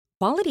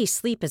Quality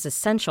sleep is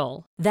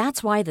essential.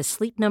 That's why the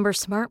Sleep Number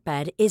Smart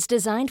Bed is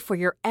designed for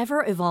your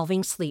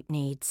ever-evolving sleep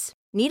needs.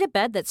 Need a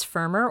bed that's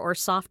firmer or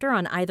softer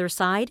on either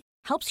side?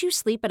 Helps you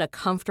sleep at a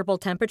comfortable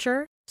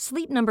temperature?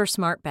 Sleep Number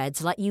Smart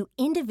Beds let you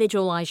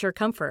individualize your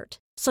comfort,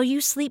 so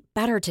you sleep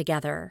better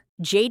together.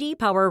 J.D.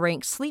 Power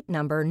ranks Sleep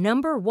Number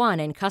number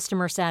 1 in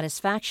customer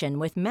satisfaction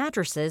with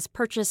mattresses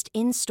purchased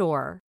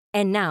in-store.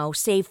 And now,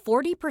 save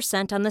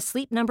 40% on the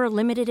Sleep Number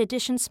Limited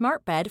Edition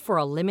Smart Bed for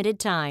a limited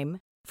time.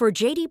 For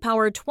J.D.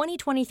 Power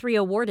 2023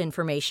 award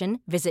information,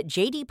 visit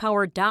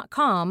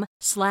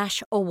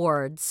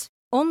jdpower.com/awards.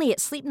 Only at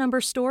Sleep Number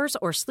stores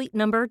or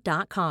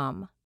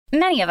sleepnumber.com.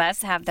 Many of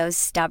us have those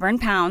stubborn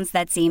pounds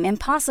that seem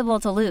impossible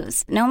to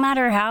lose, no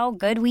matter how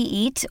good we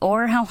eat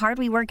or how hard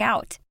we work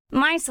out.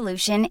 My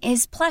solution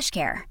is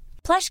PlushCare.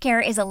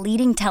 PlushCare is a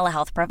leading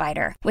telehealth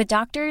provider with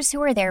doctors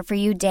who are there for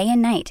you day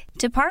and night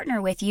to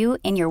partner with you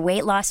in your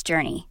weight loss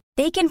journey.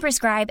 They can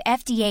prescribe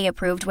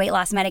FDA-approved weight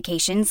loss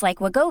medications like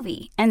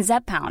Wegovy and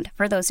Zepbound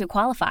for those who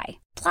qualify.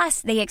 Plus,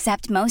 they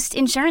accept most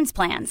insurance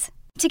plans.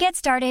 To get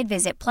started,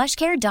 visit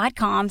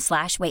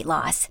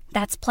plushcare.com/weightloss.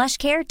 That's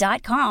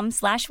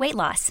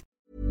plushcare.com/weightloss.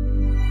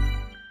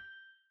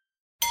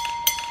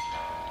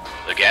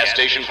 The Gas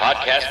Station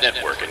Podcast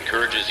Network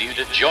encourages you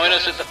to join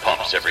us at the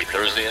pumps every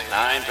Thursday at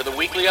 9 for the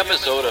weekly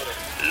episode of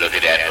Look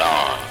at That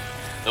Lawn,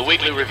 the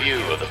weekly review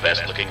of the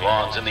best-looking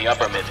lawns in the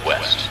upper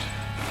Midwest.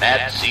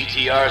 Matt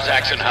CTR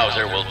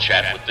Zaxenhauser will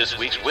chat with this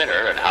week's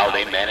winner and how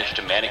they managed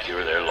to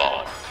manicure their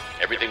lawn.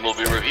 Everything will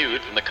be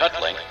reviewed from the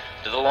cut length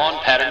to the lawn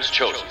patterns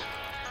chosen,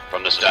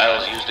 from the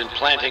styles used in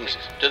plantings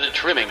to the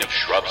trimming of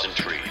shrubs and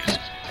trees.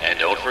 And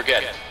don't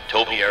forget,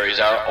 topiaries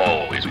are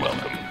always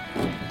welcome.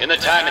 In the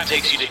time it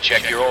takes you to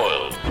check your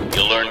oil,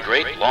 you'll learn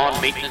great lawn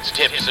maintenance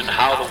tips and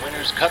how the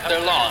winners cut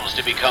their lawns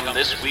to become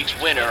this week's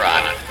winner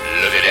on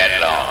Look at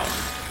That Lawn.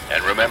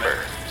 And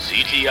remember,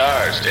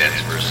 CTR stands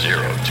for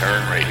Zero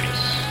Turn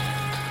Radius.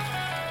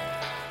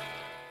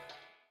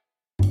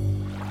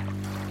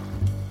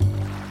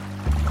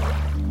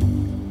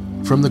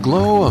 From the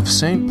glow of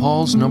St.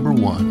 Paul's number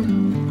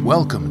 1,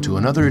 welcome to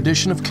another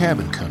edition of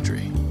Cabin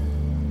Country.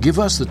 Give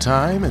us the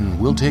time and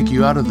we'll take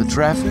you out of the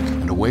traffic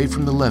and away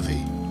from the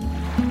levee.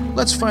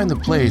 Let's find the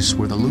place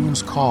where the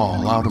loons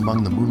call out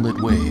among the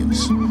moonlit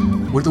waves,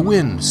 where the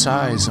wind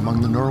sighs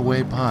among the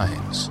Norway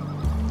pines.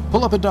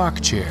 Pull up a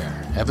dock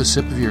chair, have a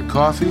sip of your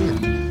coffee,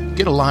 and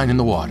get a line in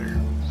the water.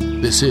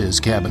 This is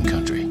Cabin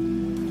Country.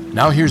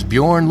 Now here's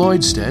Bjorn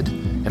Lloydstead,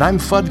 and I'm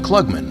Fudd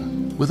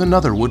Klugman with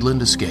another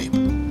Woodland Escape.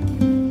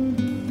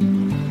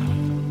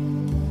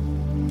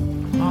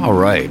 All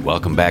right,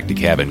 welcome back to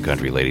Cabin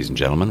Country, ladies and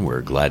gentlemen.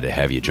 We're glad to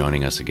have you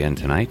joining us again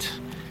tonight.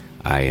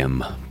 I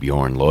am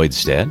Bjorn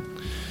Lloydstead.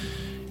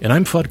 And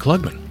I'm Fudd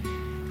Klugman.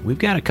 We've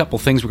got a couple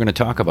things we're going to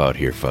talk about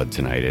here, Fudd,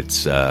 tonight.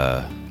 It's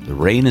the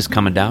rain is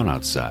coming down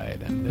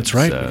outside. That's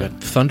right. We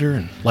got thunder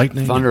and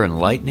lightning. Thunder and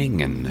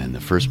lightning and the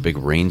first big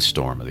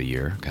rainstorm of the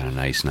year. Kind of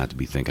nice not to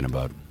be thinking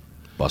about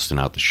busting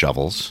out the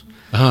shovels.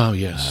 Oh,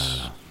 yes.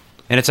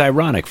 And it's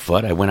ironic,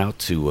 Fudd. I went out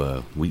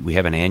to, we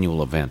have an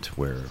annual event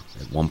where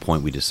at one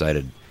point we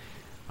decided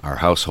our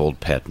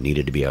household pet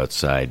needed to be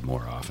outside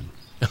more often.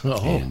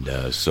 Oh. And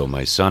so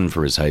my son,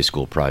 for his high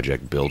school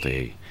project, built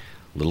a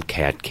little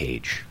cat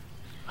cage.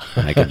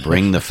 And I could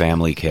bring the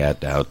family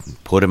cat out,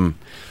 Tiger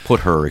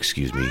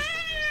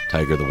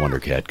the Wonder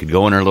Cat, could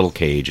go in her little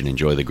cage and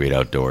enjoy the great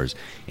outdoors.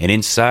 And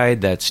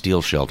inside that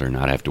steel shelter,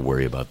 not have to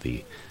worry about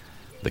the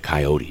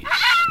coyotes.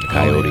 The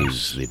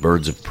coyotes, the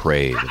birds of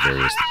prey, the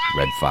various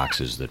red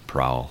foxes that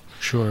prowl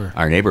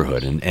our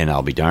neighborhood. And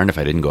I'll be darned if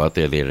I didn't go out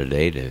there the other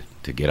day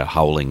to get a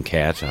howling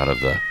cat out of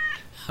the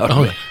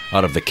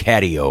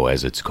catio,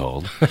 as it's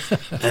called.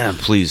 And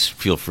please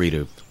feel free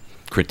to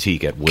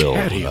critique at will.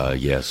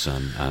 Yes,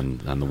 on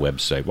the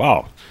website.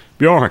 Wow,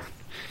 Bjorn,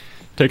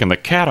 taking the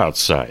cat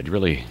outside,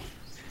 really.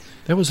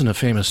 That wasn't a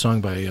famous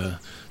song by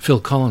Phil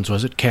Collins,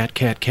 was it? Cat,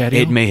 catio?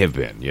 It may have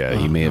been, yeah.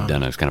 He may have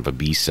done it as kind of a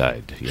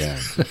B-side, yeah.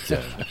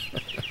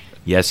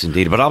 Yes,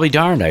 indeed. But I'll be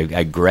darned,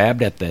 I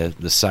grabbed at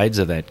the sides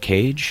of that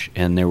cage,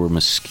 and there were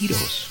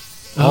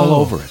mosquitoes all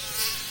over it.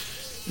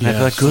 And I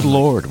thought, good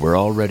Lord, we're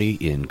already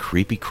in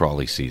creepy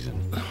crawly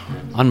season.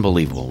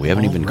 Unbelievable. We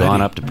haven't even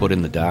gone up to put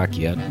in the dock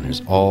yet, and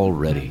there's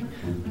already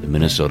the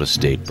Minnesota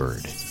state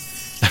bird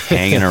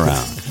hanging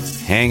around.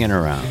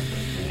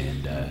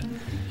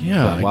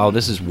 And wow,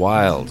 this is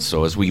wild.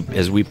 So as we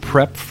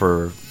prep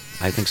for,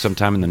 I think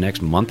sometime in the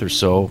next month or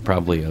so,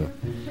 probably a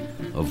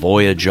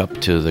voyage up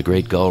to the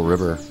Great Gull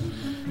River.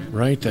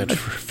 Right, that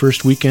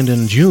first weekend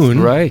in June.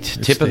 Right,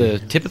 tip of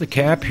the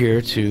cap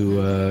here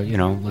to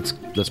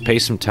let's pay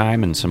some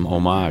time and some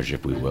homage,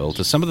 if we will,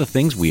 to some of the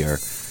things we are,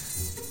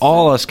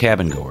 all us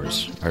cabin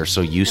goers, are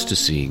so used to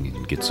seeing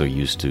and get so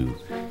used to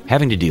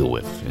having to deal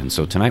with. And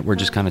so tonight we're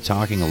just kind of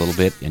talking a little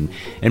bit and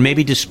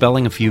maybe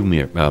dispelling a few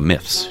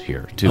myths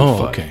here too.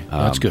 Oh, okay,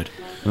 that's good.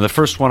 The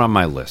first one on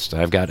my list,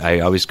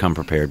 I always come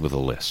prepared with a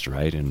list,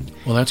 right? And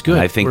well, that's good.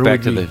 I think Where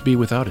back would to we be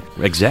without it.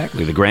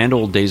 Exactly, the grand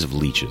old days of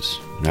leeches.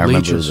 And I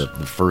remember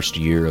the first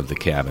year of the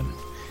cabin.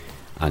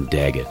 on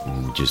Daggett,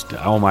 and just,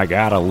 oh my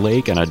God, a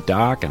lake and a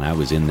dock, and I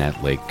was in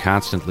that lake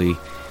constantly.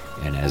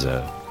 And as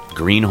a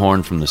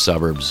greenhorn from the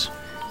suburbs,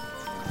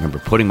 I remember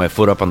putting my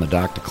foot up on the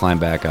dock to climb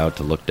back out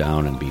to look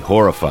down and be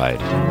horrified.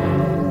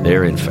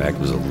 There, in fact,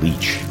 was a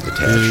leech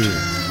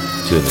attached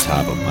to the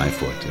top of my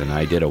foot, and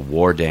I did a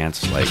war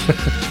dance like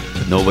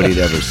nobody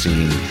had ever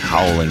seen,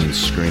 howling and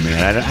screaming.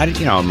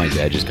 And my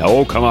dad just go,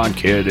 "Oh, come on,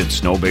 kid,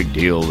 it's no big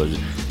deal. There's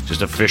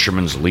just a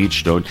fisherman's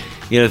leech." Don't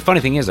the funny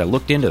thing is, I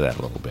looked into that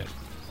a little bit.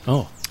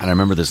 Oh. And I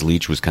remember this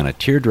leech was kind of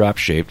teardrop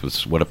shaped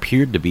with what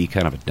appeared to be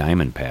kind of a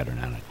diamond pattern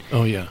on it.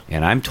 Oh, yeah.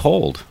 And I'm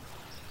told,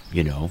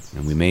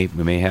 and we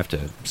may have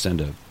to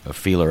send a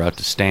feeler out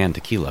to Stan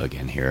Tequila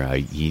again here.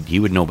 He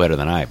would know better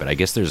than I, but I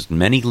guess there's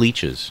many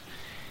leeches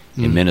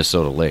in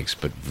Minnesota lakes,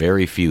 but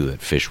very few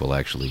that fish will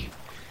actually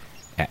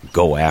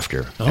go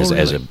after as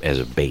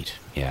a bait,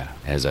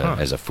 as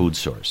a food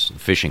source,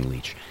 fishing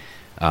leech.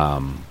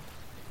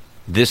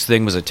 This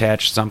thing was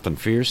attached something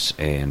fierce,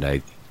 and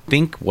I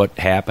think what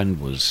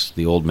happened was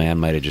the old man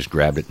might have just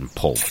grabbed it and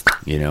pulled,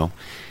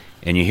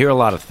 And you hear a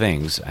lot of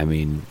things,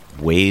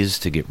 ways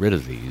to get rid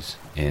of these.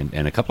 And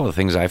a couple of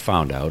things I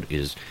found out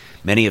is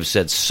many have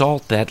said,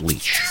 salt that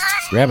leech.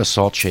 Grab a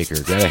salt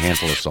shaker, grab a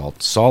handful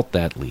of salt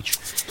that leech,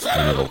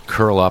 and it'll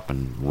curl up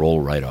and roll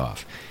right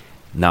off.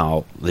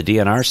 Now, the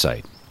DNR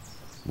site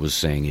was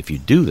saying if you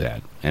do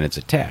that and it's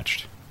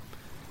attached,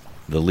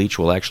 the leech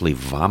will actually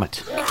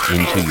vomit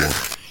into your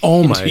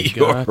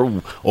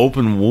your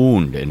open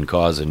wound and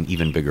cause an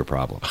even bigger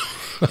problem.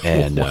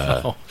 And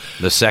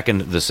the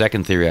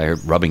second theory I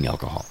heard, rubbing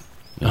alcohol.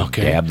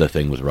 Dab the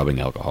thing with rubbing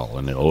alcohol,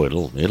 and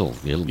it'll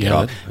get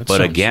off.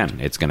 But again,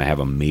 it's going to have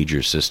a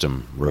major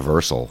system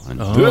reversal,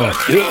 and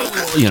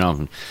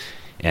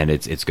and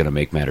it's going to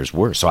make matters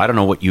worse. So I don't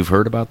know what you've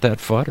heard about that,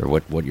 Fudd, or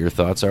what your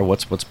thoughts are.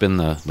 What's been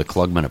the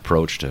Klugman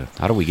approach to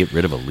how do we get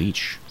rid of a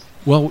leech?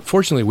 Well,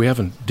 fortunately, we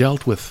haven't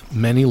dealt with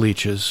many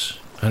leeches.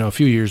 I know a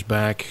few years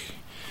back,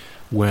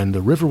 when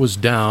the river was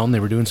down, they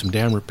were doing some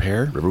dam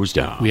repair. River was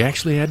down. We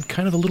actually had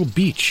kind of a little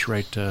beach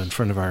right in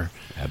front of our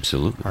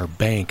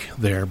bank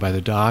there by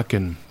the dock,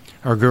 and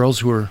our girls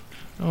who were,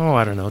 10,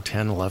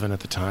 11 at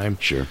the time.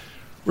 Sure.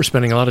 Were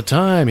spending a lot of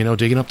time,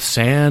 digging up the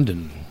sand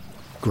and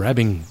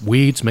grabbing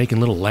weeds, making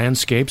little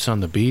landscapes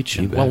on the beach.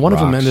 And one of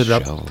them ended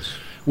up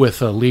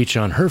with a leech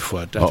on her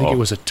foot. I think it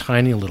was a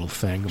tiny little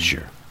thing.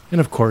 Sure. And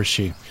of course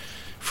she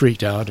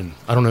freaked out, and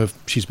I don't know if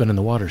she's been in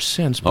the water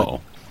since,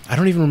 but I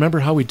don't even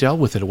remember how we dealt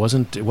with it. It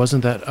wasn't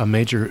that a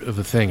major of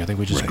a thing. I think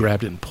we just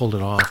grabbed it and pulled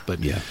it off.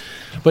 But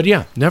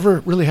never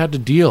really had to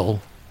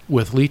deal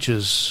with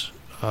leeches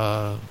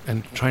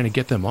and trying to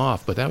get them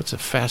off. But that was a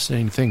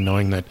fascinating thing,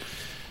 knowing that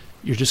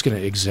you're just going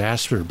to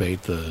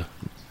exacerbate the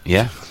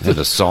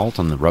salt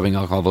and the rubbing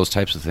alcohol, those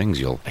types of things.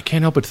 I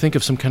can't help but think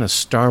of some kind of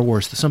Star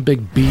Wars, some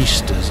big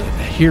beast is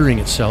adhering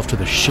itself to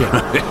the ship.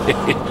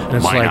 And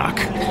it's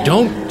like,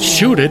 don't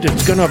shoot it.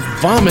 It's going to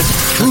vomit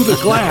through the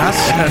glass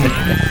and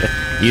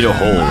eat a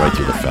hole right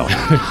through the felt.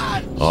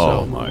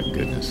 Oh, my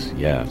goodness.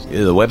 Yeah.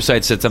 The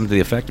website said something to the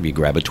effect of you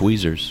grab a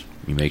tweezers,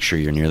 you make sure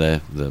you're near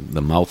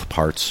the mouth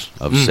parts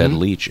of said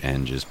leech,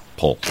 and just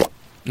pull.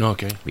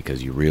 Okay.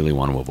 Because you really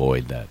want to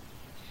avoid that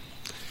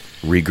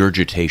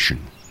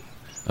regurgitation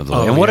of the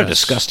and what a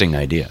disgusting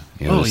idea.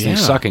 This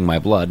thing's sucking my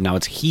blood. Now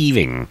it's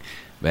heaving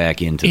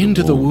back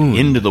into the wound.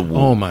 Into the wound.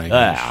 Oh, my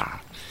gosh.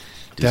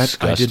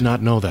 I did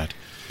not know that.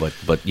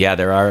 But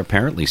there are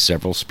apparently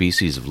several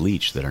species of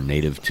leech that are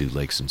native to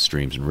lakes and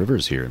streams and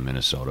rivers here in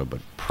Minnesota, but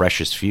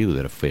precious few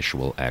that a fish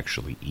will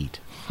actually eat.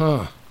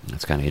 Huh.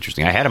 That's kind of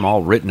interesting. I had them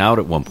all written out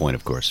at one point,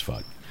 of course,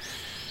 Fudd.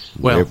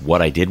 Well,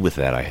 what I did with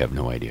that, I have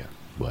no idea.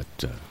 But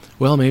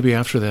well, maybe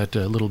after that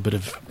little bit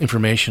of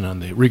information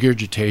on the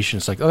regurgitation,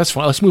 it's like, oh, that's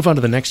fine. Let's move on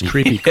to the next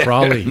creepy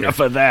crawly. Enough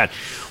of that.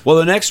 Well,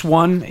 the next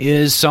one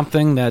is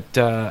something that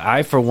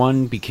I, for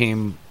one,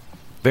 became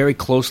very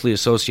closely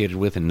associated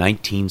with in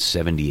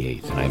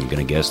 1978, and I'm going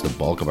to guess the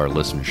bulk of our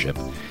listenership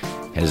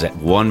has at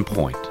one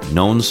point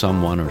known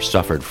someone or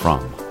suffered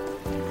from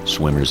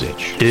swimmer's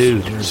itch.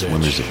 Dude,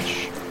 swimmer's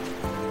itch.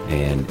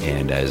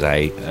 And as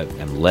I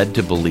am led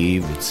to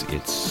believe,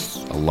 it's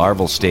a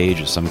larval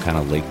stage of some kind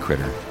of lake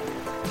critter.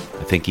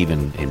 I think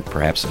even in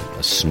perhaps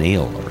a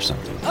snail or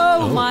something.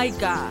 Oh my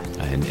God!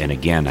 And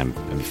again,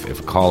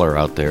 if a caller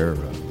out there, or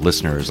a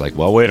listener is like,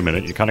 "Well, wait a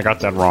minute, you kind of got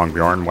that wrong,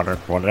 Bjorn. What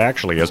it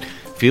actually is."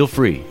 Feel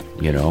free,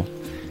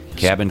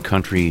 Cabin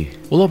Country.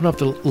 We'll open up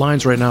the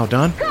lines right now,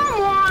 Don.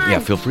 Yeah,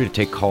 feel free to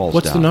take calls.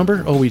 What's the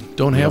number? Oh, we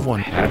don't have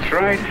one. That's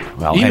right.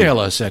 Well, email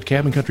us at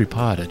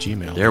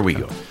cabincountrypod@gmail.com. There we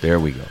go.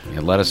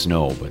 Yeah, let us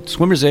know. But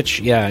swimmer's itch,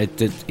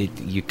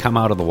 you come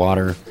out of the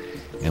water,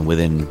 and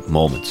within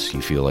moments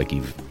you feel like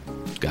you've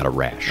got a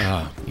rash.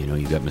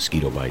 You've got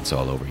mosquito bites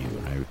all over you.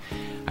 And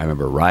I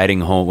remember riding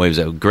home. It was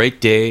a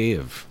great day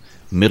of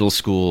middle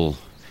school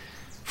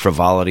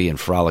frivolity and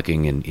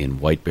frolicking in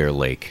White Bear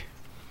Lake.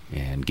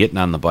 And getting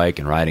on the bike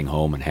and riding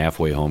home, and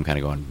halfway home kind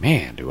of going,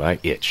 man, do I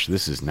itch.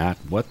 This is not,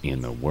 what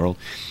in the world?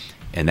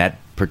 And that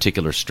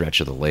particular stretch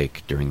of the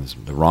lake during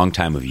the wrong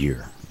time of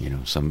year,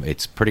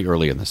 it's pretty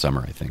early in the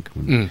summer, I think,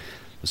 when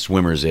the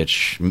swimmer's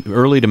itch,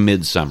 early to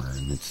midsummer,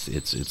 and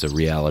it's a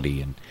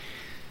reality. And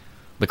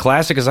the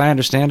classic, as I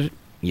understand it,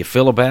 you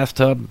fill a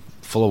bathtub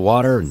full of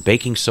water and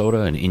baking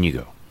soda, and in you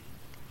go.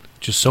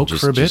 Just soak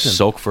for a bit. Just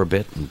soak for a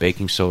bit in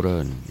baking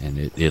soda,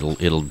 and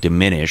it'll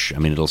diminish. I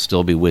mean, it'll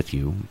still be with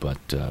you, but.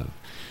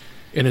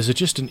 And is it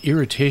just an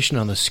irritation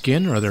on the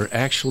skin, or are there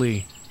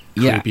actually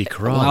creepy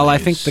crawlies? Well,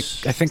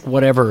 I think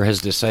whatever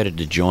has decided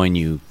to join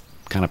you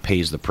kind of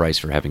pays the price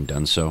for having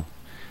done so.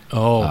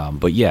 Oh.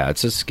 But yeah,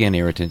 it's a skin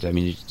irritant. I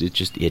mean, it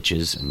just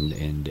itches,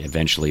 and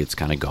eventually it's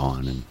kind of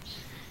gone. And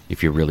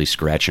if you're really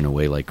scratching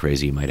away like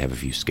crazy, you might have a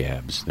few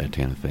scabs, that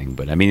kind of thing.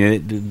 But I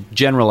mean, the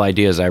general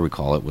idea, as I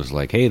recall it, was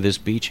like, hey, this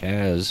beach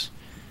has,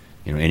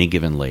 any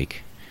given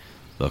lake.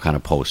 They'll kind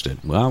of post it.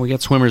 Well, we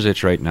got swimmer's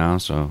itch right now,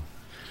 so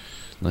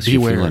unless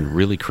beware. You're feeling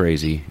really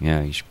crazy,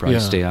 you should probably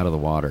stay out of the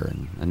water.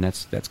 And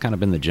that's kind of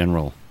been the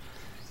general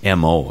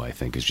MO, I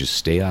think, is just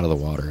stay out of the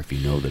water if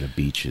you know that a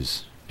beach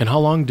is. And how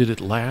long did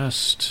it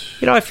last?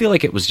 I feel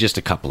like it was just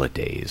a couple of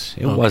days.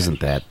 It wasn't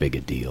that big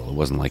a deal. It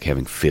wasn't like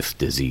having fifth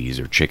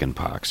disease or chicken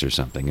pox or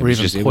something. It or was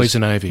even just,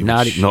 poison ivy.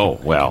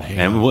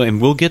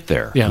 And we'll get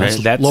there. Yeah, right?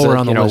 that's lower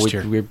on the list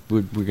here.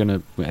 We're going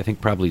to, I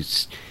think, probably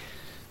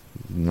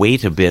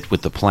wait a bit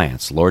with the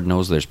plants. Lord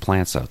knows there's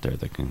plants out there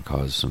that can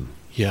cause some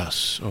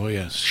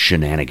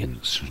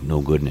shenanigans.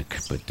 No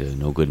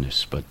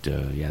goodness. But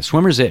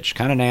swimmer's itch,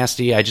 kind of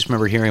nasty. I just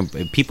remember hearing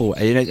people,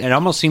 it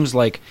almost seems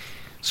like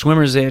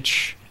swimmer's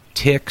itch,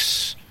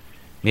 ticks,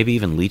 maybe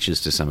even leeches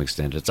to some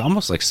extent. It's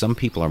almost like some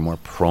people are more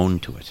prone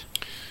to it.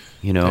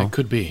 That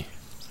could be.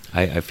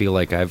 I feel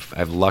like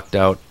I've lucked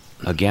out,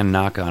 again,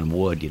 knock on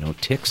wood.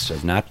 Ticks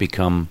have not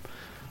become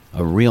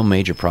a real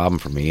major problem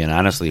for me. And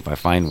honestly, if I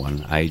find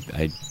one,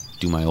 I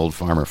do my old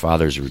farmer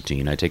father's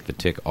routine. I take the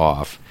tick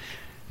off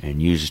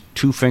and use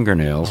 2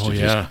 fingernails to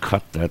just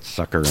cut that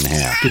sucker in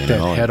half. Get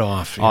that head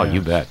off. Oh,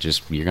 you bet.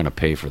 You're going to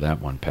pay for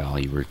that one, pal.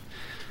 You were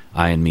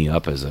eyeing me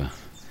up as a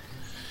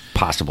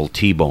possible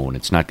T-bone.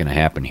 It's not going to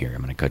happen here.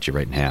 I'm going to cut you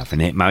right in half.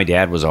 And my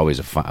dad was always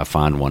a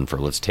fond one for,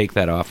 let's take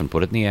that off and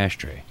put it in the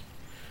ashtray.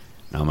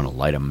 Now I'm going to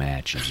light a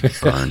match and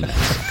just burn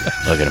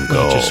that. Look at him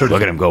go.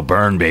 Look at him go.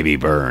 Burn, baby,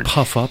 burn.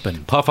 Puff up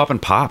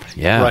and pop.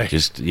 Yeah. Right.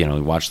 Just,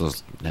 watch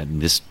those.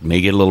 This may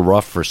get a little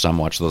rough for some.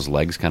 Watch those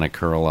legs kind of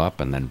curl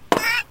up and then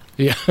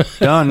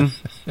done.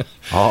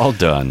 All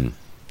done.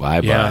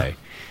 Bye-bye. Yeah.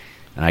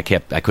 And I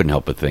couldn't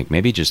help but think,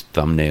 maybe just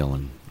thumbnail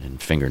and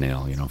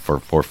fingernail, for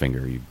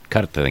forefinger, you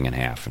cut the thing in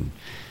half, and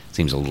it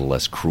seems a little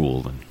less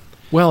cruel than.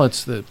 Well,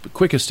 it's the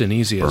quickest and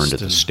easiest. Burned at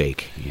the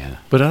stake, yeah.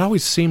 But it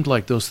always seemed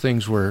like those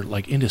things were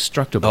like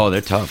indestructible. Oh,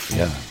 they're tough,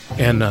 yeah.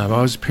 And I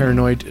was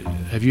paranoid.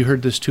 Have you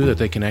heard this too? That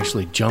they can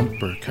actually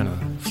jump or kind of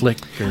flick?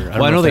 Or I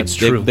don't know if that's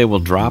true. They will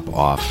drop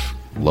off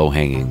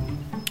low-hanging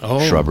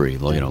shrubbery,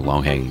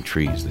 low-hanging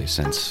trees. They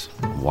sense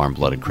a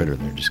warm-blooded critter.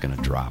 They're just going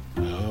to drop,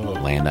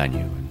 land on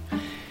you.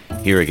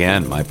 And here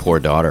again, my poor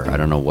daughter. I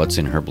don't know what's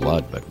in her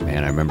blood, but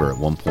man, I remember at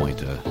one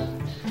point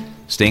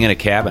staying in a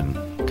cabin,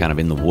 kind of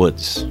in the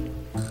woods.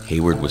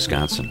 Hayward,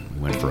 Wisconsin.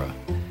 We went for a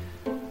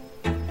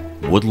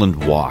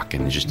woodland walk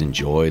and just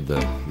enjoyed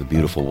the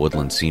beautiful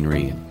woodland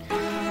scenery. And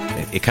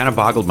it kind of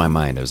boggled my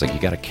mind. I was like,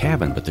 you got a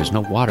cabin, but there's no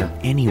water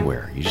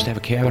anywhere. You just have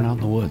a cabin out in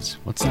the woods.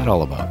 What's that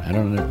all about? I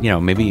don't know.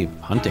 Maybe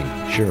hunting,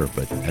 sure,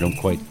 but I don't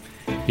quite.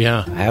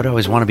 Yeah. I would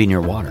always want to be near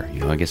water.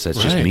 I guess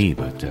that's just me.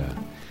 But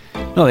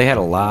no, they had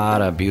a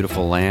lot of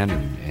beautiful land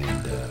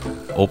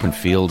and open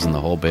fields and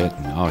the whole bit.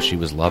 And, she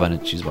was loving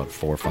it. She's about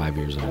 4 or 5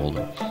 years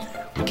old.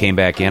 We came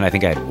back in. I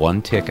think I had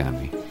 1 tick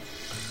on me.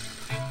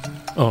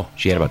 Oh.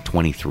 She had about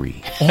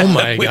 23. Oh,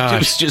 my gosh. It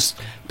was just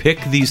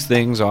pick these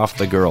things off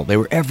the girl. They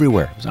were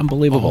everywhere. It was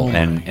unbelievable.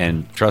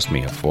 And trust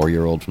me, a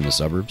 4-year-old from the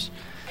suburbs,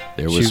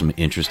 there was some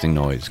interesting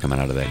noise coming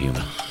out of that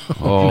human.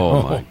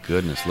 Oh, my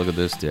goodness. Look at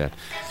this, Dad.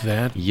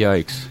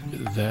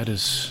 Yikes. That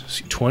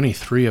is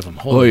 23 of them.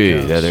 Holy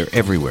cow. Yeah, they're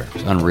everywhere.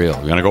 It's unreal.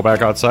 We're going to go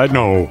back outside?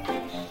 No.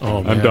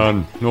 Oh, man. I'm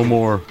done. No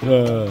more.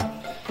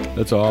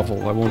 That's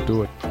awful. I won't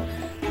do it.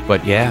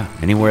 But yeah,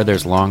 anywhere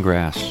there's long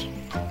grass.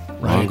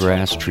 Long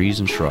grass, trees,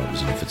 and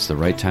shrubs. And if it's the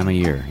right time of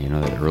year,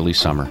 that early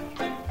summer,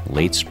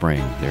 late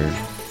spring,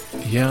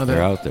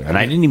 they're out there. And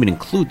I didn't even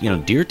include,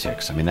 deer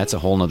ticks. I mean, that's a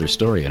whole other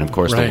story. And of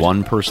course, the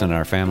one person in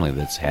our family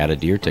that's had a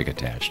deer tick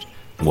attached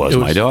was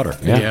my daughter.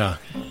 Yeah.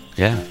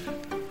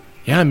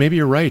 Yeah, maybe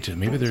you're right.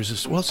 Maybe there's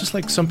this. Well, it's just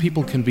like some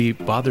people can be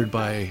bothered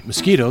by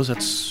mosquitoes.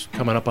 That's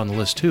coming up on the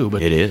list too.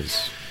 But it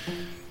is.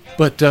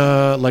 But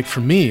like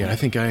for me, I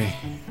think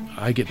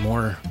I get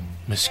more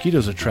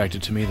mosquitoes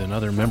attracted to me than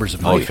other members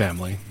of my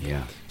family.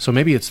 Yeah. So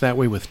maybe it's that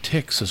way with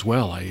ticks as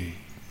well. I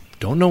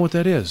don't know what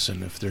that is,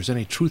 and if there's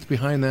any truth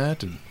behind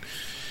that.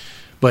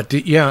 But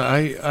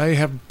I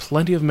have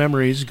plenty of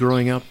memories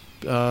growing up.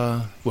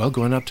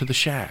 Going up to the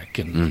shack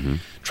and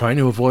trying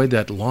to avoid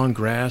that long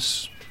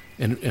grass,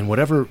 and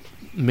whatever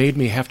made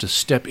me have to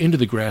step into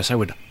the grass, I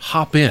would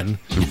hop in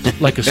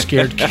like a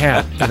scared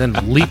cat and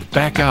then leap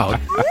back out.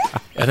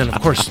 And then,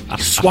 of course,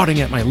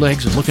 swatting at my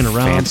legs and looking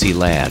around. Fancy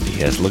lad,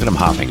 yes. Look at him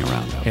hopping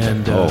around out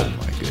there. Oh,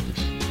 my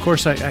goodness. Of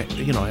course,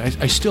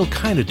 I still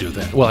kind of do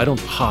that. Well, I don't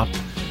hop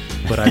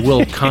but I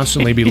will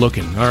constantly be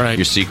looking. All right.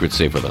 Your secret's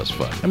safe with us,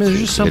 bud. I mean, there's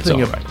just something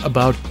It's all right.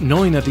 about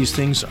knowing that these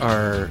things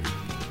are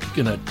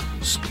gonna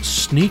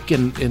sneak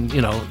in,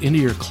 into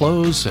your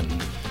clothes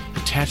and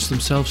attach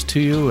themselves to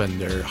you,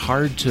 and they're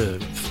hard to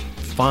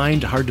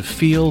find, hard to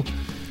feel.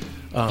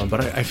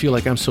 But I feel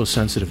like I'm so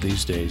sensitive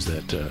these days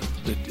that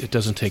it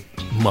doesn't take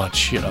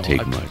much.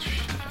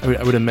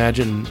 I would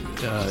imagine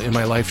in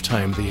my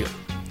lifetime the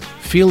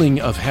feeling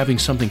of having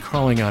something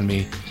crawling on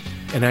me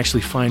and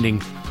actually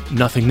finding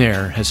nothing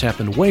there has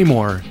happened way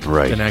more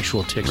than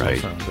actual ticks I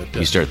found. But,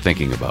 you start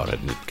thinking about it,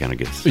 and it kind of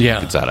gets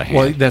out of hand.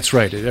 Well, that's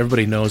right.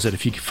 Everybody knows that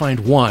if you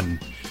find one,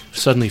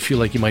 suddenly feel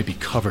like you might be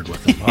covered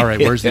with them. All right,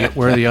 where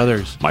are the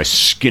others? My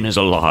skin is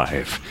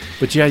alive.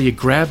 But yeah, you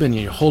grab and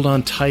you hold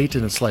on tight,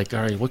 and it's like,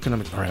 all right,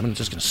 I'm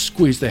just going to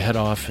squeeze the head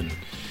off, and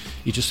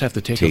you just have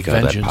to take a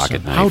vengeance. Out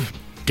that pocket knife. How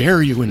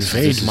dare you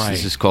invade my...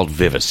 This is called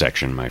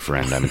vivisection, my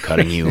friend. I'm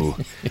cutting you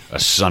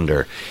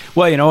asunder.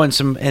 Well, and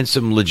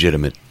some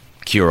legitimate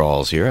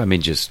cure-alls here. I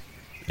mean, just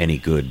any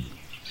good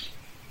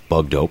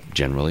bug dope,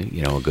 generally.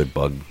 A good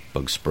bug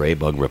spray,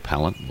 bug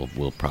repellent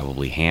will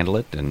probably handle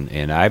it.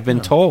 And I've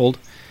been told,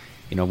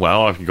 if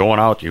you're going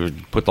out, you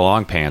put the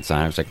long pants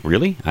on. I was like,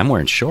 really? I'm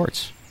wearing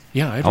shorts.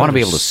 Yeah, I want to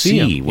be able to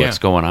see what's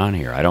going on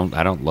here. I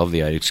don't love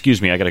the idea.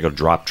 Excuse me, I got to go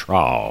drop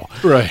trowel.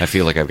 Right. I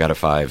feel like I've got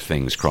 5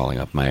 things crawling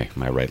up my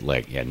right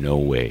leg. Yeah, no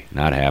way,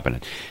 not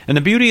happening. And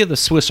the beauty of the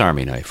Swiss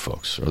Army knife,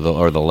 folks, or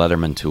the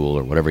Leatherman tool,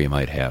 or whatever you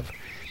might have,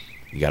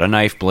 you got a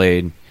knife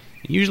blade.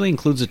 It usually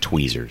includes the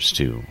tweezers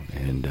too.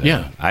 And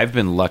I've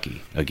been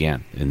lucky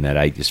again in that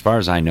as far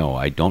as I know,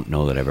 I don't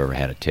know that I've ever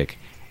had a tick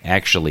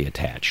actually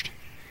attached.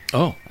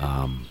 Oh.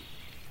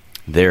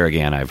 There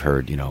again, I've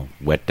heard,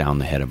 wet down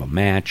the head of a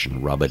match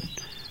and rub it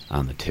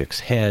on the tick's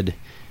head.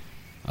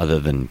 Other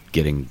than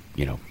getting,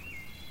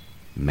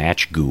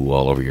 match goo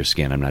all over your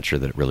skin, I'm not sure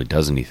that it really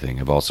does anything.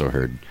 I've also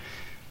heard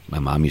my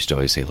mom used to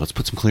always say, let's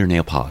put some clear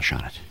nail polish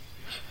on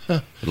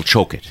it. It'll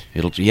choke it.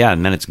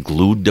 And then it's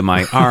glued to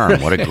my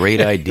arm. What a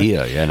great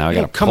idea. Yeah, now I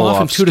got to come pull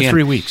off in 2 to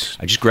 3 weeks.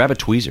 I just grab a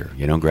tweezer,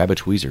 grab a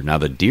tweezer. Now,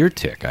 the deer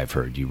tick, I've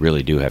heard, you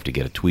really do have to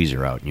get a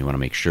tweezer out, and you want to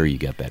make sure you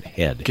get that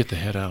head. Get the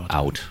head out.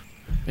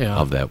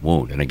 Of that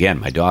wound. And again,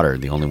 my daughter,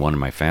 the only one in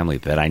my family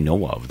that I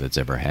know of that's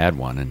ever had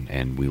one,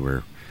 and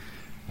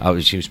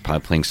she was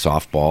probably playing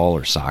softball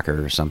or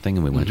soccer or something,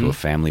 and we went to a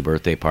family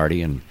birthday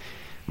party, and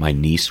my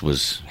niece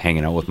was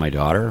hanging out with my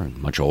daughter,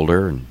 much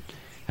older, and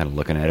kind of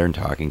looking at her and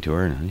talking to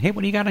her, and, hey,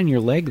 what do you got on your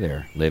leg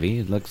there, Livy?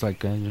 It looks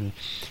like, and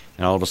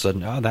all of a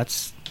sudden,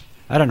 that's,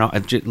 I don't know,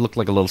 it looked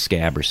like a little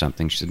scab or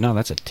something. She said, no,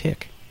 that's a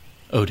tick.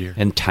 Oh, dear.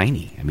 And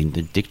tiny. I mean,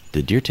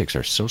 the deer ticks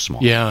are so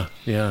small. Yeah.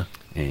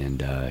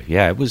 And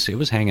it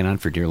was hanging on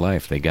for dear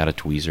life. They got a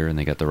tweezer and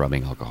they got the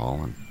rubbing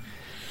alcohol, and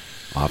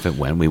off it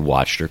went. We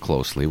watched her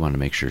closely, wanted to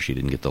make sure she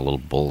didn't get the little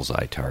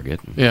bullseye target.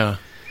 Yeah.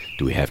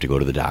 Do we have to go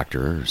to the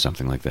doctor or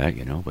something like that?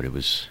 But it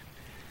was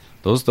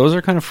those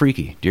are kind of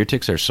freaky. Deer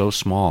ticks are so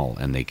small,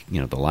 and they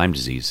the Lyme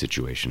disease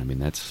situation. I mean,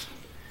 that's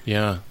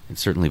it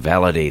certainly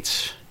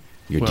validates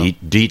your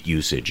DEET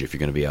usage if you're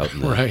going to be out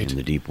in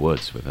the deep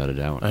woods, without a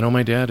doubt. I know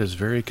my dad is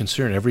very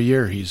concerned. Every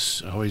year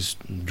he's always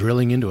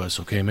drilling into us.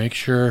 Okay, make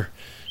sure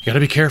you got to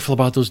be careful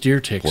about those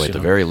deer ticks. Boy, at the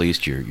very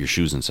least, your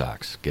shoes and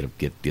socks get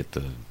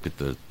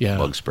the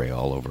bug spray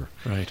all over.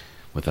 Right,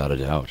 without a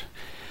doubt.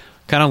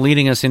 Kind of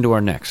leading us into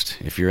our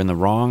next. If you're in the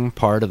wrong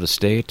part of the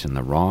state in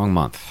the wrong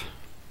month,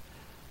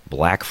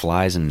 black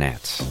flies and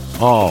gnats.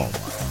 Oh,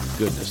 my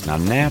goodness. Now,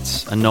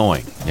 gnats,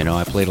 annoying.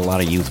 I played a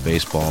lot of youth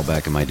baseball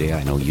back in my day.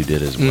 I know you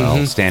did as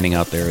well. Standing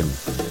out there in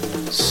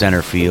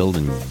center field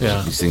and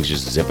these things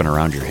just zipping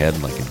around your head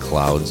like in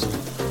clouds.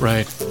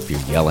 Right. If you're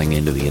yelling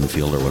into the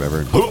infield or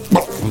whatever,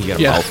 you get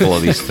a mouthful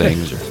of these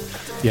things. Or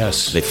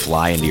yes. They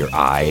fly into your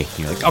eye.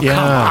 You're like, oh, come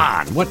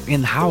on. What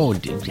and how?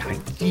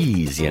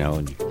 Geez,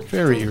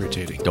 Very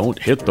irritating. Don't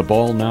hit the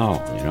ball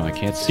now. I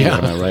can't see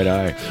out of my right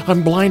eye.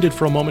 I'm blinded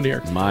for a moment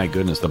here. My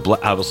goodness.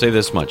 I will say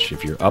this much.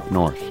 If you're up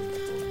north,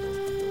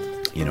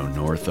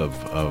 north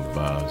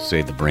of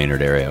say, the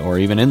Brainerd area, or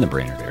even in the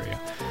Brainerd area,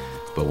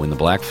 but when the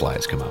black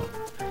flies come out.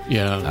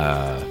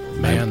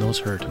 Man, those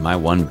hurt. My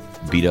one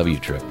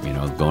BW trip,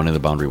 going to the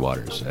Boundary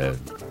Waters.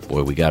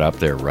 Boy, we got up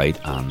there right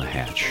on the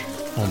hatch.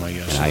 Oh, my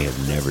gosh. And I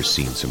have never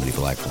seen so many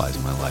black flies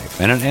in my life.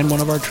 And one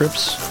of our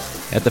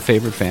trips at the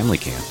favorite family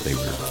camp,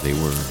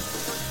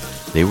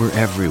 they were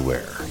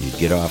everywhere. You'd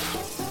get off,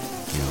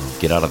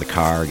 get out of the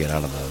car, get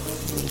out of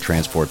the little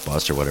transport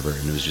bus or whatever,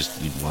 and it was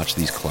just, you'd watch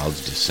these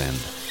clouds descend.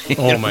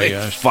 Oh, my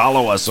gosh.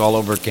 Follow us all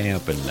over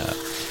camp. And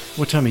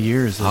what time of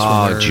year is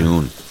this?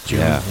 June.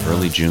 Yeah,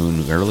 early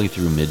June, early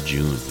through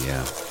mid-June,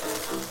 yeah.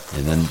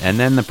 And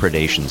then the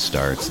predation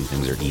starts, and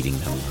things are eating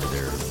them.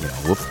 They're,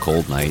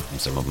 cold night, and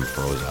some of them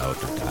froze out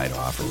or died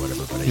off or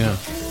whatever.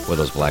 But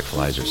those black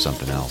flies are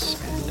something else,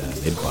 and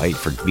they bite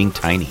for being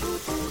tiny.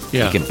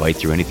 Yeah. You can bite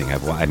through anything.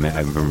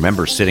 I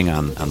remember sitting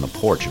on the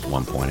porch at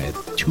one point. I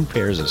had 2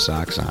 pairs of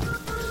socks on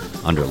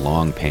under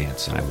long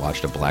pants, and I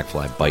watched a black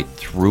fly bite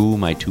through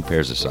my 2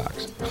 pairs of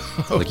socks.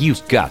 Like,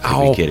 you've got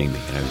to be kidding me.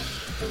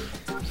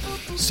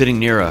 sitting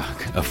near a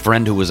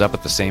friend who was up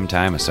at the same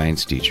time, a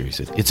science teacher. He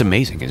said, "It's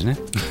amazing, isn't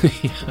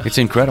it? Yeah. It's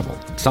incredible.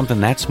 Something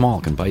that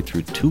small can bite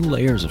through 2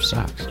 layers of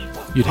socks."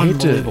 You'd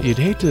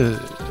hate to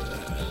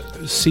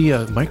see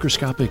a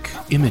microscopic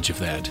image of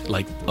that,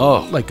 like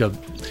a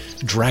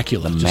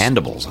Dracula. The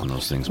mandibles on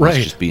those things Right.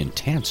 must just be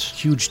intense.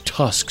 Huge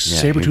tusks, Yeah,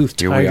 saber-toothed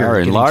here tiger. we are,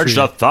 getting enlarged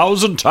through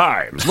 1,000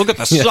 times. Look at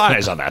the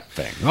size of that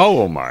thing.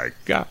 Oh my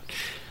God!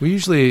 We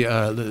usually,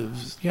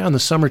 in the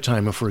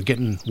summertime, if we're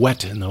getting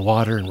wet in the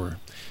water and we're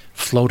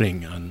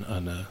floating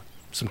on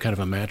some kind of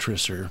a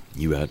mattress or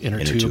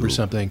inner tube or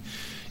something,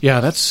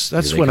 that's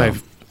when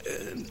I've.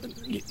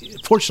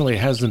 Fortunately, it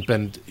hasn't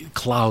been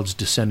clouds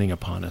descending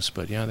upon us,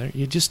 but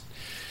you just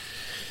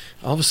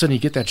all of a sudden you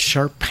get that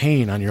sharp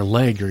pain on your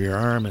leg or your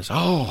arm.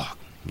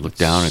 Look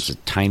down, it's a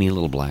tiny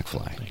little black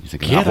fly. You're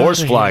thinking, Get a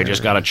horsefly outta here.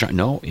 just got a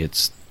No,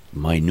 it's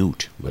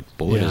minute, but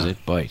boy, does it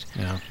bite.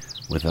 Yeah.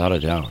 Without a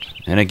doubt.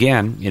 And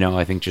again,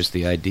 I think just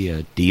the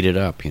idea, deed it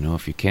up,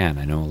 if you can.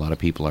 I know a lot of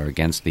people are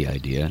against the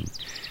idea.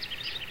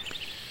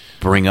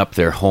 Bring up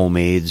their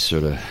homemade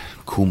sort of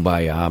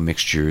kumbaya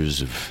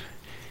mixtures of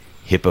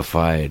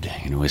hippified,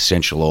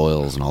 essential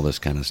oils and all this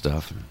kind of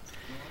stuff. And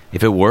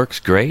if it works,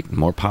 great,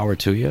 more power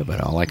to you.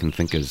 But all I can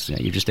think is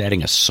you're just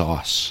adding a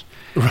sauce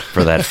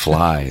for that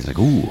fly. It's like,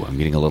 ooh, I'm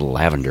getting a little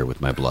lavender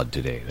with my blood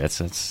today. That's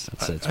I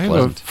pleasant. have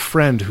a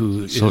friend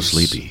who So is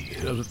sleepy.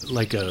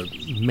 like a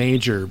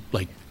major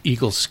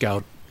Eagle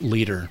Scout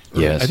leader.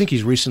 Yes. I think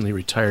he's recently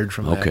retired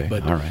from that. Okay,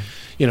 But all right.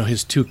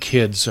 His 2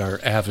 kids are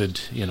avid.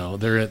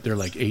 They're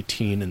like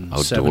 18 and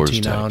Outdoors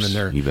 17 now, types,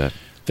 and you bet.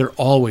 they're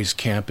always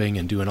camping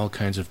and doing all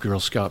kinds of Girl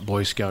Scout,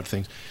 Boy Scout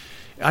things.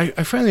 I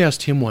finally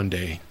asked him one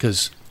day,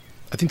 because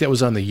I think that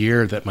was on the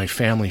year that my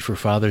family for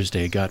Father's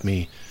Day got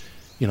me,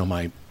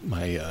 my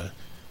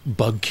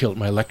bug kill,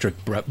 my electric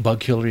bug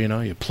killer.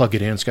 You plug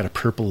it in, it's got a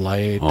purple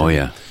light. Oh,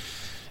 yeah.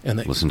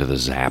 And Listen to the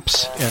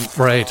zaps. and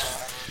right.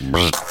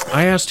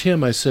 I asked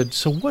him. I said,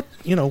 "So what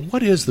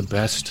is the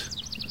best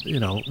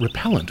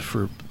repellent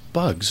for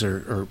bugs,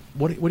 or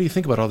what do you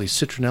think about all these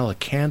citronella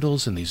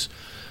candles and these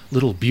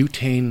little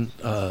butane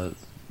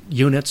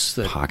units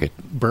that Pocket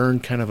burn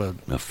kind of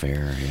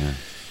affair, yeah.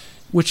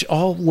 which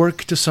all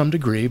work to some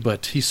degree?"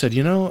 But he said,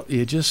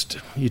 you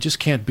just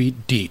can't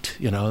beat DEET.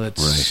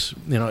 That's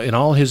Right. In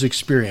all his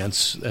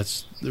experience,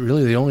 that's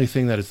really the only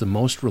thing that is the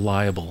most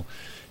reliable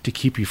to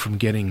keep you from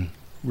getting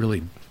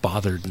really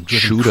bothered and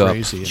driven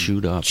crazy and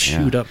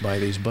chewed up by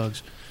these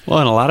bugs. Well,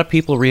 and a lot of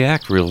people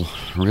react real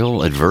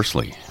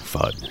adversely,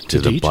 Fudd, to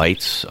the DEET?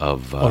 bites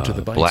of To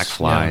the bites, black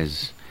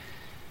flies.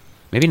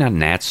 Maybe not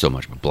gnats so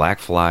much, but black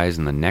flies,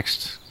 and the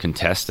next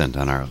contestant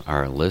on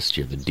our list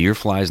here, the deer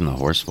flies and the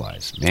horse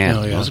flies. Man,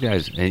 Oh, yeah. those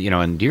guys,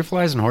 and deer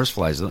flies and horse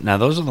flies, now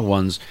those are the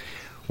ones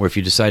where if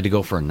you decide to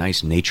go for a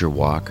nice nature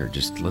walk, or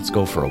just let's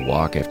go for a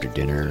walk after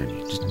dinner, and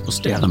we'll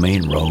stay on the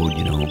main road,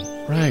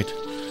 Right.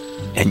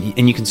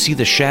 And you can see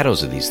the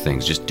shadows of these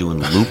things just doing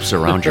loops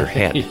around your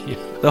head.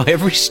 Though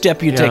every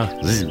step you Yeah.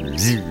 take, zzz,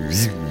 zzz,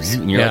 zzz,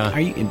 and you're Yeah.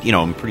 like,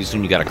 and pretty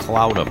soon you got a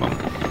cloud of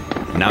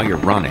them. Now you're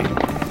running.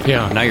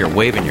 Yeah. Now you're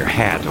waving your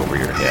hat over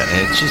your head.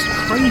 And it's just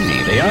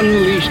crazy. The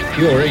unleashed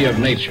fury of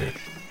nature.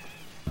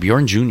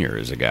 Bjorn Jr.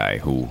 is a guy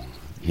who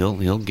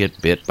he'll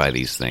get bit by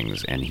these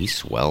things and he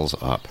swells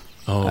up.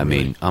 Oh, I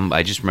really? mean,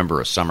 I just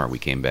remember a summer we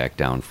came back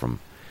down from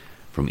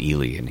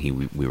Ely, and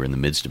we were in the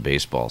midst of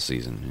baseball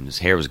season, and his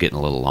hair was getting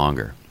a little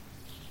longer,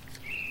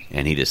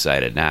 and he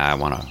decided, I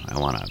want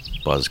a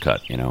buzz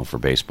cut, for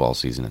baseball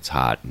season. It's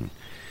hot, and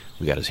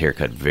we got his hair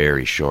cut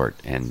very short,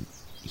 and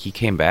he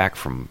came back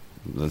from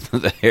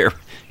the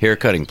hair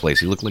cutting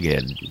place. He looked like he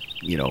had,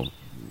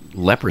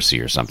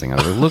 leprosy or something. I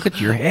was like, look at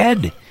your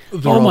head.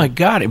 They're Oh all my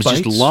God! It was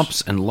bites? just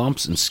lumps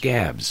and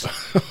scabs.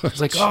 I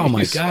was like, oh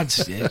my Jeez.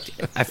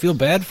 God! I feel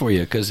bad for you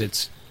because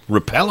it's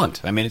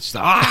repellent. I mean, it's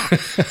look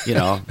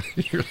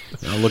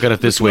at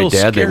it this It's a way, little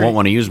Dad. They scary. won't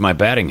want to use my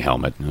batting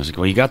helmet. And I was like,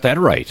 well, you got that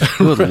right.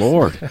 Good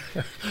Lord!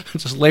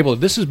 Just label it.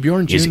 This is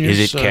Bjorn Jr.'s.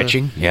 Is it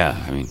catching?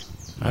 Yeah, I mean,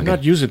 I'm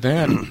not using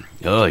that.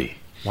 Oy.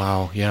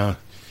 Wow. Yeah.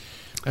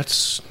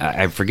 That's.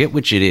 I forget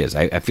which it is.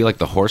 I feel like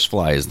the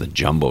horsefly is the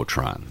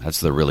jumbotron.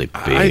 That's the really big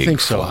I think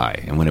so.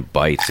 fly. And when it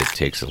bites, it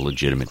takes a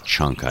legitimate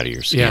chunk out of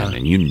your skin, Yeah.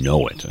 and you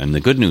know it. And the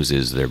good news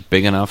is they're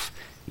big enough,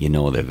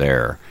 they're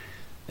there.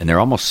 And they're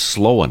almost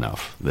slow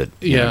enough that,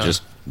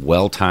 just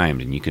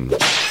well-timed, and you can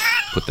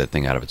put that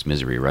thing out of its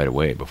misery right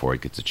away before it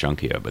gets a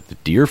chunk of you. But the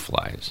deer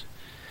flies,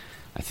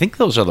 I think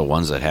those are the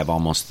ones that have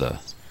almost the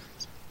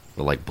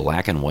like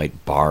black and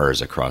white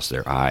bars across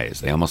their eyes.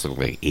 They almost look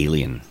like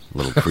alien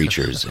little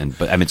creatures.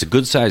 But I mean, it's a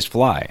good-sized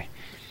fly.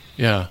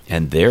 Yeah.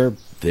 And they're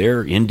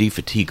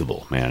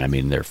indefatigable, man. I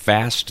mean, they're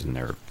fast and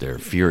they're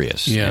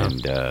furious. Yeah.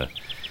 And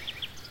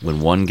when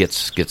one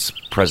gets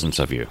presence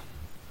of you,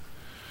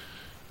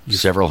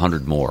 several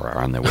hundred more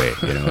are on their way.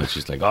 It's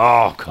just like,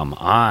 oh, come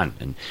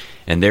on.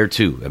 And there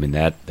too. I mean,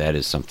 that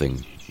is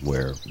something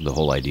where the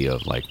whole idea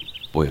of like,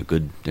 boy,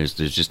 there's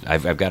just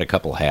I've got a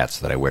couple hats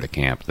that I wear to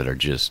camp that are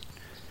just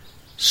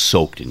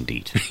soaked in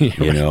DEET,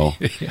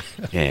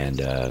 and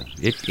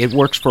it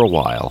works for a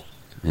while.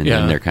 And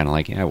then they're kind of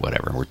like, yeah,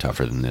 whatever, we're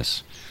tougher than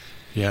this.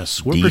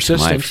 Yes, we're Deet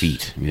persistent. my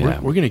feet. Yeah.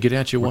 We're going to get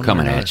at you. We're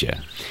coming at you.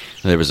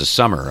 There was a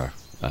summer,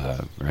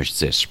 or I should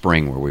say a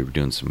spring, where we were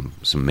doing some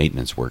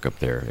maintenance work up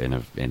there,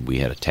 and we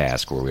had a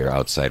task where we were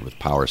outside with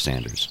power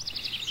sanders,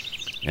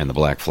 and the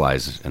black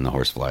flies and the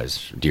horse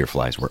flies, deer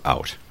flies, were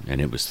out,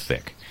 and it was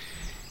thick.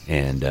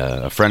 And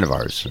a friend of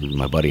ours,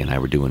 my buddy and I,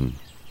 were doing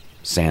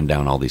sand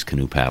down all these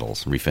canoe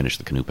paddles, refinish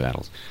the canoe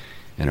paddles.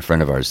 And a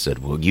friend of ours said,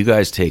 well, you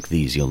guys take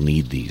these, you'll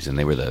need these. And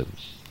they were the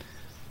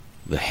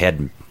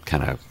head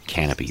kind of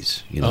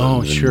canopies, the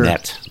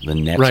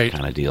net right.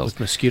 kind of deals. With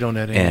mosquito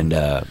netting.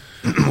 And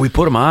we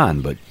put them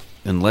on, but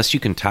unless you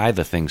can tie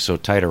the thing so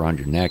tight around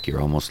your neck,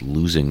 you're almost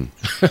losing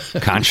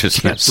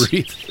consciousness. Can't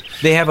breathe.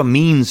 They have a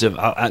means of,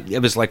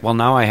 it was like, well,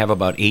 now I have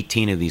about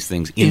 18 of these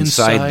things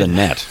inside the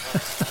net,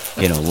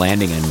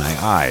 landing in my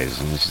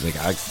eyes. And she's like,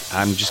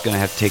 I'm just going to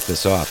have to take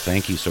this off.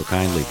 Thank you so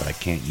kindly, but I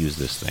can't use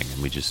this thing.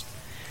 And we just,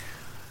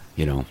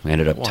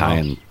 ended up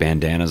tying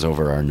bandanas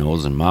over our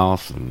nose and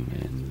mouth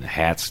and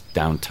hats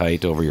down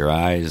tight over your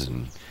eyes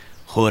and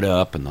hood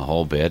up and the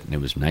whole bit. And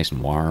it was nice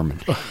and warm.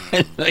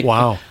 And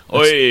wow.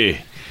 Oy.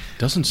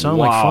 Doesn't sound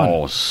like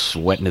fun.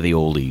 Sweating to the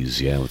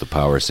oldies, with the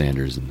power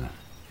sanders. And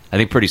I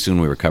think pretty soon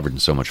we were covered in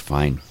so much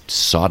fine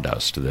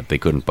sawdust that they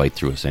couldn't bite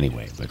through us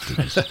anyway. But it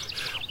was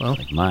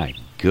like, my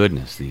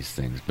goodness, these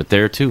things. But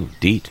there, too,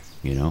 DEET,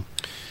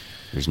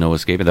 There's no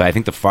escaping that. I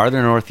think the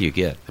farther north you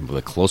get,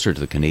 the closer to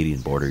the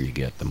Canadian border you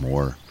get, the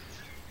more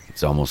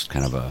it's almost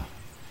kind of a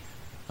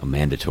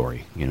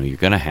mandatory. You're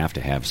going to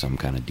have some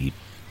kind of DEET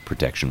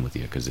protection with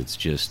you because it's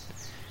just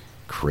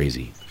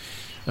crazy.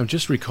 I'm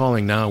just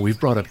recalling now, we've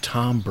brought up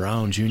Tom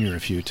Brown Jr. a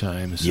few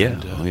times. Yeah,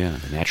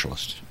 and, the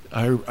naturalist.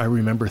 I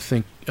remember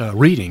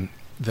reading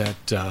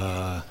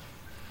that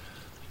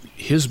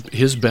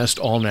his best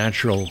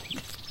all-natural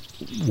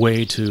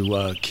way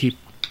to keep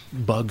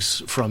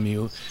bugs from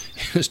you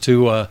is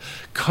to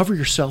cover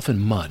yourself in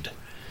mud.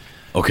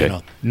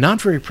 Okay.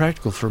 Not very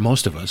practical for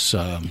most of us,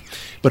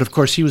 but of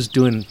course he was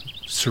doing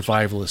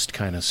survivalist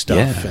kind of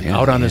stuff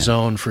out on his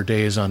own for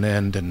days on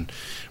end and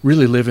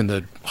really living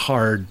the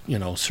hard,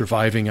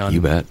 surviving on, you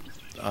bet,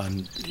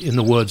 in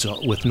the woods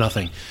with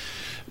nothing.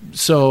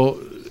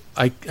 So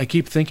I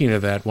keep thinking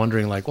of that,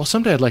 wondering like, well,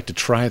 someday I'd like to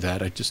try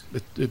that.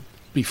 It'd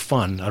be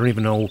fun. I don't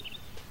even know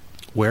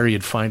where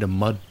you'd find a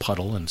mud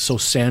puddle, and so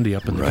sandy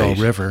up in the Bell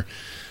River.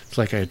 It's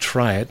like I'd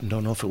try it and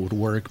don't know if it would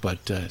work. But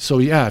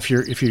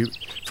if you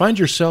find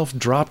yourself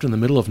dropped in the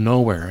middle of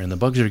nowhere and the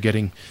bugs are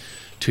getting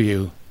to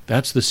you,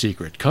 that's the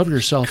secret. Cover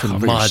yourself in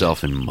mud. Cover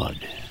yourself in mud.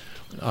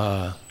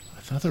 I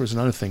thought there was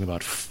another thing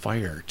about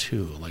fire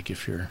too. Like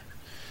if you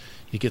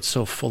get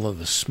so full of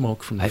the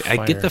smoke from the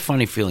fire. I get the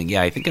funny feeling.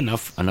 Yeah, I think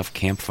enough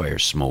campfire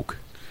smoke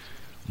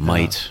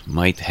might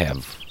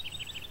have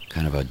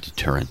kind of a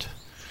deterrent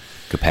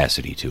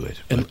capacity to it.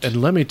 And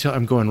let me tell,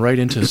 I'm going right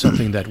into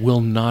something that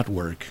will not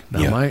work.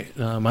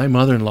 Now, my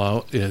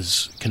mother-in-law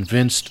is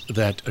convinced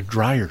that a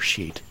dryer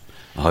sheet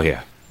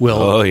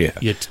will...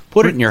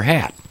 Put it in your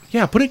hat.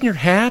 Yeah, put it in your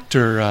hat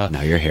or...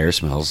 now your hair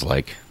smells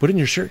like... Put it in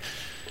your shirt.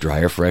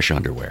 Dryer fresh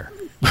underwear.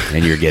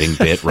 And you're getting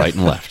bit right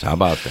and left. How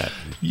about that?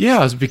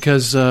 Yeah, it's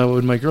because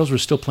when my girls were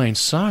still playing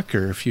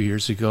soccer a few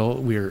years ago,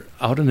 we were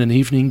out in an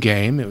evening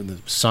game. The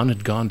sun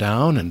had gone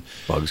down, and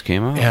bugs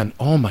came out. And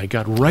oh my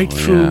God,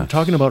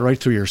 talking about right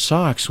through your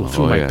socks,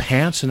 through my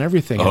pants and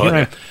everything. And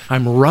here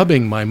I'm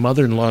rubbing my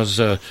mother-in-law's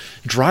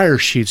dryer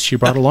sheets she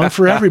brought along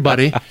for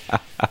everybody,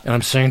 and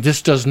I'm saying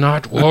this does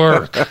not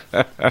work.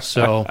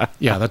 So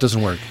that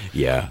doesn't work.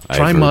 Yeah,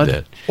 try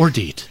mud or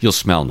DEET. You'll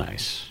smell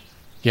nice.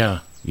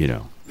 Yeah,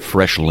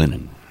 fresh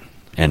linen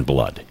and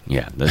blood.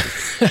 Yeah.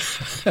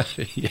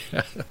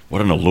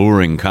 What an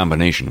alluring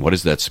combination. What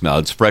is that smell?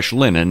 It's fresh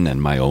linen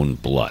and my own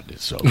blood.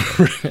 So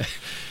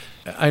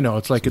I know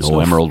it's like it's no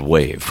emerald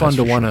wave. Fun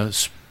to want to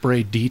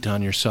spray DEET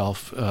on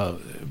yourself. But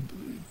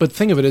the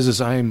thing of it is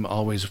I'm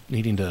always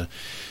needing to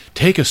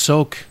take a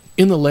soak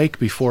in the lake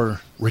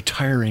before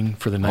retiring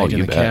for the night in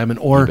the cabin,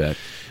 or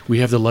we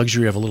have the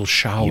luxury of a little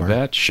shower. You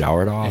bet.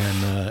 Shower it off.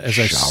 And as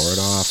I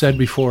said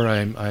before,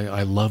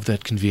 I love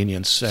that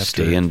convenience.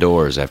 Stay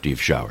indoors after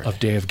you've showered. A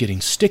day of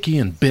getting sticky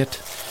and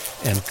bit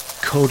and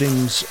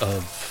coatings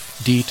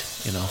of DEET,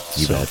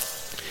 You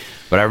bet.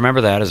 But I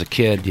remember that as a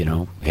kid,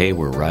 hey,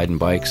 we're riding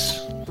bikes.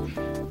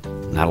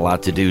 Not a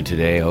lot to do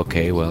today.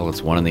 Okay, well,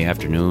 it's 1 PM.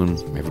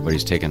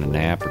 Everybody's taking a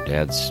nap, or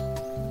Dad's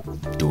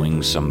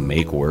doing some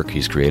make work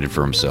he's created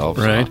for himself.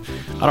 Right.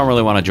 So I don't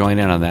really want to join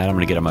in on that. I'm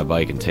going to get on my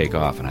bike and take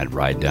off, and I'd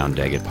ride down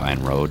Daggett Pine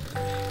Road.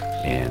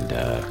 And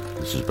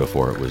this was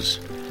before it was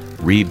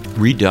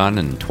redone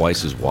and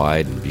twice as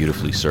wide and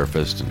beautifully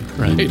surfaced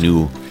and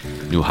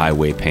new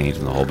highway paint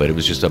and the whole bit. It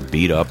was just a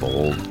beat-up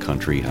old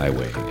country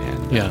highway.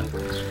 And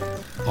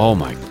oh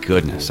my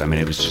goodness. I mean,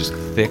 it was just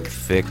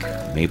thick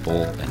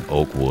maple and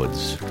oak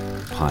woods,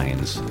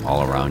 pines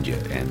all around you.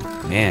 And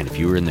man, if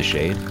you were in the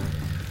shade,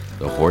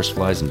 the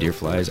horseflies and deer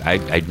flies,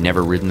 I'd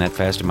never ridden that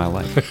fast in my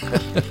life.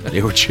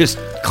 They were just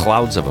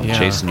clouds of them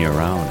chasing you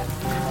around.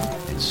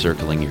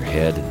 circling your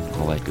head and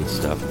all that good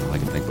stuff. And all I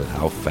can think was,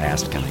 how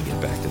fast can I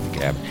get back to the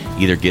cabin?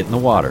 Either get in the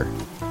water,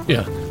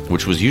 Yeah.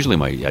 which was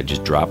usually I'd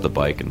just drop the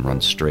bike and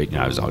run straight.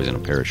 I was always in a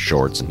pair of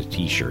shorts and a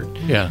t-shirt.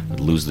 Yeah. I'd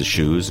lose the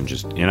shoes and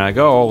just, in I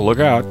go, look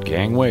out,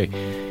 gangway.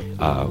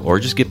 Or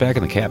just get back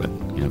in the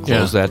cabin.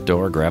 Close that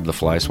door, grab the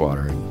fly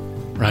swatter.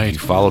 And Right. if you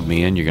followed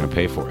me in, you're going to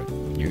pay for it.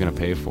 You're going to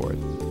pay for it.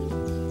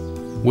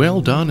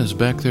 Well, Don is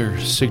back there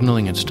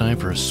signaling it's time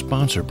for a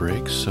sponsor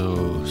break,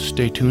 so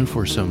stay tuned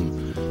for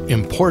some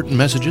important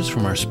messages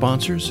from our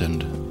sponsors,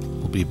 and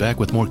we'll be back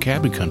with more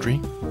Cabin Country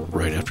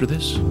right after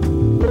this.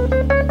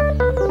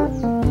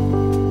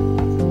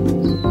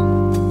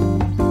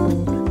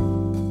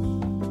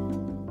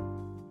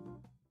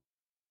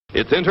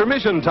 It's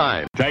intermission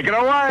time. Take it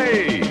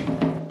away.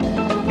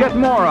 Get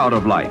more out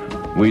of life.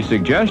 We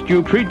suggest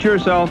you treat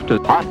yourself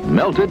to hot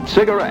melted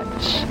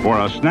cigarettes. For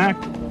a snack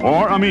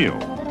or a meal.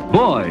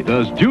 Boy,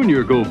 does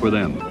Junior go for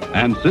them.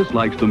 And Sis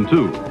likes them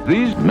too.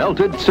 These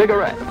melted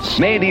cigarettes,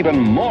 made even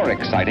more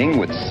exciting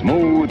with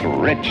smooth,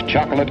 rich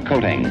chocolate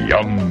coating.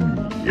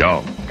 Yum,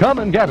 yum. Come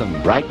and get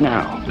them Right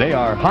now. They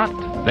are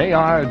hot. They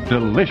are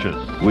delicious.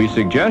 We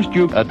suggest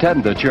you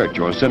Attend the church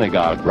or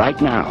synagogue right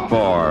now.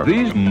 for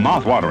These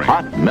mouth-watering.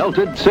 hot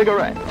melted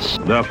cigarettes.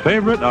 The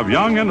favorite of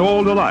young and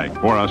old alike.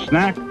 For a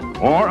snack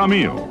or a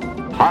meal.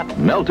 Hot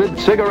melted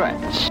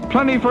cigarettes.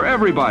 Plenty for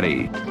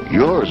everybody.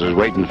 Yours is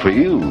waiting for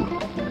you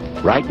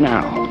right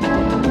now.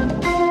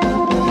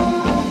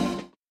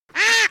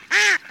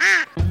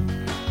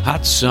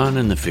 Hot sun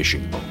and the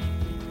fishing boat.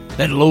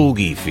 That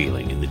logie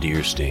feeling in the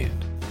deer stand.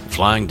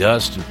 Flying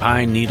dust and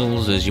pine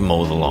needles as you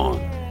mow the lawn.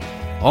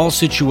 All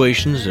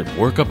situations that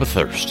work up a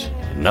thirst.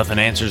 And nothing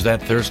answers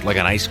that thirst like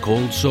an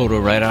ice-cold soda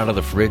right out of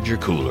the fridge or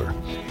cooler.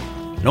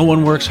 No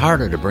one works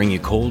harder to bring you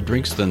cold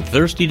drinks than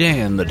Thirsty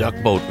Dan, the duck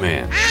boat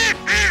man.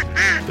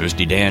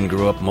 Thirsty Dan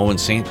grew up mowing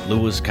St.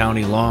 Louis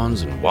County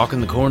lawns and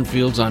walking the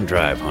cornfields on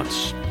drive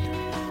hunts.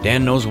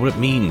 Dan knows what it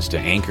means to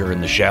anchor in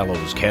the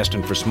shallows,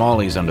 casting for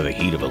smallies under the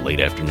heat of a late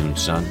afternoon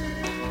sun.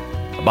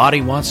 A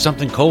body wants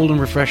something cold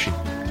and refreshing,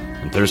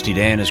 and Thirsty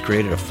Dan has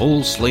created a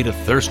full slate of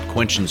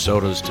thirst-quenching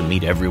sodas to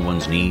meet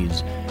everyone's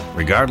needs,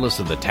 regardless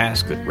of the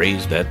task that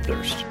raised that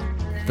thirst.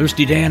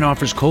 Thirsty Dan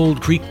offers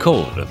Cold Creek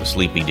Cold to the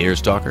sleepy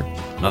deerstalker.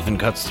 Nothing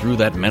cuts through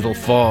that mental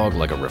fog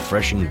like a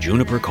refreshing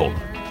juniper cola.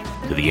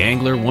 To the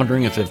angler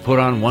wondering if they've put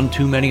on one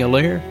too many a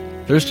layer,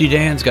 Thirsty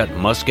Dan's got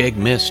muskeg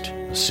mist,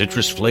 a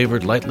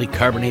citrus-flavored, lightly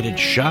carbonated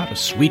shot of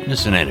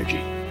sweetness and energy.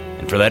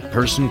 And for that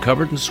person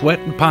covered in sweat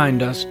and pine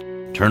dust,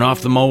 turn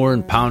off the mower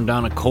and pound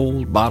down a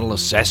cold bottle of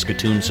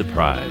Saskatoon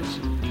Surprise.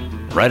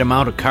 The right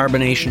amount of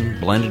carbonation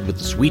blended with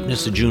the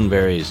sweetness of June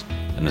berries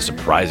and the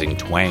surprising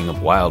twang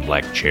of wild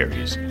black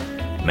cherries.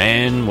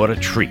 Man, what a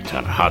treat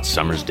on a hot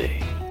summer's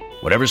day.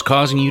 Whatever's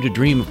causing you to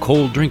dream of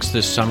cold drinks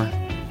this summer,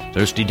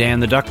 Thirsty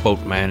Dan the Duck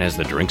Boat Man has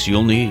the drinks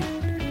you'll need.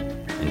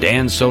 And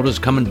Dan's sodas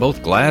come in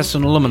both glass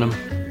and aluminum,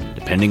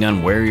 depending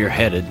on where you're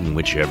headed and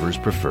whichever is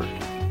preferred.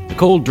 The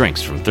cold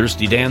drinks from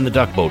Thirsty Dan the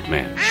Duck Boat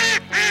Man.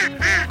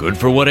 Good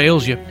for what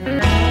ails you.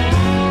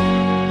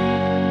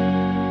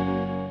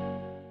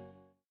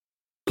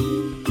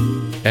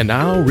 And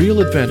now,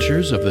 Real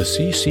Adventures of the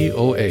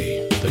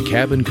CCOA, the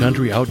Cabin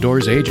Country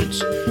Outdoors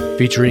Agents,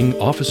 featuring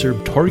Officer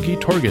Torgi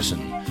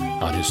Torgerson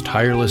on his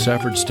tireless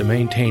efforts to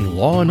maintain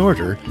law and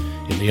order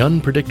in the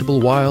unpredictable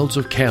wilds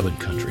of Cabin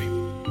Country.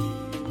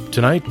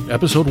 Tonight,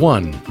 Episode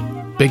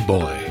 1, Big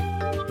Boy.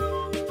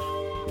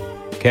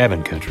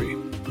 Cabin Country.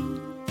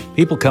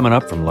 People coming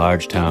up from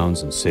large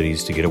towns and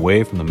cities to get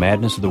away from the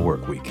madness of the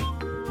work week.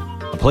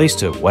 A place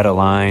to wet a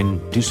line,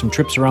 do some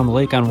trips around the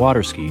lake on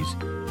water skis,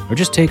 or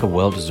just take a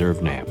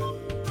well-deserved nap.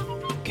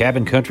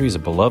 Cabin Country is a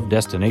beloved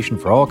destination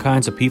for all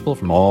kinds of people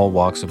from all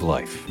walks of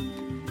life.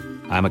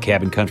 I'm a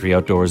Cabin Country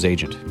Outdoors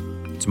agent.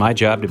 It's my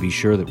job to be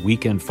sure that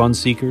weekend fun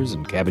seekers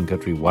and Cabin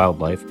Country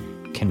wildlife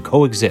can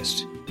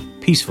coexist,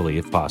 peacefully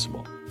if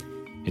possible.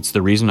 It's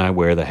the reason I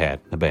wear the hat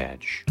and the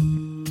badge.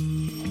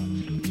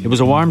 It was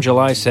a warm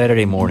July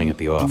Saturday morning at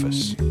the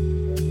office.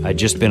 I'd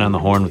just been on the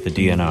horn with the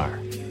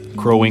DNR.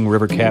 Crow Wing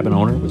River cabin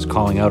owner was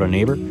calling out a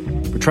neighbor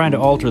for trying to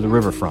alter the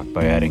riverfront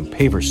by adding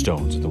paver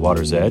stones at the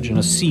water's edge and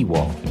a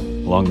seawall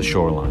along the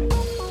shoreline.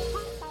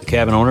 The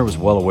cabin owner was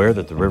well aware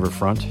that the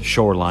riverfront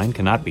shoreline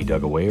cannot be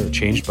dug away or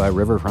changed by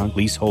riverfront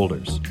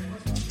leaseholders.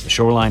 The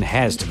shoreline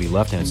has to be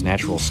left in its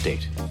natural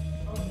state.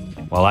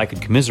 While I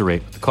could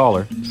commiserate with the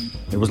caller,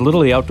 there was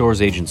little the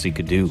outdoors agency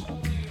could do.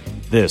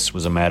 This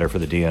was a matter for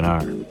the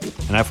DNR,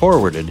 and I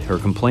forwarded her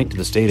complaint to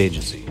the state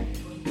agency.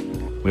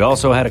 We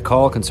also had a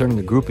call concerning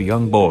a group of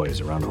young boys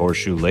around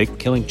Horseshoe Lake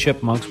killing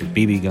chipmunks with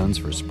BB guns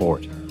for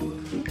sport.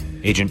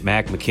 Agent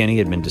Mac McKinney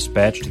had been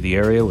dispatched to the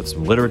area with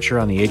some literature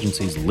on the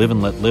agency's live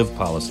and let live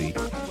policy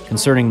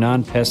concerning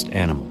non-pest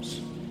animals.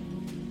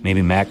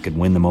 Maybe Mac could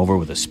win them over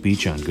with a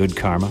speech on good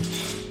karma,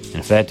 and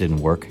if that didn't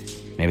work,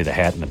 maybe the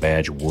hat and the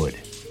badge would.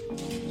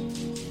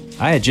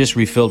 I had just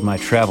refilled my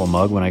travel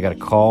mug when I got a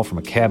call from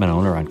a cabin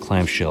owner on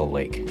Clamshell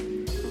Lake.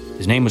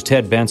 His name was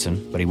Ted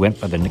Benson, but he went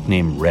by the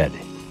nickname Red.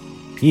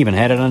 He even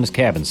had it on his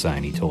cabin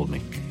sign, he told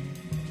me.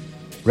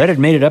 Red had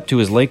made it up to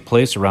his lake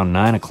place around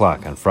 9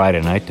 o'clock on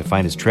Friday night to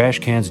find his trash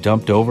cans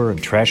dumped over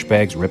and trash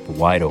bags ripped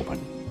wide open.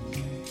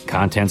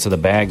 Contents of the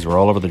bags were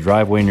all over the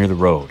driveway near the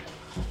road.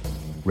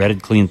 Red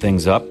had cleaned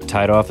things up,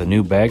 tied off the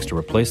new bags to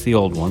replace the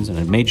old ones, and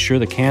had made sure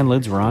the can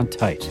lids were on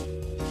tight.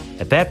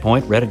 At that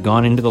point, Red had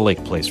gone into the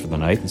lake place for the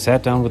night and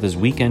sat down with his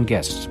weekend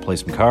guests to play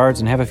some cards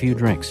and have a few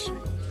drinks.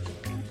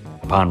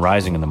 Upon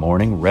rising in the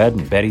morning, Red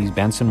and Betty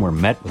Benson were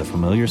met with a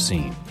familiar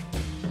scene.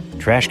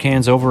 Trash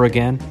cans over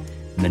again,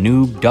 and the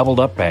new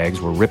doubled-up bags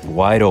were ripped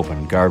wide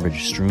open,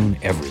 garbage strewn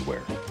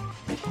everywhere.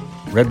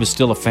 Red was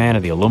still a fan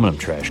of the aluminum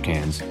trash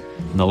cans,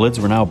 and the lids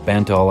were now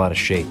bent all out of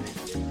shape.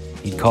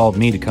 He'd called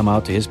me to come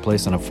out to his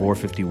place on a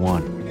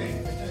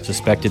 451,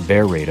 suspected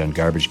bear raid on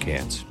garbage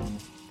cans.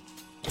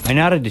 I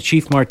nodded to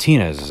Chief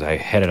Martinez as I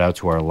headed out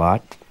to our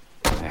lot.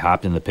 I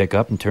hopped in the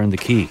pickup and turned the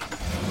key.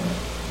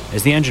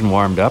 As the engine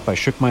warmed up, I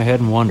shook my head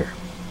and wondered,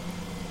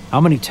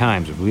 how many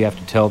times would we have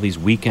to tell these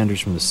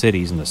weekenders from the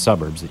cities and the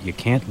suburbs that you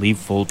can't leave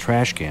full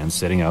trash cans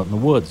sitting out in the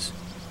woods,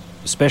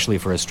 especially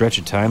for a stretch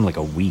of time like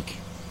a week?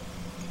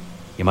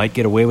 You might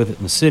get away with it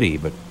in the city,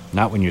 but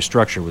not when your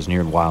structure was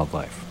near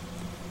wildlife.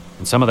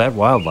 And some of that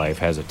wildlife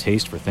has a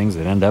taste for things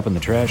that end up in the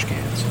trash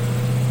cans.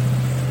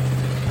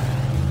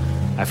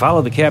 I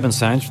followed the cabin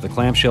signs for the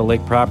Clamshell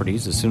Lake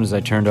properties as soon as I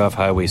turned off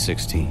Highway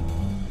 16.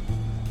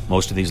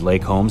 Most of these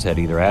lake homes had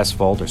either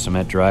asphalt or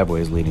cement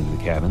driveways leading to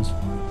the cabins.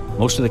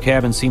 Most of the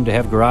cabins seemed to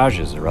have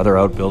garages or other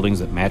outbuildings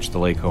that matched the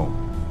lake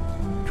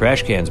home.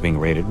 Trash cans being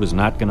raided was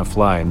not going to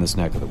fly in this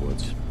neck of the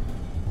woods.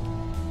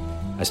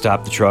 I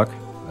stopped the truck,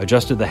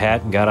 adjusted the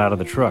hat, and got out of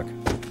the truck.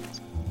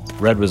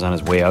 Red was on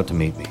his way out to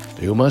meet me.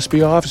 You must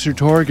be Officer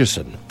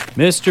Torgeson.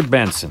 Mr.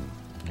 Benson.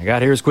 I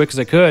got here as quick as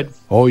I could.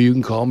 Oh, you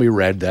can call me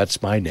Red.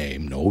 That's my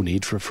name. No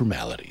need for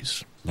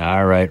formalities.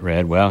 All right,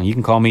 Red. Well, you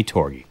can call me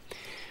Torgy.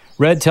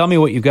 Red, tell me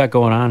what you've got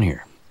going on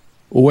here.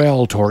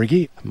 Well,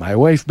 Torgy, my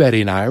wife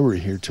Betty and I were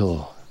here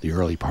till the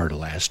early part of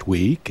last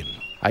week, and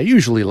I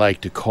usually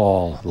like to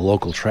call the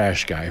local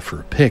trash guy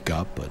for a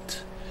pickup,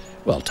 but,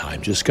 well,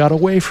 time just got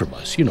away from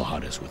us. You know how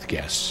it is with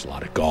guests. A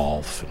lot of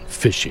golf and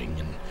fishing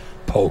and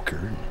poker.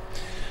 And,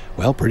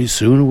 well, pretty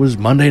soon it was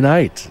Monday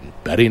night, and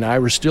Betty and I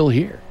were still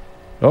here.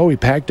 Oh, we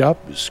packed up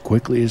as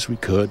quickly as we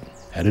could,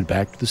 headed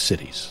back to the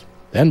cities.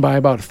 Then by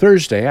about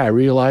Thursday, I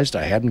realized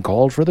I hadn't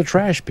called for the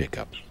trash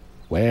pickup.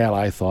 Well,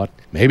 I thought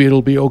maybe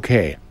it'll be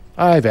okay.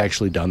 I've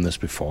actually done this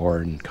before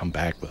and come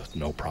back with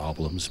no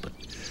problems, but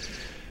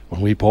when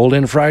we pulled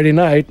in Friday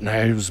night and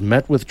I was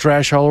met with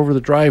trash all over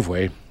the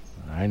driveway,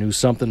 I knew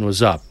something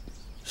was up.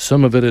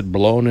 Some of it had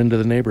blown into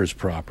the neighbor's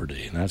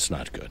property, and that's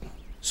not good.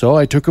 So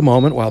I took a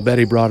moment while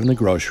Betty brought in the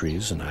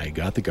groceries, and I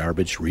got the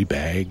garbage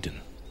rebagged, and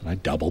I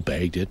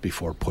double-bagged it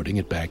before putting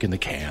it back in the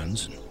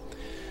cans.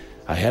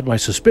 I had my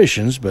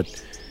suspicions,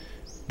 but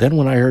then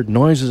when I heard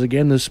noises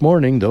again this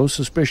morning, those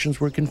suspicions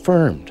were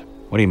confirmed.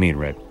 What do you mean,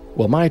 Red?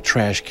 Well, my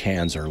trash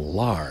cans are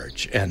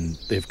large, and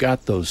they've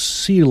got those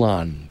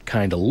seal-on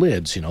kind of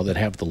lids, that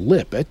have the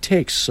lip. It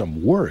takes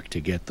some work to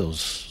get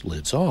those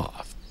lids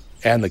off.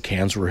 And the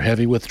cans were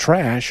heavy with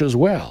trash as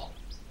well.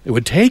 It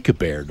would take a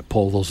bear to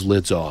pull those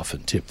lids off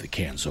and tip the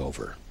cans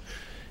over.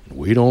 And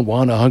we don't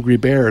want a hungry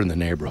bear in the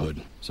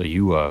neighborhood. So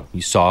you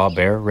saw a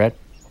bear, Red?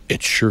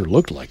 It sure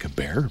looked like a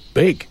bear.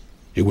 Big.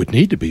 It would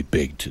need to be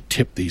big to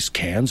tip these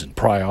cans and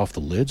pry off the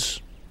lids.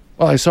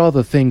 Well, I saw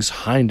the thing's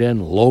hind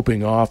end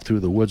loping off through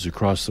the woods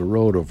across the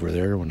road over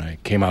there when I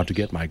came out to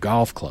get my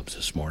golf clubs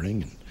this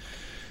morning. And,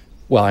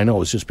 well, I know it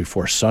was just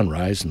before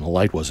sunrise and the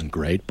light wasn't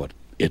great, but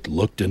it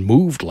looked and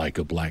moved like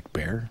a black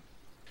bear.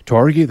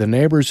 Torgy, the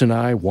neighbors and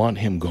I want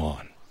him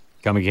gone.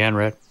 Come again,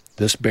 Red?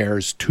 This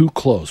bear's too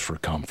close for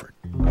comfort.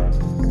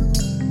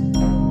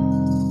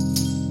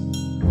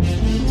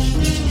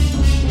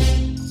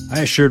 I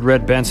assured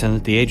Red Benson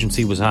that the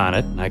agency was on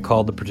it, and I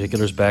called the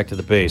particulars back to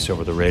the base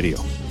over the radio.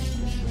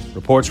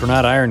 Reports were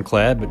not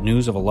ironclad, but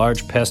news of a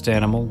large pest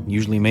animal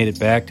usually made it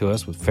back to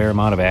us with a fair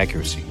amount of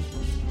accuracy.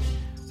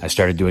 I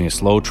started doing a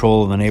slow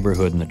troll in the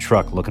neighborhood in the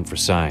truck looking for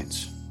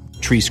signs.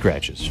 Tree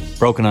scratches,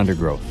 broken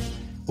undergrowth,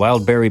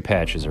 wild berry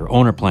patches, or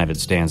owner-planted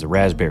stands of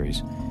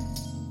raspberries.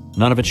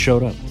 None of it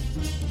showed up.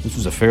 This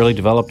was a fairly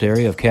developed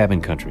area of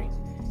cabin country.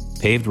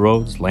 Paved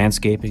roads,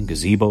 landscaping,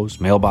 gazebos,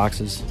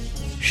 mailboxes.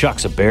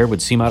 Shucks, a bear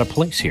would seem out of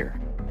place here.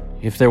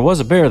 If there was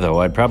a bear, though,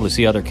 I'd probably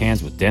see other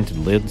cans with dented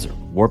lids or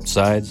warped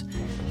sides.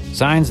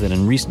 Signs that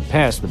in recent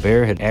past the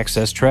bear had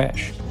accessed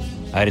trash.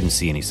 I didn't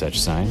see any such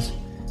signs.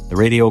 The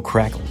radio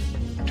crackled.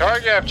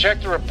 Torgy, I've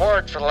checked the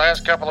report for the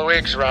last couple of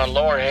weeks around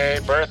Lower Hay,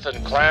 Bertha,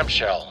 and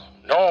Clamshell.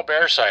 No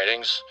bear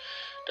sightings.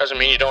 Doesn't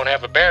mean you don't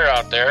have a bear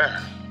out there,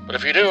 but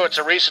if you do, it's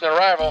a recent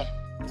arrival.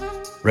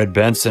 Red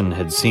Benson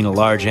had seen a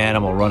large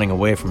animal running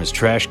away from his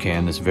trash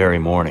can this very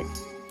morning.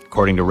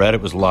 According to Red,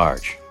 it was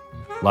large.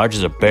 Large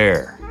as a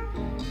bear.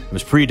 It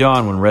was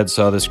pre-dawn when Red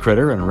saw this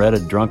critter, and Red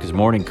had drunk his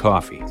morning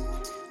coffee.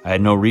 I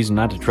had no reason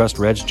not to trust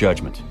Red's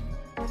judgment.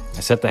 I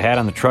set the hat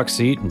on the truck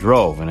seat and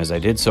drove, and as I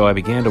did so, I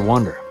began to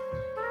wonder,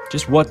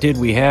 just what did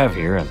we have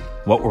here, and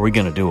what were we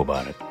going to do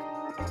about it?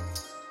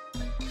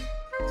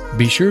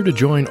 Be sure to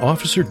join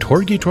Officer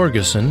Torgi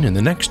Torgerson in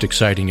the next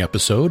exciting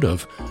episode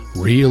of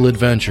Real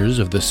Adventures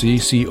of the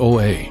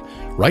CCOA,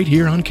 right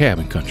here on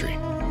Cabin Country.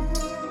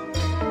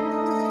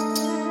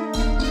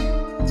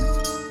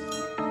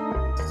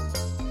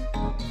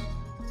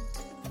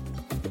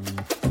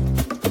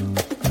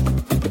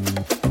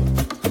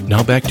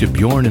 Now back to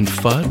Bjorn and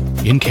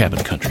Fudd in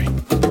Cabin Country.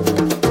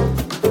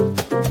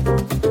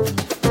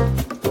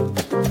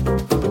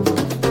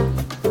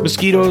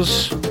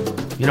 Mosquitoes,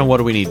 what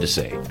do we need to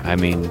say? I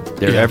mean,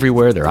 they're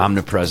everywhere. They're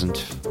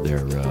omnipresent.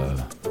 They're,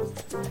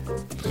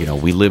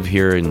 we live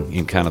here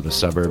in kind of the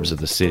suburbs of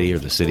the city or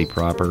the city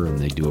proper, and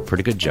they do a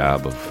pretty good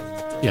job of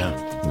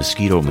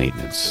mosquito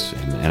maintenance.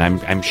 And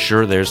I'm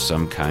sure there's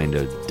some kind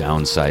of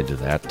downside to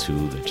that,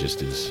 too, that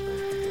just is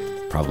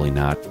probably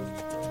not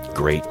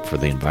great for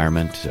the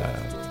environment.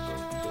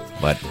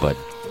 But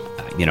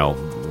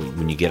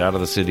when you get out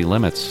of the city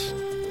limits,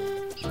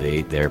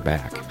 they're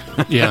back.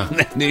 Yeah,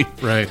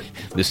 right.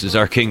 This is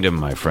our kingdom,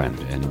 my friend.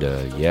 And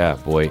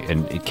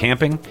and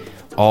camping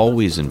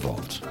always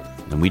involved.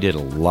 And we did a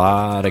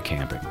lot of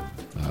camping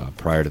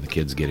prior to the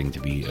kids getting to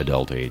be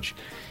adult age.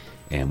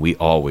 And we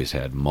always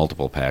had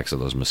multiple packs of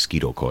those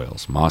mosquito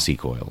coils, mossy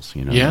coils,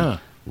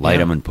 light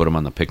them and put them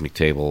on the picnic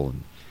table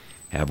and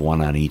have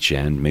one on each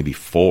end, maybe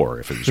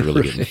 4 if it was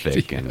really getting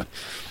thick. And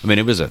I mean,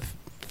 it was a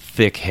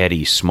thick,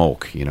 heady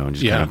smoke, and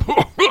just kind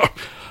of,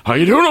 how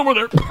you doing over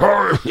there?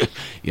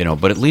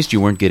 But at least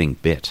you weren't getting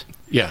bit.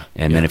 Yeah.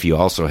 And then if you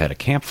also had a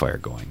campfire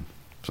going,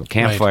 so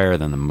campfire,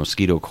 then the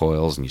mosquito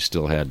coils, and you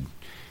still had,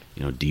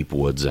 deep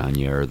woods on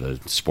you or the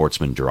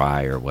Sportsman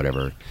Dry or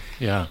whatever.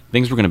 Yeah.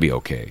 Things were going to be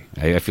okay.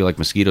 I feel like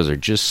mosquitoes are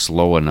just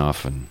slow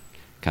enough and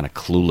kind of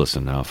clueless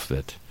enough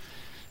that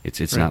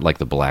it's not like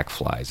the black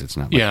flies. It's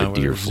not like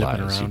the deer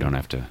flies. You don't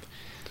have to.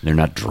 They're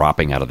not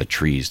dropping out of the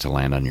trees to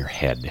land on your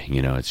head.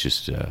 It's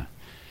just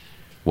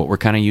what we're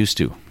kind of used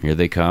to. Here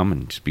they come,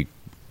 and just be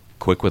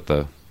quick with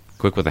the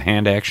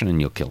hand action, and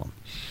you'll kill them.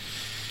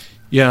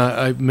 Yeah,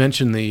 I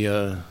mentioned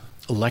the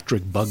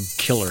electric bug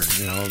killer,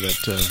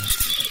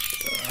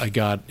 that I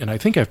got, and I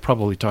think I've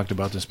probably talked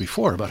about this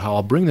before, about how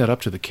I'll bring that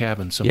up to the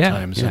cabin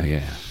sometimes.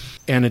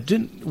 And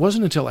it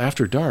wasn't until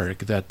after dark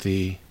that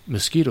the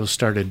mosquitoes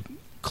started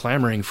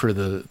clamoring for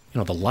the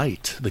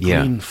light, the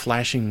green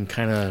flashing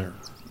kind of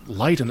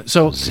light, and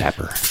so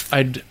zapper.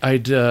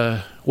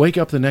 I'd wake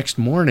up the next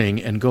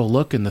morning and go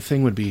look, and the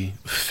thing would be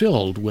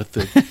filled with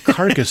the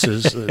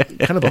carcasses,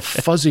 kind of a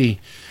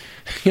fuzzy,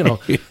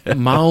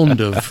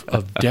 mound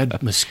of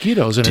dead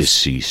mosquitoes, and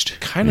deceased. It's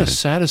kind of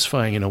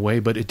satisfying in a way,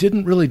 but it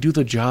didn't really do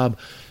the job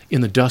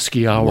in the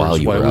dusky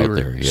hours while we were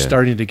there,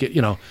 starting to get.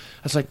 I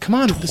was like, come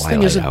on, this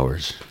thing isn't.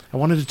 Hours. I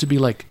wanted it to be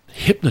like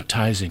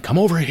hypnotizing. Come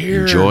over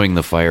here, enjoying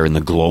the fire and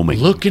the gloaming.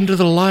 Look into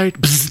the light.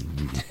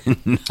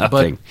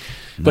 Nothing.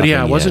 But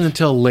it wasn't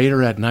until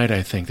later at night,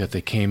 I think, that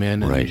they came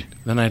in. And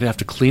then I'd have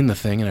to clean the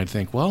thing, and I'd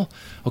think, well,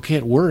 okay,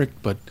 it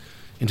worked, but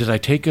did I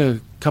take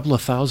a couple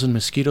of thousand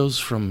mosquitoes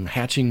from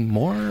hatching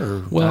more?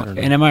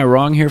 And am I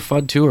wrong here,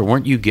 Fudd, too? Or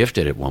weren't you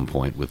gifted at one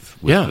point with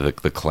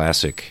the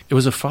classic? It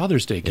was a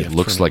Father's Day gift. It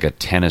looks like a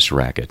tennis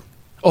racket.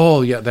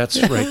 Oh, yeah,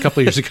 that's right. A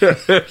couple of years ago.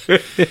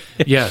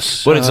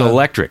 Yes. But it's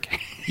electric.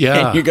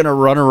 Yeah. And you're going to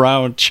run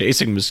around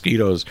chasing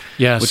mosquitoes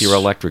with your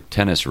electric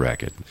tennis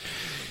racket.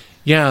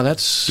 Yeah,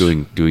 that's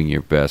doing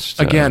your best.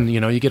 Again,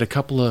 you get a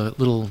couple of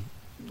little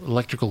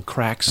electrical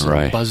cracks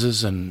and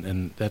buzzes,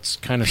 and that's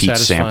kind of Pete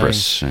satisfying.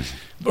 Sampras.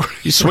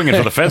 He's swinging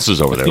for the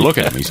fences over there. Look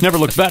at him. He's never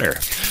looked better.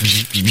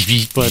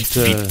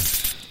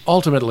 But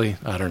ultimately,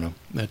 I don't know.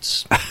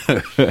 That's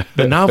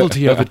the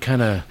novelty of it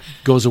kind of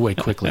goes away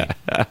quickly.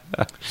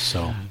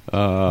 So.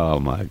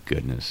 Oh, my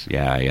goodness.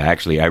 Yeah,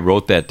 I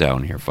wrote that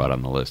down here, Fudd,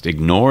 on the list.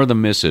 Ignore the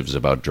missives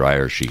about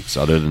dryer sheets,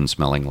 other than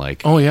smelling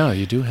like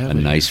you do have a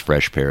nice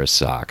fresh pair of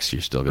socks.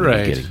 You're still going to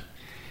be getting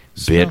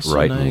bit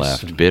right and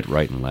left. Bit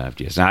right and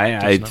left, yes.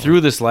 I threw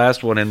this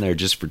last one in there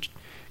just for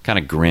kind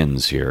of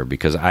grins here,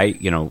 because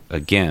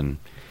again,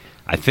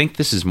 I think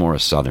this is more a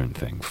southern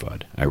thing,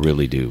 Fudd. I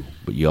really do.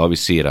 But you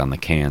always see it on the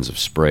cans of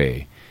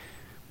spray.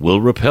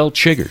 Will repel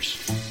chiggers.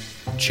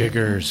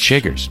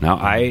 Chiggers. Now,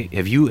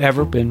 have you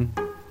ever been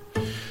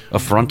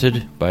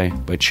affronted by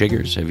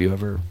chiggers? Have you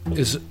ever?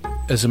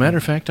 As a matter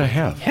of fact, I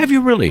have. Have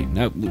you really?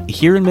 Now,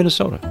 here in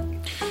Minnesota?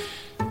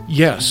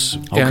 Yes.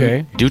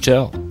 Okay. Do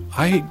tell.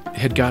 I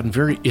had gotten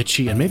very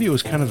itchy, and maybe it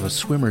was kind of a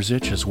swimmer's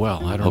itch as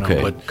well. I don't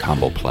know. But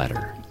combo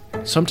platter.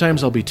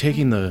 Sometimes I'll be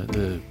taking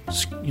the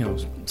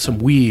some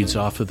weeds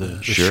off of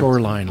the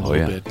shoreline a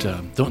little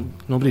bit. Don't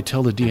nobody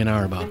tell the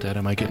DNR about that.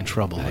 I might get in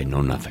trouble. I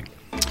know nothing.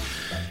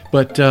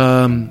 But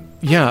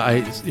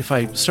if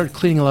I start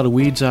cleaning a lot of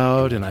weeds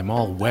out and I'm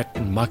all wet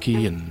and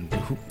mucky, and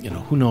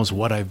who knows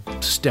what I've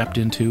stepped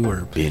into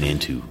or been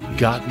into,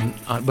 gotten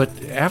on. But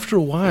after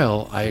a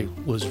while, I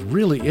was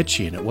really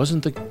itchy, and it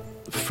wasn't the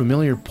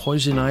familiar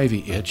poison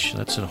ivy itch.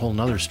 That's a whole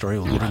nother story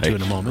we'll get into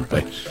in a moment.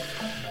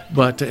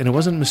 But and it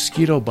wasn't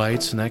mosquito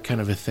bites and that kind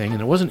of a thing, and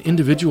it wasn't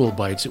individual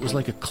bites. It was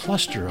like a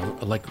cluster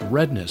of like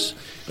redness,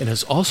 and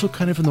it's also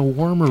kind of in the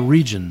warmer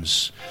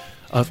regions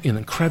in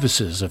the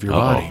crevices of your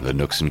body. The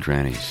nooks and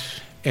crannies.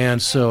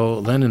 And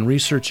so then in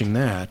researching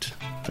that,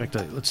 in fact,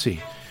 let's see.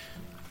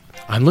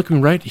 I'm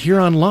looking right here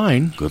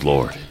online. Good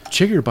Lord.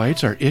 Chigger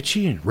bites are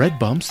itchy and red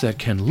bumps that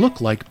can look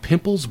like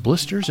pimples,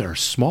 blisters, or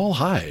small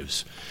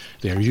hives.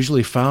 They are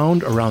usually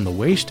found around the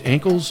waist,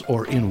 ankles,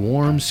 or in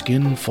warm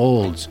skin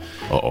folds.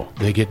 Uh-oh.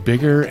 They get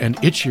bigger and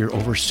itchier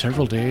over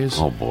several days.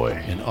 Oh, boy.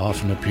 And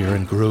often appear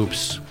in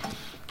groups.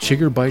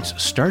 Chigger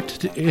bites start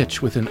to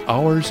itch within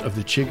hours of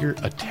the chigger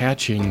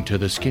attaching to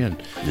the skin.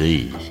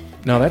 Eee.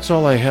 Now, that's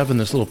all I have in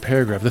this little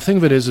paragraph. The thing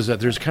of it is that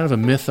there's kind of a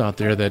myth out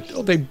there that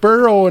they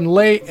burrow and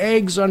lay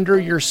eggs under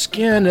your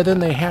skin and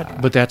then they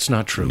hatch. But that's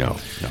not true. No,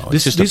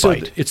 it's just a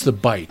bite. It's the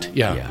bite,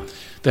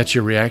 that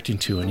you're reacting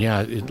to. And,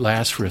 it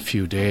lasts for a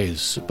few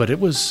days. But it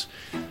was,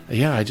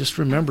 I just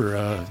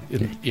remember,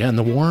 in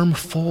the warm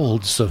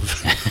folds of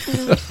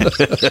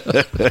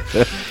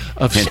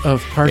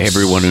of parts.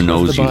 Everyone who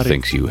knows of the you body.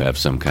 Thinks you have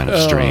some kind of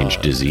strange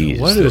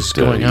disease. What is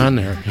going on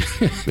there?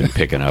 Been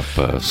picking up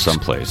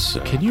someplace.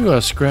 Can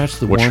you scratch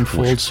the warm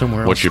folds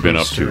somewhere else? What you been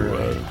up first,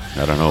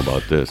 to? I don't know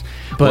about this.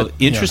 But, well,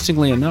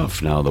 interestingly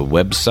enough, now the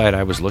website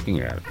I was looking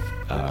at,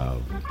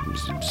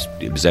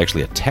 it was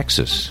actually a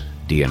Texas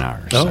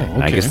DNR site. Oh,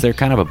 And I okay. guess they're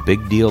kind of a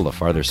big deal the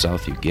farther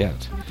south you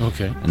get.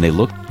 Okay. And they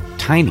look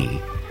tiny,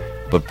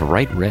 but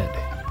bright red.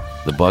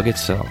 The bug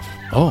itself.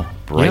 Oh,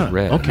 bright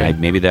red. Okay.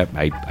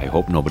 I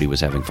hope nobody was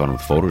having fun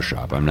with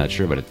Photoshop. I'm not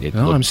sure, but it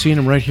No, looked, I'm seeing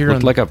them right here.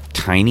 looked like a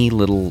tiny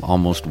little,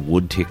 almost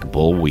wood tick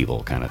boll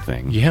weevil kind of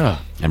thing. Yeah.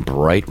 And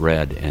bright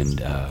red.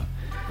 And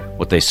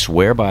what they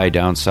swear by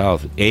down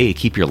south,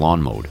 keep your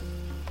lawn mowed.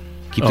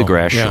 Keep the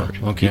grass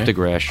short. Okay. Keep the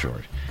grass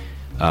short.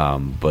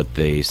 But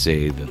they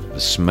say that the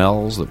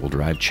smells that will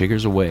drive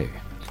chiggers away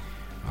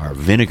are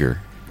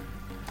vinegar,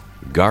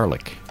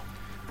 garlic,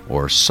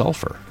 or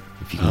sulfur.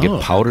 If you can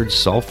get powdered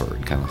sulfur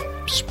and kind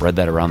of spread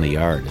that around the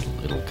yard,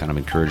 it'll kind of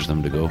encourage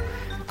them to go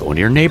into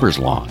your neighbor's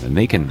lawn, and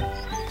they can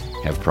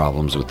have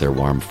problems with their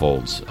warm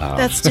folds.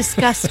 That's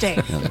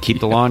disgusting. Keep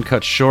the lawn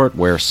cut short,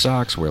 wear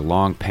socks, wear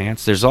long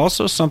pants. There's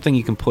also something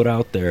you can put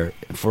out there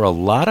for a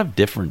lot of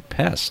different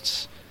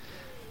pests,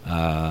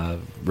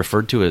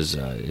 referred to as,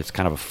 it's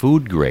kind of a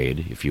food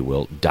grade, if you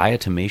will,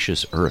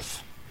 diatomaceous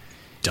earth.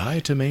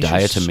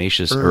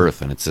 Diatomaceous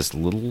earth. And it's this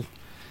little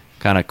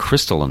kind of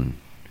crystalline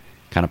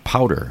kind of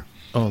powder.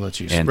 Oh, that's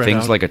you. And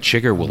things like a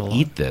chigger will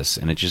eat this,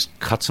 and it just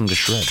cuts them to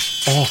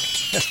shreds. Oh,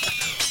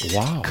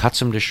 wow! Cuts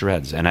them to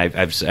shreds, and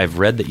I've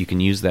read that you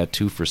can use that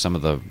too for some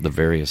of the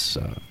various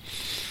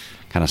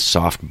kind of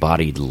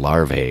soft-bodied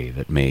larvae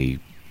that may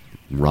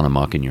run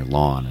amok in your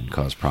lawn and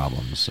cause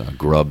problems,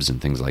 grubs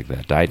and things like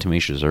that.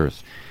 Diatomaceous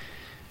earth.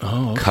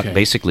 Oh, okay.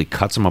 Basically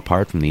cuts them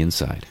apart from the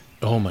inside.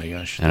 Oh my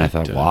gosh! And I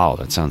thought, wow,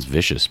 that sounds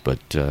vicious, but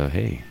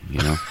hey,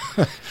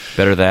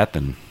 better that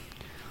than.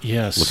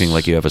 Yes. Looking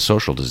like you have a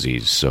social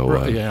disease. So,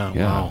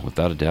 wow.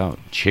 Without a doubt.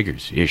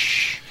 Chiggers.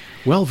 Ish.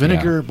 Well,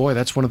 vinegar, boy,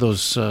 that's one of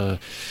those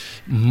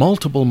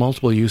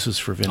multiple uses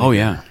for vinegar. Oh,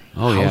 yeah.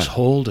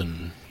 Household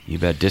and... You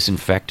bet.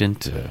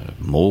 Disinfectant,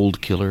 mold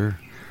killer.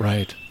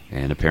 Right.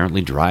 And apparently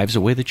drives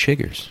away the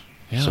chiggers.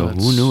 Yeah, so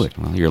who knew it?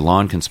 Well, your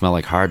lawn can smell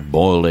like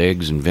hard-boiled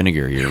eggs and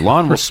vinegar. Your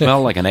lawn will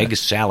smell like an egg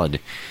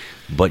salad,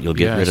 but you'll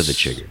get rid of the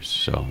chiggers.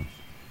 So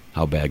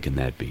how bad can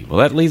that be? Well,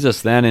 that leads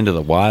us then into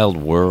the wild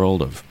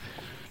world of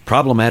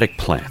problematic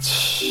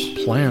plants.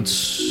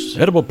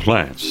 Edible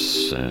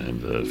plants, and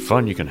the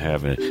fun you can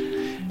have in it.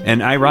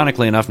 And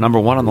ironically enough, number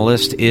one on the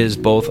list is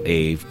both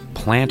a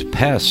plant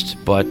pest,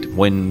 but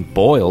when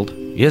boiled,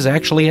 is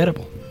actually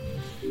edible.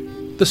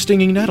 The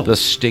stinging nettle. The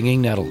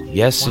stinging nettle.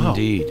 Yes, wow.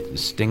 Indeed. The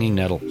stinging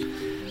nettle.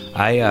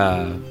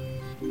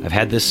 I've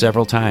had this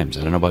several times.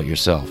 I don't know about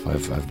yourself.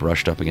 I've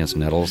brushed up against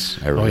nettles.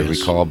 I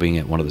recall being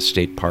at one of the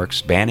state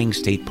parks, Banning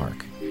State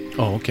Park.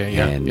 Oh, okay,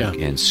 yeah,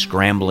 and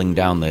scrambling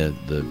down the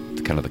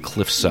kind of the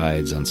cliff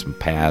sides on some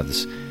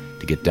paths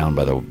to get down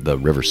by the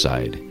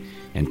riverside,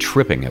 and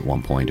tripping at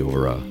one point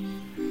over a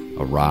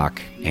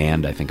rock,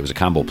 and I think it was a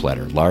combo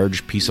platter,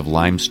 large piece of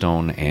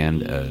limestone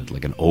and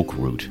like an oak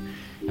root,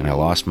 and I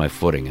lost my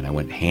footing, and I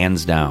went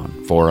hands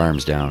down,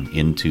 forearms down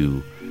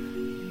into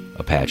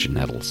a patch of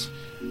nettles,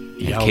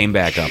 and came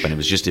back up, and it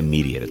was just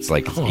immediate. It's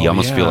like you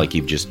almost feel like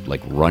you've just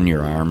like run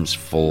your arms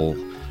full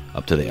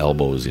up to the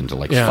elbows into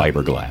like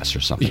fiberglass or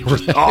something.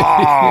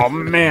 Oh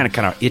man, it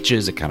kind of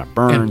itches, it kind of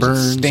burns,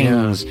 it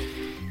stings,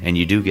 and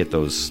you do get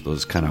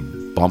those kind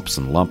of bumps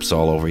and lumps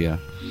all over you.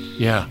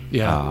 Yeah.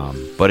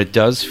 But it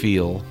does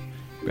feel.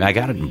 I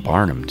got it in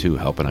Barnum too,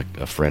 helping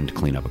a friend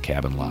clean up a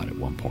cabin lot at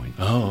one point.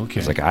 Oh, okay.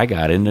 It's like I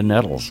got into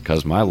nettles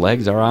because my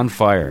legs are on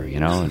fire,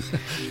 And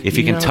if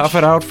you can tough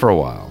it out for a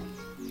while,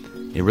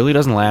 it really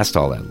doesn't last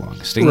all that long.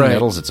 Stinging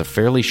nettles, it's a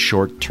fairly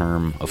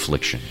short-term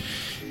affliction.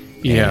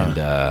 Yeah.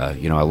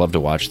 And, I love to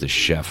watch this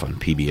chef on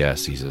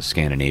PBS. He's a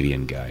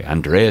Scandinavian guy.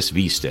 Andreas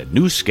Visted,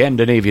 New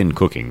Scandinavian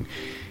Cooking.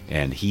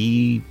 And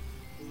he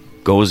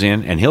goes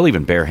in, and he'll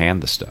even bare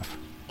hand the stuff.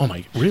 Oh,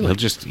 my, really? He'll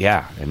just,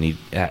 and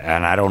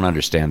I don't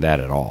understand that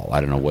at all.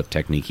 I don't know what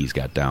technique he's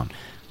got down.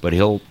 But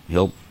he'll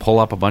pull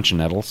up a bunch of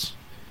nettles,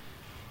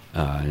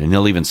 And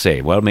they'll even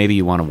say, well, maybe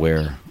you want to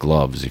wear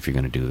gloves if you're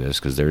going to do this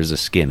because there is a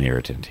skin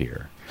irritant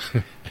here.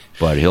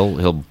 But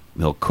he'll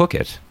cook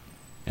it,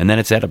 and then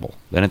it's edible.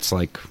 Then it's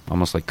like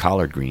almost like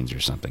collard greens or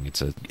something.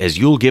 It's as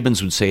Yule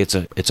Gibbons would say, it's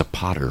a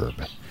pot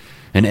herb,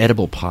 an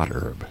edible pot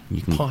herb.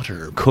 You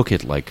can cook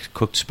it like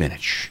cooked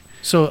spinach.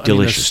 So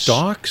delicious, the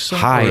stalks,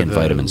 high in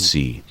vitamin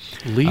C.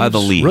 Leaves,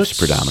 the leaves roots?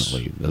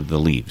 predominantly. The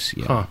leaves,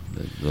 yeah,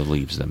 the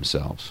leaves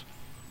themselves.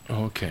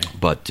 Okay.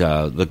 But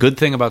the good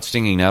thing about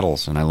stinging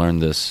nettles, and I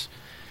learned this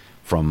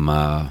from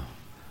a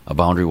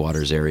Boundary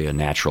Waters area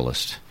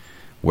naturalist,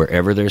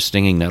 wherever there's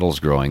stinging nettles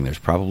growing, there's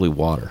probably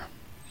water.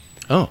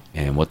 Oh.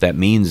 And what that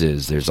means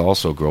is there's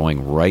also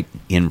growing right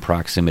in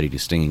proximity to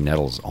stinging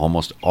nettles,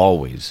 almost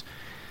always,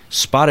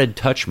 spotted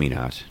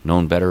touch-me-not,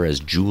 known better as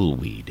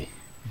jewelweed.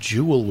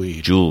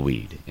 Jewelweed.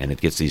 Jewelweed. And it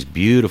gets these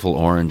beautiful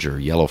orange or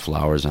yellow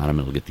flowers on them.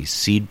 It'll get these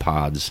seed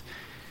pods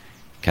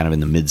kind of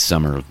in the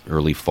midsummer,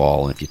 early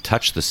fall. And if you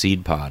touch the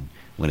seed pod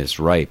when it's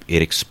ripe,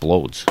 it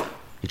explodes.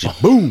 It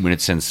just boom, and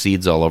it sends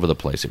seeds all over the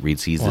place. It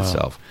reseeds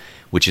itself,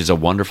 which is a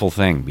wonderful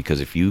thing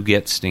because if you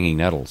get stinging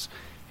nettles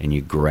and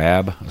you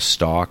grab a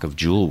stalk of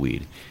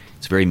jewelweed,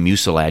 it's very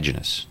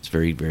mucilaginous. It's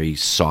very, very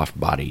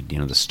soft-bodied. You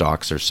know, the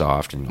stalks are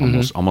soft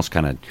and almost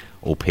kind of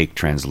opaque,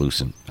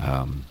 translucent.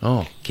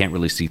 Can't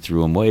really see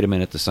through them. Wait a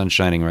minute, the sun's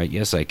shining right.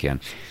 Yes, I can.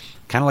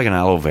 Kind of like an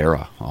aloe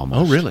vera,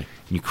 almost. Oh, really?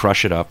 You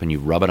crush it up and you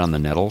rub it on the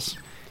nettles,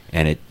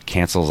 and it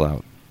cancels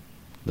out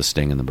the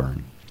sting and the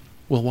burn.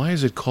 Well, why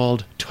is it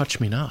called Touch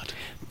Me Not?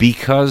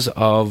 Because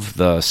of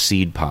the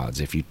seed pods.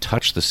 If you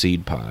touch the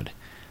seed pod,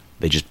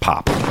 they just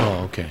pop.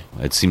 Oh, okay.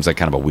 It seems like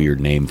kind of a weird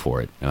name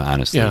for it,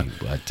 honestly. Yeah.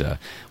 But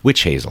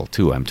witch hazel,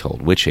 too, I'm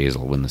told. Witch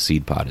hazel, when the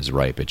seed pod is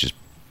ripe, it just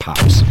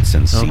pops and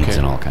sends seeds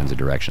in all kinds of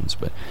directions.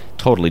 But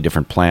totally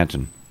different plant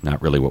and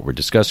not really what we're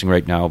discussing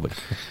right now, but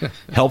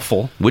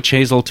helpful. Witch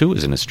hazel, too,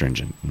 is an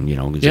astringent. You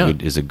know,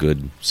 is a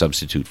good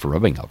substitute for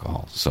rubbing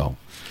alcohol. So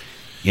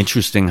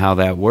interesting how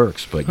that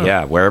works. But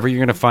yeah, wherever you're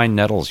going to find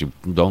nettles, you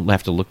don't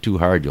have to look too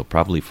hard. You'll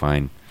probably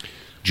find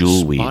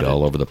jewelweed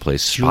all over the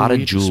place.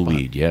 Spotted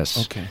jewelweed,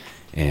 yes. Okay.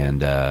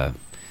 And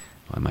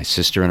my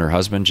sister and her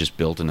husband just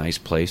built a nice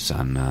place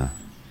on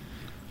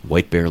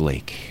White Bear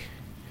Lake.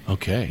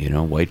 Okay. You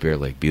know, White Bear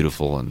Lake,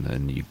 beautiful. And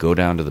then you go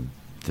down to the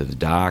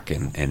dock,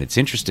 and it's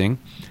interesting.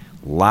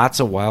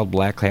 Lots of wild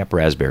blackcap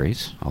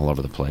raspberries all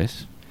over the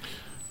place.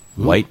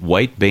 Ooh.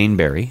 White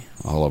baneberry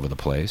all over the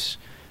place.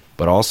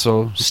 But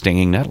also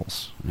stinging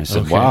nettles. And I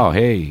said, wow,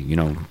 hey, you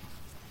know,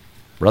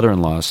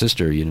 brother-in-law,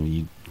 sister, you know,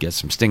 you get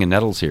some stinging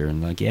nettles here.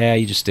 And like, yeah,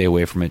 you just stay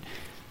away from it.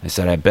 I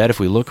said, I bet if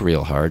we look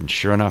real hard. And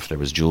sure enough, there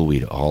was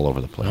jewelweed all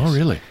over the place. Oh,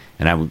 really?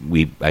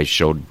 And I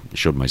showed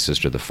my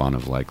sister the fun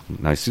of like,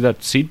 now see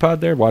that seed pod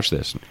there? Watch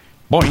this. And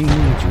boing!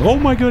 Oh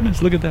my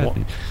goodness, look at that.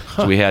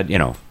 So we had, you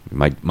know,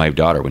 my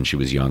daughter when she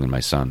was young and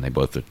my son, they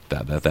both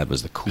that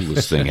was the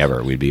coolest thing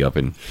ever. We'd be up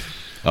in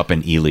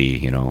Ely,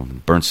 you know,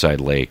 Burnside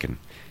Lake, and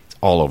it's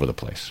all over the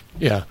place.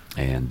 Yeah.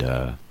 And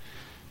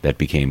that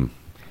became,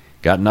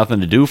 got nothing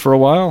to do for a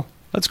while.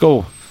 Let's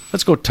go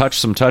touch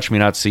some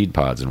touch-me-not seed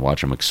pods and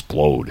watch them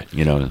explode,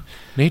 you know.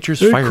 Nature's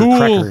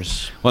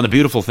firecrackers. Cool. Well, the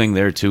beautiful thing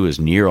there, too, is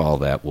near all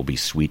that will be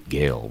sweet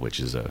gale, which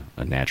is a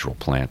natural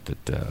plant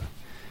that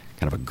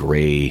kind of a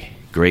gray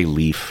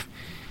leaf,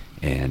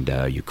 and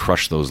you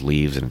crush those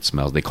leaves and it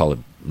smells, they call it,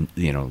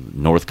 you know,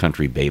 North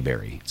Country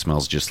bayberry. It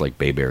smells just like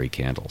bayberry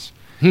candles.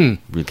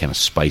 Really kind of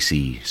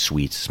spicy,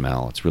 sweet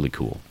smell. It's really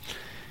cool.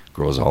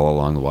 Grows all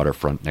along the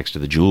waterfront next to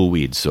the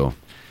jewelweed, so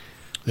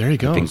there you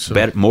go. I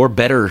think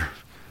better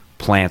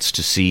plants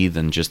to see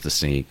than just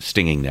the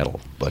stinging nettle.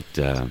 But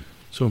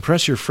so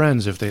impress your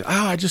friends if they,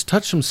 I just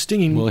touched some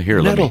stinging nettle. Well,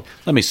 here,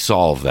 let me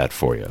solve that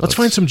for you. Let's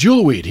find some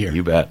jewelweed here.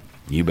 You bet.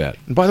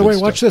 And by the way,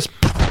 watch this.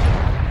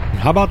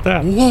 How about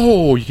that?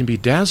 Whoa, you can be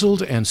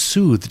dazzled and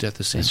soothed at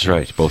the same time. That's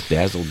right, both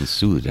dazzled and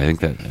soothed. I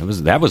think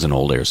that was an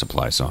old Air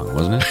Supply song,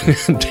 wasn't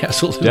it?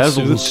 Dazzled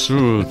and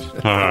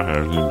soothed.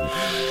 Well,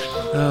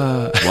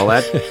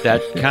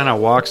 that kind of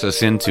walks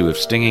us into, if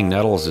stinging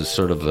nettles is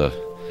sort of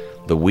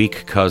the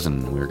weak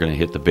cousin, we're going to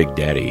hit the big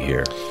daddy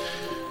here.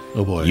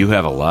 Oh, boy. You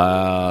have a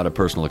lot of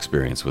personal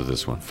experience with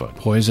this one, Fudd.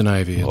 Poison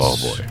ivy. Oh,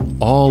 boy.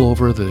 All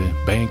over the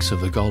banks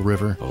of the Gull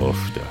River. Oof.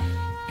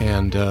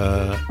 And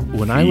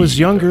when I was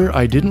younger,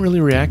 I didn't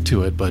really react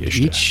to it, but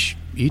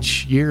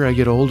each year I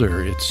get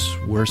older, it's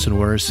worse and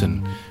worse.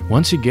 And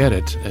once you get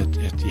it,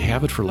 you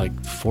have it for like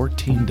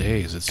 14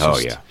 days. It's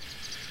just,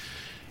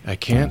 I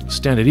can't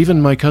stand it.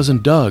 Even my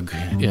cousin Doug,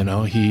 you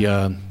know, he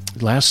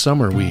last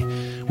summer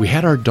we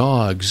had our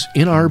dogs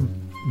in our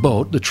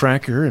boat, the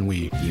tracker, and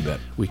we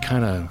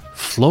kind of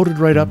floated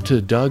right up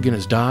to Doug in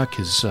his dock.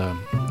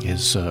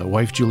 His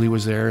wife Julie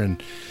was there,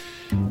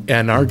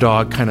 and our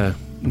dog kind of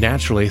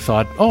naturally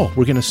thought, oh,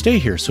 we're going to stay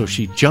here. So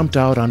she jumped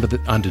out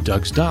onto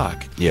Doug's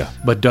dock. Yeah.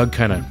 But Doug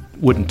kind of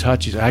wouldn't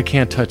touch. He said, I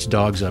can't touch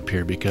dogs up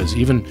here because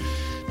even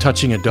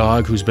touching a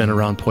dog who's been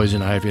around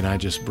poison ivy, and I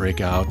just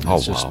break out.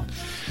 Oh, wow.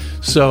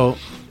 So,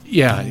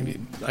 yeah,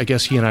 I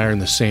guess he and I are in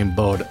the same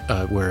boat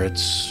where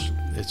it's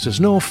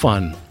just no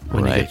fun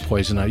when you Right. get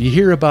poison ivy. You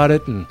hear about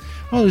it, and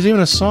there's even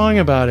a song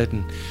about it.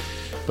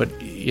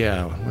 But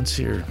yeah,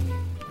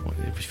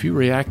 if you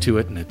react to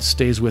it and it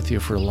stays with you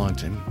for a long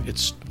time,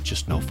 it's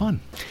just no fun.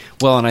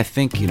 Well, and I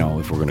think,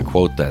 if we're going to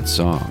quote that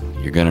song,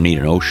 you're going to need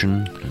an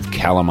ocean of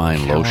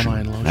calamine lotion.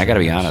 And I got to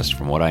be honest,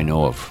 from what I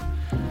know of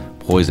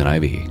poison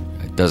ivy,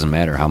 it doesn't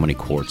matter how many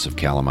quarts of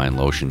calamine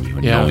lotion you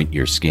anoint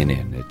your skin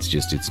in.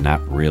 It's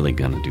not really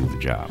going to do the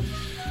job.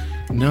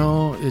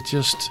 No,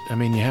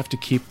 you have to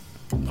keep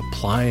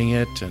applying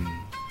it, and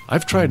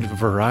I've tried a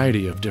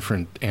variety of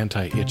different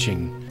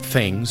anti-itching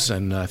things,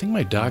 and I think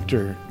my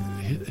doctor,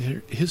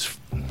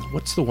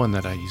 what's the one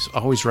that he's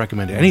always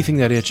recommended? Anything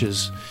that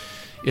itches,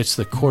 it's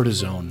the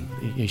cortisone.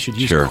 You should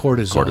use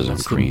cortisone.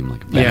 Cortisone cream,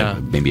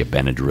 maybe a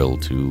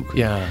Benadryl too.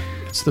 Yeah,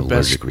 it's the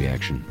allergic best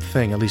reaction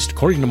thing, at least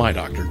according to my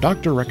doctor.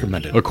 Doctor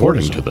recommended.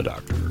 According cortisone. to the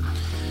doctor.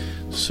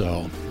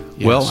 So,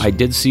 yes. Well, I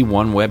did see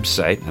one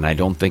website, and I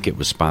don't think it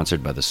was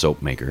sponsored by the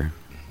soap maker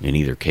in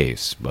either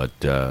case, but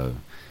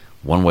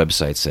one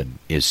website said,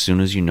 as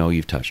soon as you know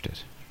you've touched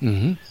it,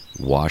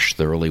 wash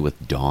thoroughly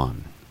with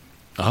Dawn.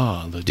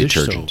 The dish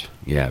detergent. soap.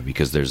 Yeah,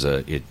 because there's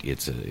it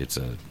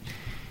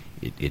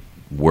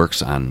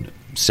works on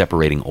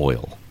separating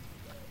oil.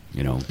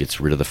 Gets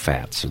rid of the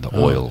fats or the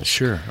oils.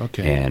 Sure,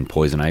 okay. And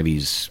poison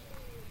ivy's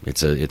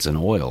it's an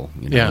oil,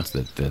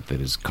 that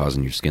is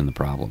causing your skin the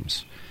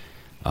problems.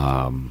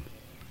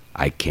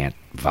 I can't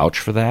vouch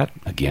for that.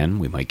 Again,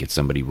 we might get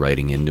somebody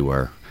writing into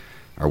our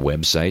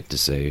website to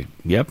say,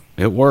 yep,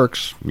 it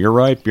works. You're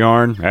right,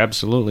 Bjorn.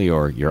 Absolutely.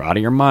 Or you're out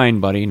of your mind,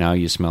 buddy. Now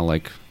you smell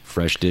like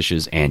fresh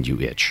dishes and you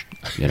itch.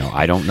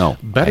 I don't know.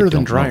 Better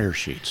than dryer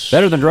sheets.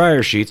 Better than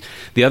dryer sheets.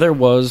 The other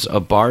was a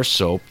bar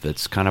soap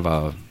that's kind of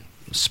a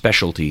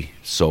specialty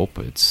soap.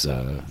 It's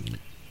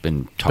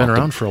been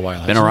around for a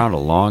while. Been around a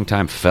long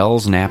time.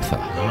 Fell's Naphtha.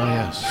 Oh,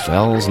 yes.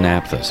 Fell's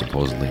Naphtha,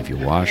 supposedly, if you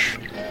wash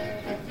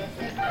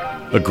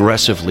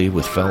aggressively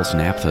with Fell's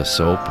Naphtha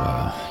soap,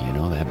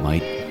 that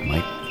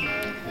might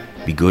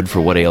be good for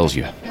what ails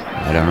you.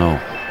 I don't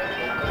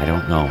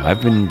know.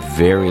 I've been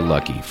very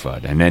lucky,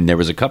 Fudd. And then there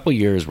was a couple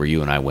years where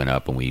you and I went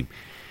up and we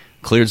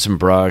cleared some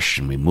brush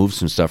and we moved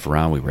some stuff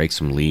around. We raked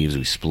some leaves.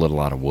 We split a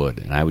lot of wood.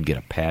 And I would get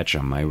a patch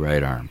on my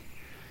right arm.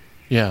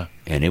 Yeah.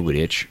 And it would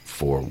itch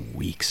for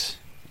weeks.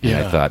 And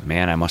I thought,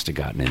 man, I must have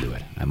gotten into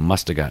it.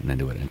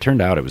 And it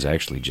turned out it was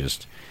actually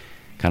just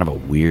kind of a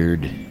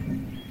weird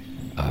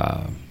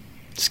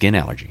skin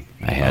allergy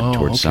I had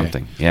towards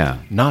something. Yeah.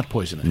 Not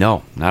poison ivy.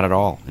 No, not at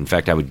all. In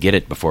fact, I would get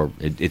it before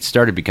it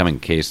started becoming a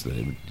case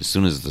that as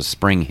soon as the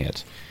spring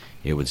hit,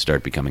 it would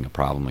start becoming a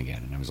problem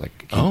again. And I was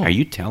like, are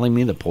you telling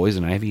me the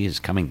poison ivy is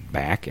coming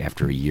back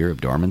after a year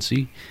of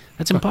dormancy?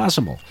 That's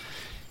impossible.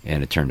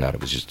 And it turned out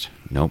it was just,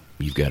 nope,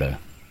 you've got a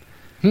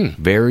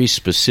very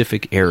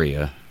specific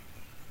area,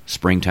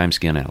 springtime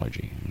skin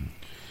allergy.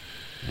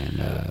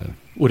 And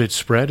would it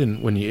spread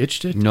when you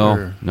itched it?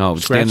 No, it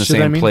would stay in the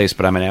same place,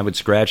 but I would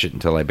scratch it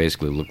until I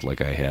basically looked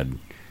like I had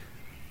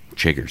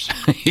chiggers.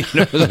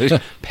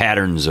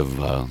 Patterns of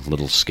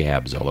little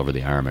scabs all over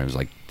the arm. I was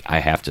like,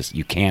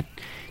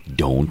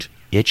 don't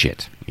itch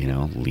it.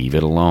 Leave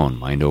it alone.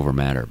 Mind over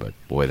matter. But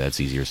boy, that's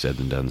easier said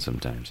than done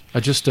sometimes. I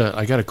just,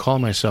 I got to call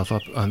myself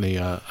up on the,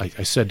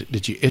 I said,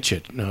 did you itch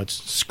it? No,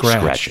 it's scratch.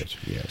 Scratch it,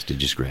 yes.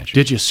 Did you scratch it?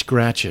 Did you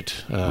scratch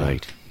it?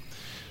 Right.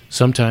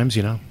 Sometimes,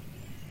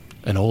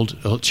 an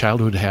old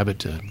childhood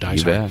habit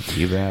dies hard.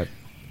 You bet.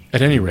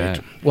 At any rate,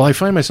 well, I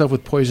find myself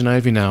with poison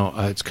ivy now.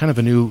 It's kind of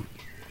a new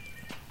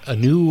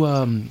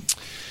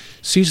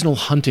seasonal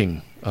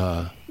hunting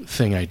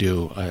thing I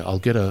do. I'll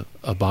get a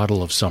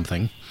bottle of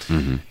something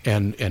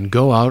and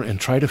go out and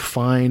try to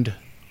find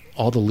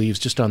all the leaves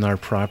just on our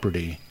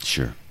property.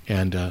 Sure.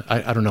 And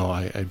I don't know.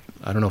 I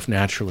don't know if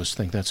naturalists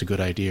think that's a good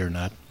idea or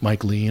not.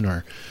 Mike Lean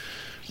or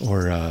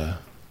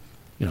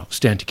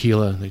Stan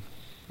Tequila.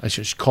 I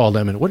should call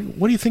them and what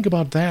do you think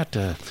about that?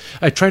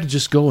 I try to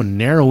just go and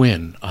narrow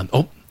in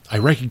on. I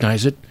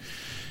recognize it,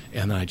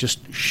 and I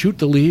just shoot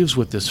the leaves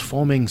with this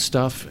foaming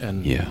stuff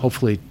and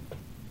hopefully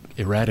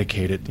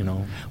eradicate it.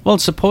 Well,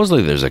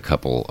 supposedly there's a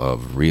couple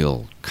of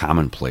real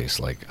commonplace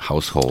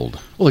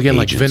household. Well, again,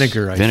 agents. like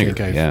vinegar. I think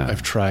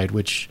I've tried,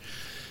 which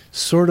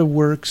sort of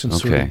works and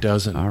sort of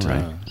doesn't. All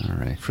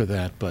right. For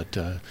that, but.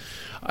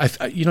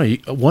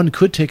 One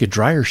could take a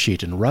dryer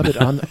sheet and rub it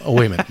on. Oh,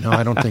 wait a minute. No,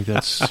 I don't think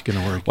that's going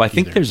to work. Well, I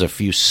think there's a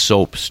few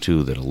soaps,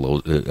 too,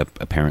 that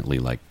apparently,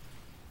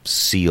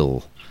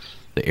 seal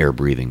the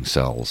air-breathing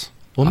cells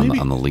on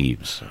the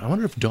leaves. I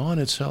wonder if Dawn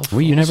itself...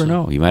 Well, you never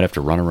know. You might have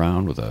to run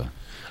around with a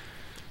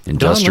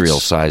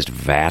industrial-sized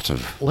vat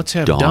of let's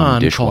have Dawn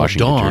called dishwashing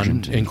Dawn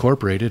detergent.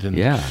 Incorporated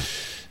and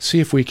see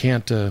if we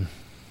can't...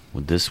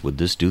 Would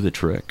this do the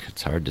trick?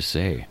 It's hard to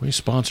say. We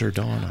sponsor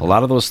Dawn. A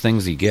lot of those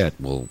things you get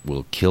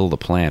will kill the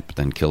plant, but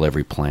then kill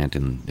every plant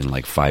in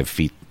 5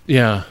 feet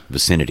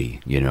vicinity.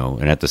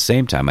 And at the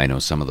same time, I know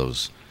some of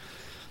those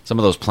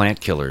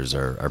plant killers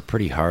are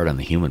pretty hard on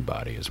the human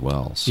body as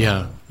well.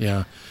 So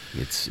yeah.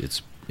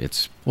 It's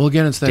It's well,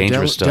 again, it's that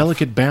dangerous stuff.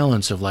 delicate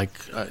balance of like,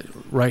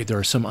 right, there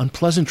are some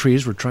unpleasant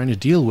trees we're trying to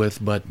deal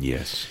with, but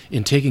yes,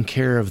 in taking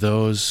care of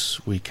those,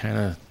 we kind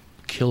of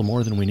kill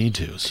more than we need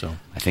to. So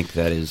I think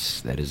that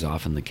is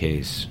often the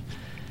case.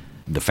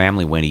 The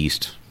family went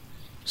east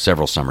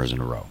several summers in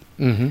a row,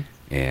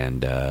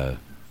 and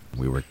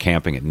we were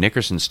camping at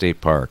Nickerson State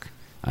Park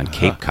on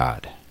Cape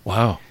Cod.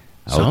 Wow,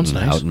 sounds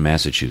nice. Out in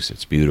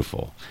Massachusetts,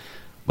 beautiful,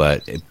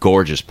 but a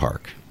gorgeous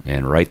park,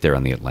 and right there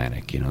on the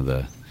Atlantic. You know,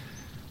 the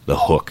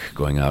hook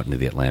going out into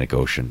the Atlantic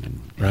Ocean.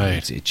 And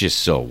right. It's just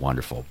so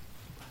wonderful.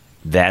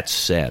 That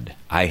said,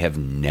 I have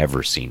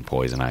never seen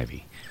poison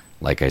ivy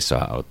like I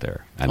saw out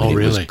there. I mean,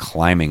 really? It was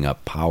climbing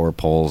up power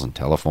poles and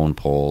telephone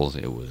poles.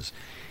 It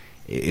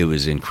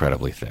was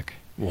incredibly thick.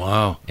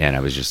 Wow. And I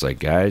was just like,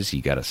 guys,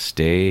 you got to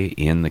stay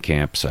in the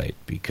campsite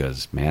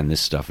because, man, this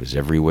stuff is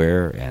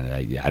everywhere.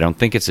 And I don't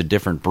think it's a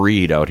different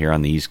breed out here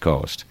on the East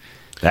Coast.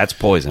 That's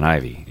poison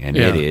ivy, and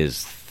it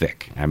is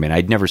thick. I mean,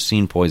 I'd never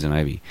seen poison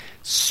ivy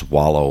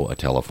swallow a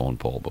telephone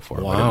pole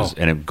before. Wow.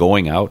 But it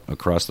going out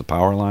across the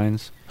power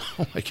lines,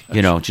 oh my gosh.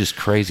 you know, just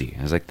crazy.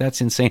 I was like, that's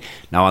insane.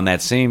 Now, on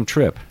that same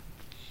trip,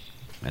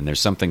 and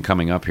there's something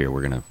coming up here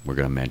we're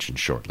gonna mention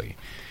shortly,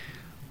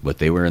 but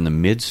they were in the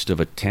midst of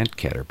a tent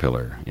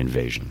caterpillar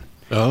invasion.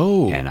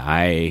 Oh. And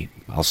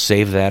I'll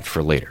save that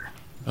for later.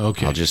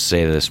 Okay. I'll just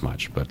say this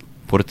much, but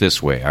put it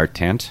this way. Our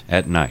tent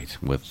at night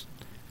with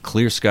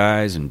clear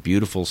skies and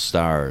beautiful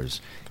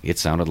stars, it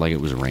sounded like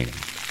it was raining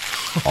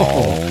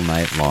all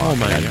night long. Oh,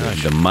 my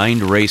gosh. The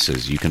mind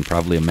races. You can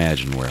probably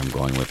imagine where I'm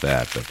going with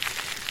that. But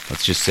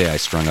let's just say I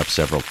strung up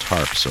several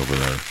tarps over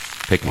our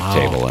picnic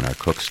table and our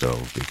cook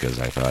stove because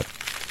I thought,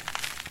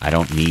 I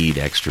don't need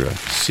extra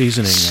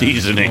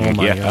seasoning. Oh,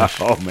 my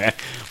gosh. Oh, man.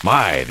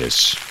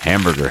 This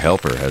hamburger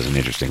helper has an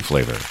interesting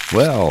flavor.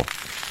 Well,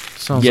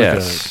 sounds like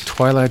a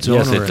Twilight Zone.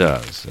 Yes, or it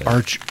does.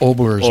 Arch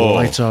Oboler's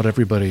lights out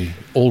everybody.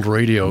 Old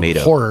radio made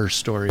horror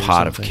story.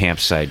 Pot of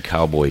campside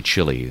cowboy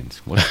chili.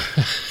 What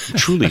a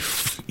truly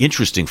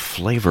interesting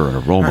flavor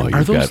and aroma are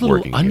you've those got little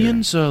working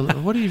onions? here.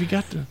 What have you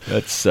got?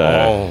 That's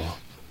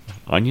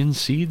onion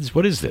seeds.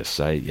 What is this?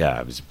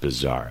 It was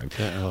bizarre.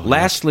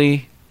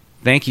 Lastly,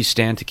 thank you,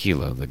 Stan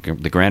Tequila, the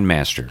Grand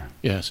Master.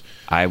 Yes,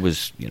 I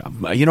was.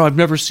 I've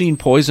never seen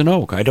poison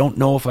oak. I don't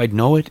know if I'd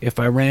know it if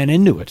I ran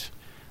into it.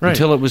 Right.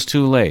 Until it was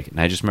too late.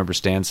 And I just remember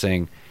Stan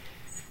saying,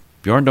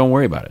 Bjorn, don't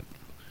worry about it.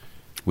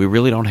 We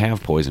really don't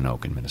have poison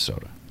oak in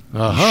Minnesota.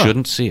 You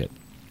shouldn't see it.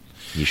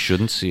 You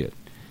shouldn't see it.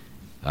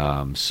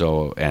 And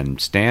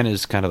Stan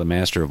is kind of the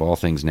master of all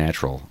things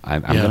natural.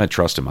 I'm going to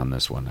trust him on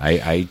this one.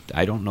 I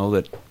don't know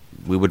that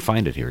we would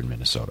find it here in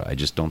Minnesota. I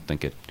just don't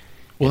think it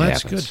Well,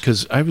 that's happens. good,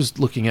 because I was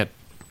looking at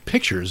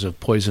pictures of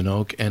poison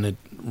oak, and it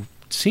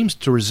seems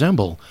to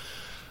resemble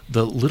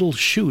the little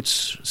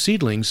shoots,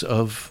 seedlings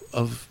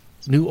of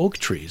new oak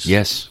trees.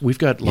 Yes. We've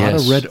got a lot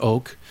of red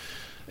oak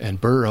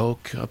and bur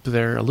oak up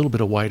there, a little bit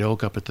of white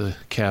oak up at the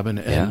cabin,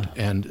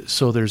 and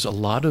so there's a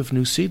lot of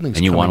new seedlings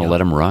and you want to up. let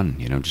them run,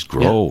 just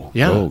grow,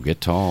 grow,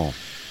 get tall.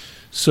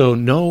 So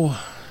no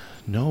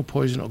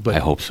poison oak. But I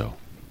hope so.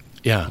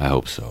 Yeah. I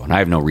hope so. And I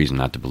have no reason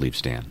not to believe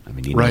Stan. I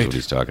mean, he knows what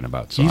he's talking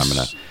about. So he's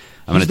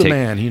the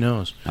man. He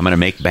knows. I'm going to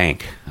make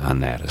bank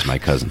on that, as my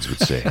cousins would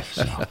say.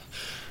 So,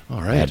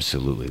 all right.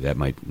 Absolutely. That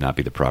might not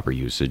be the proper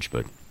usage,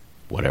 but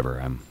whatever.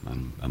 I'm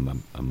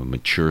a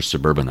mature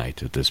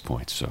suburbanite at this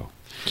point, so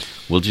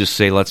we'll just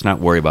say let's not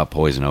worry about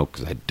poison oak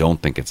because I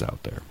don't think it's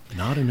out there.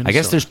 Not in Minnesota. I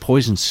guess there's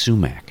poison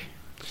sumac.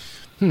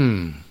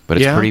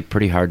 But it's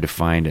pretty hard to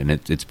find, and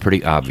it's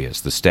pretty obvious.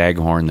 The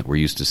staghorn that we're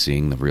used to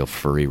seeing, the real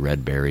furry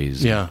red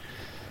berries,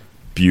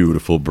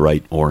 beautiful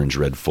bright orange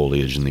red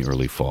foliage in the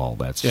early fall.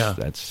 That's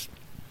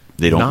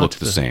they don't look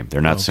the same. They're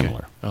not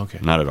similar. Okay,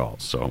 not at all.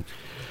 So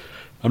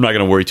I'm not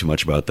going to worry too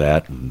much about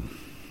that. And,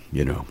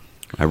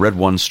 I read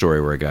one story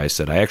where a guy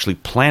said, I actually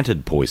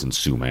planted poison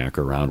sumac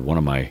around one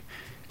of my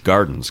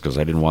gardens because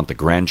I didn't want the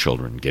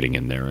grandchildren getting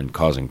in there and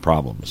causing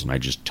problems. And I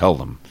just tell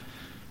them,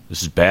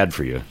 this is bad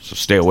for you, so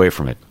stay away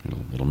from it.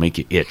 It'll make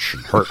you itch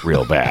and hurt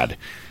real bad.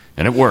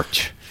 And it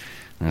worked.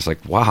 And I was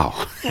like, wow.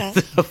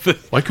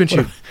 Why couldn't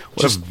you?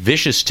 What a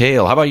vicious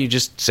tale. How about you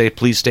just say,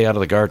 please stay out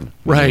of the garden?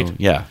 Right.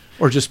 Yeah.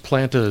 Or just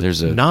plant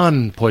a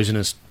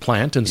non-poisonous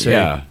plant and say,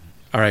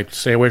 all right,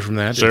 stay away from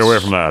that. Stay away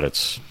from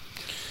that.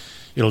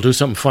 It'll do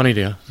something funny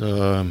to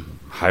you.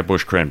 High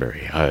bush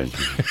cranberry.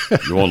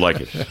 You won't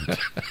like it.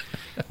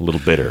 A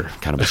little bitter,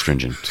 kind of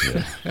astringent.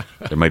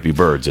 There might be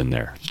birds in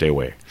there. Stay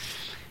away.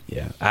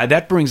 Yeah.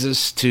 That brings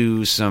us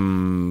to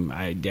some,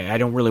 I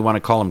don't really want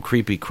to call them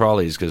creepy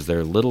crawlies because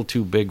they're a little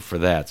too big for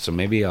that. So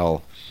maybe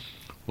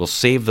we'll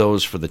save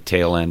those for the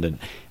tail end. And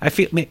I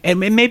feel, and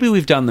maybe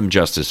we've done them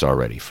justice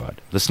already, Fudd.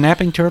 The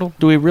snapping turtle?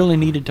 Do we really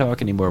need to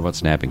talk anymore about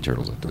snapping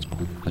turtles at this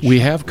point?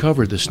 We have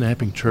covered the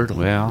snapping turtle.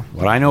 Well,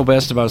 what I know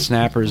best about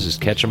snappers is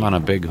catch them on a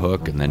big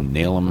hook and then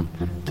nail them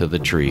to the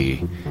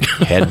tree.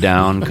 Head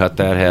down, cut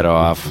that head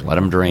off, let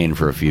them drain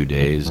for a few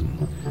days.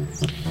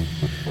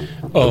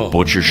 The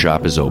butcher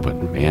shop is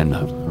open, man.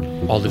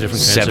 All the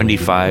different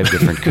 75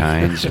 different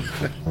kinds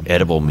of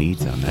edible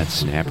meat on that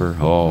snapper.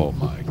 Oh,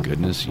 my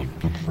goodness. You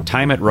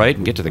time it right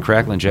and get to the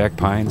Cracklin' Jack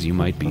Pines, you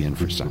might be in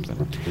for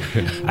something.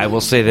 I will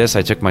say this.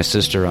 I took my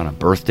sister on a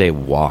birthday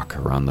walk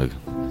around the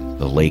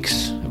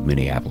lakes of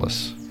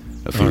Minneapolis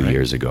a few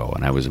years ago,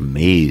 and I was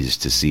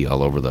amazed to see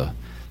all over the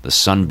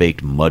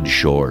sun-baked mud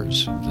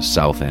shores of the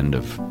south end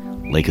of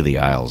Lake of the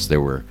Isles.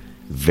 There were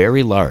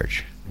very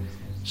large,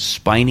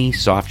 spiny,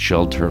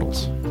 soft-shelled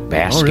turtles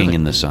basking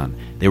in the sun.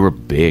 They were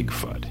big,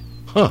 Fudd.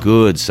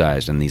 Good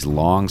sized, and these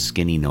long,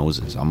 skinny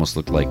noses almost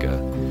looked like a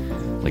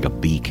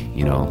beak,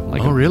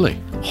 like really?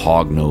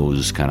 Hog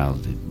nose, kind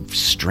of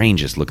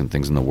strangest looking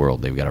things in the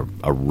world. They've got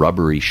a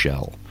rubbery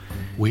shell.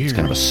 Weird. It's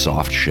kind of a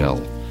soft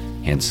shell,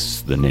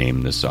 hence the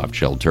name, the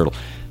soft-shelled turtle.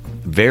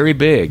 Very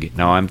big.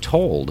 Now, I'm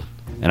told,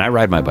 and I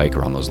ride my bike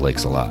around those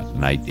lakes a lot,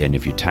 and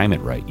if you time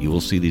it right, you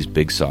will see these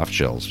big soft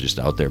shells just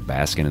out there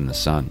basking in the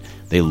sun.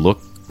 They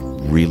look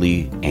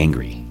really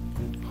angry.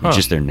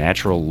 Just their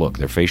natural look.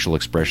 Their facial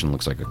expression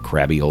looks like a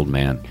crabby old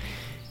man.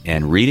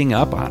 And reading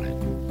up on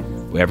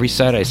it, every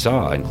site I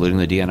saw, including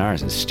the DNRs,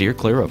 said steer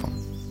clear of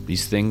them.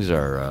 These things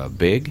are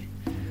big,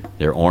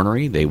 they're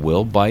ornery, they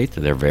will bite,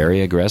 they're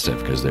very aggressive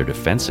because they're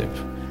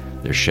defensive.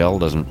 Their shell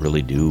doesn't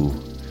really do,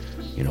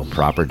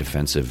 proper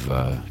defensive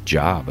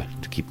job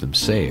to keep them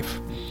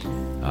safe.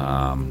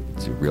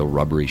 It's a real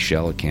rubbery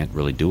shell. It can't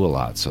really do a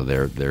lot. So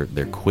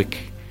they're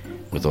quick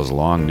with those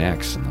long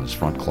necks and those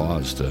front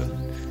claws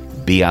to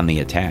be on the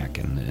attack,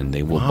 and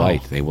they will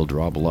bite. They will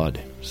draw blood.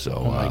 So,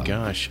 oh my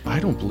gosh, I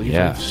don't believe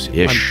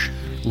ish.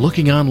 I'm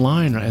looking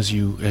online as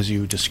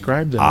you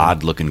described them.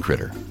 Odd looking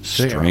critter,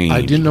 strange. I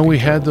didn't know we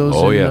had those.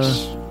 Oh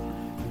yes,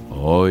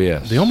 oh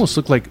yes. They almost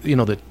look like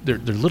their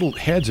little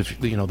heads. If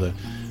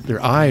their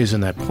eyes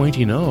and that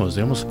pointy nose,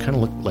 they almost kind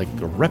of look like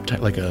a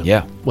reptile.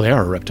 Well, they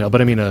are a reptile,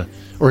 but I mean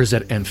or is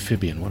that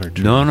amphibian? What are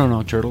turtles?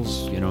 No.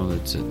 Turtles,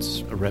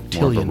 it's a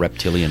reptilian. More of a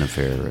reptilian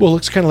affair. Well, it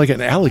looks kind of like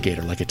an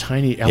alligator, like a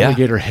tiny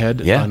alligator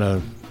head on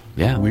a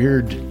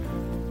weird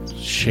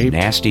shape.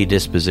 Nasty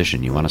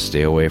disposition. You want to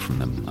stay away from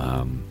them.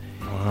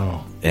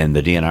 Wow. And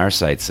the DNR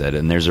site said,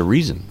 and there's a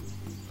reason,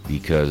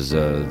 because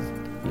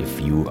if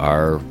you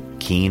are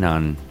keen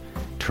on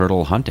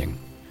turtle hunting,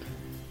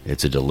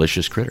 it's a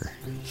delicious critter.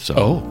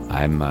 So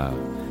I'm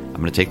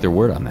going to take their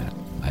word on that.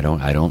 I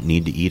don't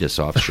need to eat a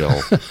soft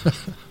shell.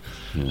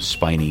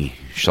 Spiny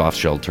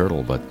soft-shelled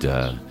turtle, but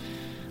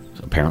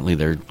apparently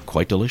they're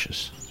quite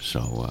delicious.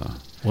 So,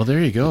 well,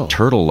 there you go.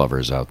 Turtle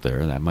lovers out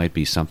there, that might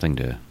be something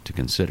to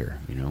consider.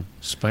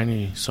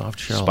 Spiny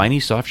soft-shell.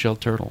 Spiny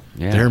soft-shelled turtle.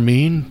 Yeah, they're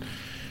mean.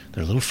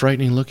 They're a little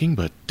frightening looking,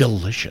 but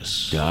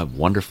delicious.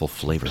 Wonderful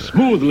flavor.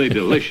 Smoothly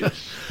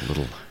delicious. A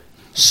little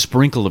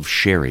sprinkle of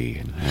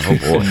sherry. Oh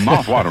boy,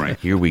 mouth-watering.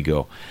 Here we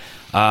go.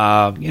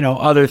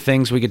 Other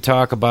things we could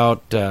talk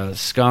about,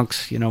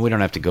 skunks, we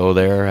don't have to go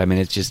there. I mean,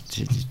 it's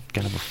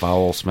kind of a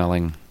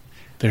foul-smelling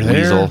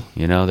weasel.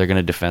 There. They're going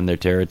to defend their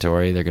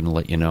territory. They're going to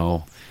let you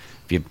know.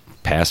 If you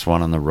pass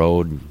one on the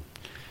road,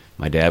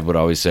 my dad would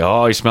always say,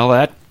 "Oh, you smell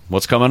that?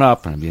 What's coming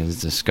up?" And I'd be,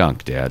 "It's a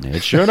skunk, Dad."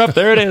 And sure enough,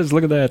 there it is.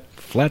 Look at that.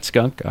 Flat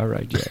skunk. All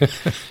right, yeah.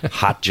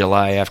 Hot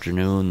July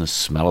afternoon, the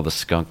smell of the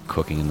skunk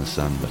cooking in the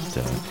sun.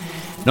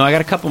 But, no, I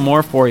got a couple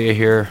more for you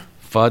here,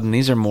 Fudd, and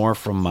these are more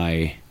from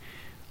my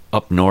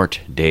up north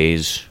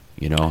days,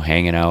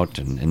 hanging out,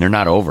 and they're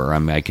not over.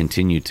 I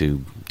continue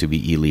to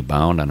be Ely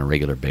bound on a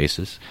regular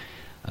basis.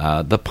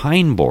 The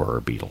pine borer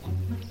beetle.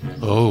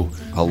 Oh.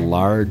 A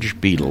large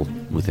beetle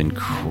with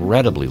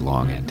incredibly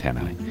long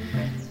antennae.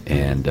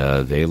 And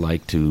they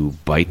like to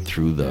bite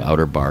through the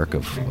outer bark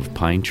of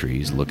pine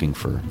trees looking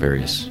for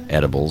various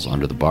edibles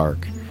under the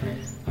bark.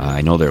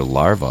 I know their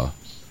larvae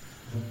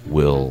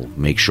will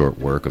make short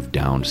work of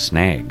downed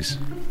snags.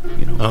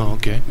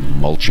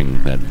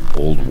 Mulching that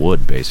old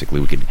wood,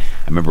 basically. I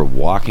remember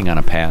walking on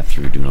a path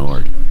through Du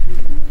Nord,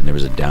 and there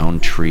was a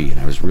downed tree, and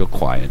I was real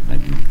quiet.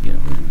 And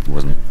it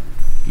wasn't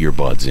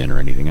earbuds in or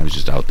anything. I was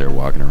just out there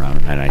walking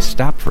around, and I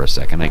stopped for a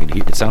second. I could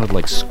hear it sounded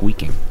like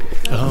squeaking.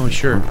 Oh,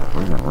 sure.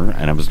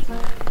 And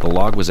the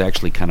log was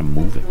actually kind of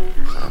moving.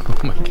 Oh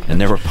my God.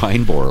 And there were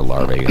pine borer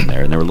larvae in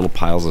there, and there were little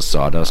piles of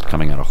sawdust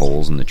coming out of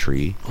holes in the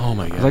tree. Oh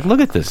my God. I was like, look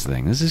at this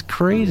thing. This is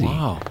crazy.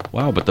 Wow.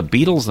 But the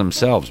beetles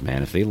themselves,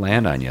 man, if they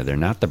land on you, they're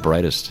not the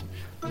brightest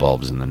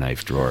bulbs in the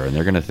knife drawer, and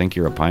they're going to think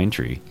you're a pine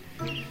tree.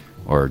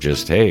 Or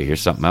just, hey,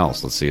 here's something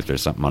else. Let's see if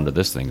there's something under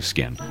this thing's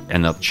skin.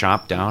 And they'll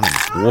chomp down, and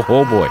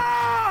oh boy,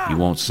 you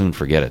won't soon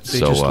forget it. They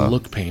just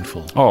look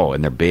painful. Oh,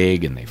 and they're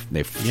big, and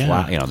they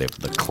fly.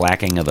 The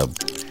clacking of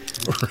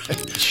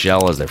the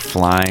shell as they're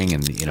flying,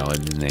 and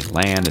and they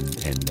land.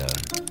 And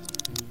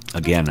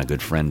again, a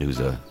good friend who's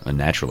a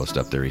naturalist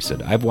up there, he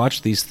said, I've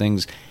watched these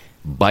things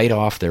bite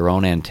off their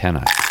own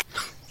antenna,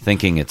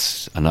 thinking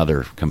it's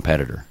another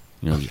competitor.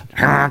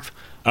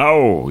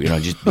 Oh,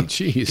 just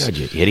jeez, God,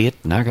 you idiot,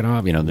 knock it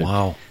off.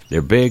 Wow,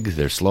 they're big,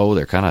 they're slow,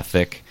 they're kind of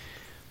thick,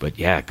 but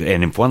yeah.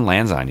 And if one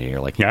lands on you,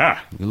 you're like, you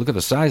look at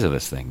the size of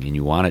this thing, and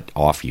you want it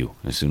off you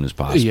as soon as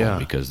possible,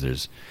 because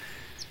there's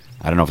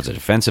I don't know if it's a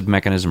defensive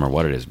mechanism or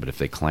what it is, but if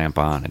they clamp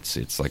on,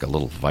 it's like a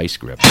little vice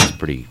grip. It's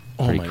pretty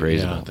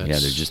crazy. Yeah,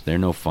 they're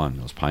no fun,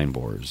 those pine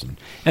borers,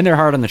 and they're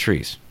hard on the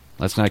trees.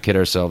 Let's not kid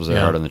ourselves; they're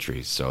hard on the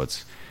trees. So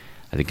it's,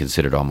 I think,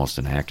 considered almost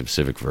an act of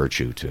civic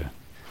virtue to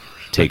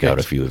take out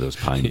a few of those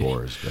pine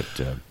borers.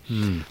 But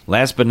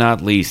last but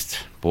not least,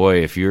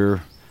 boy, if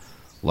you're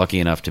lucky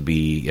enough to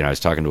be, I was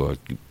talking to a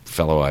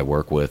fellow I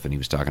work with, and he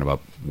was talking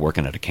about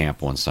working at a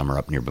camp one summer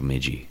up near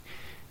Bemidji,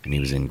 and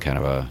he was in kind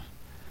of a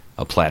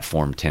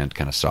platform tent,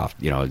 kind of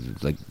soft,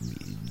 like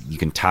you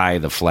can tie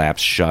the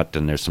flaps shut,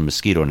 and there's some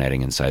mosquito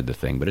netting inside the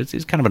thing, but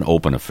it's kind of an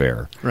open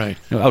affair. Right.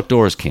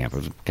 Outdoors camp. It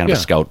was kind of a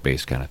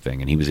scout-based kind of thing,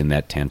 and he was in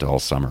that tent all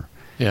summer.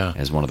 Yeah.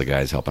 As one of the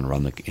guys helping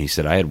run and he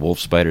said, I had wolf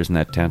spiders in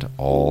that tent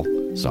all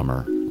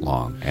summer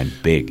long, and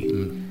big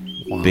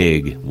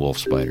wolf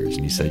spiders.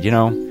 And he said,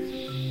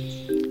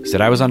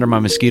 I was under my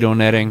mosquito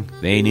netting.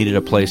 They needed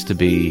a place to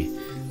be.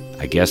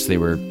 I guess they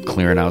were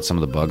clearing out some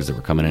of the bugs that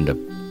were coming in to,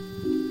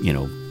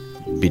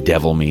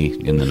 bedevil me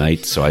in the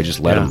night. So I just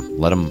let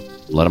them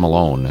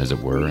alone, as it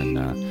were.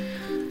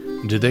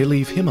 And did they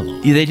leave him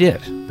alone? Yeah, they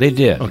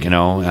did.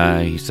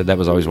 Okay. He said that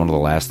was always one of the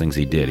last things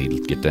he did.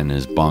 He'd get in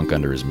his bunk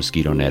under his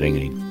mosquito netting,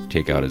 and he'd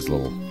take out his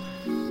little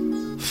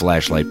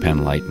flashlight,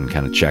 pen light, and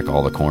kind of check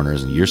all the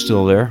corners. And you're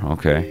still there?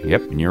 Okay.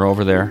 Yep. And you're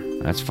over there?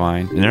 That's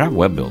fine. And they're not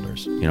web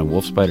builders.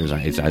 Wolf spiders,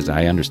 as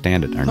I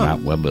understand it, are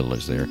not web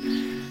builders.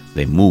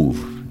 They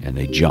move and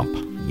they jump,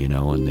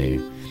 and they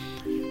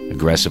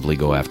aggressively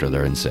go after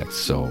their insects.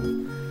 So,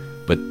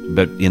 but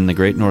in the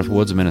Great North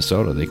Woods of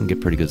Minnesota, they can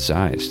get pretty good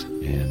sized.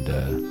 And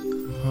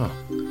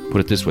put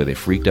it this way, they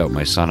freaked out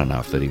my son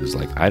enough that he was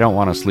like, I don't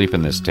want to sleep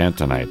in this tent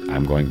tonight.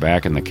 I'm going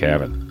back in the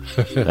cabin.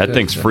 That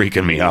thing's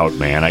freaking me out,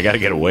 man. I got to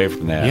get away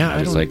from that. Yeah,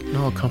 I was like,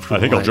 no, comfortable. I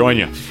think I'll join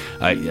you.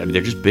 I mean,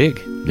 they're just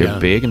big. They're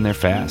big and they're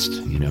fast,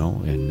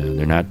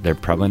 and they're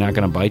probably not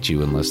going to bite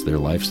you unless their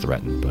life's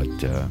threatened. But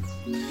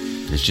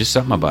there's just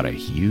something about a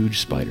huge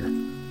spider.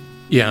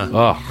 Yeah.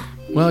 Oh.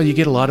 Well, you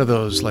get a lot of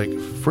those, like,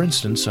 for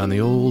instance, on the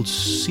old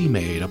Sea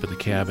Maid up at the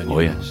cabin.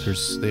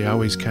 Yes. They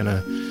always kind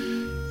of,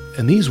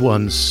 and these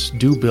ones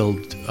do build,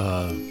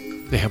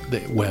 they have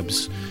the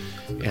webs,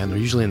 and they're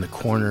usually in the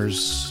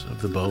corners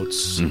of the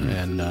boats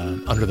and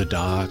under the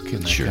dock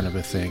and that kind of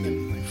a thing.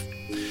 And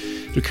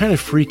they're kind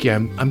of freaky.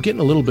 I'm getting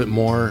a little bit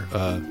more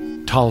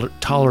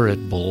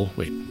tolerable.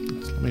 Wait,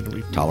 let me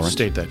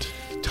restate that.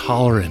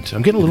 Tolerant.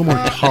 I'm getting a little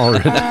more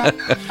tolerant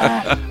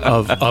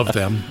of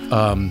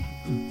them.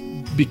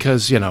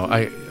 Because,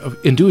 I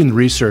in doing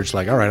research,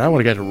 like, all right, I want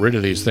to get rid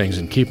of these things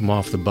and keep them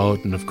off the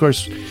boat. And, of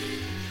course,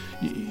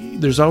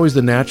 there's always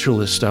the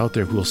naturalist out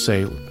there who will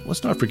say,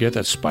 let's not forget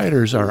that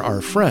spiders are our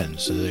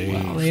friends.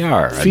 They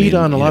are. Feed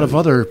on a lot of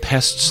other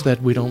pests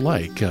that we don't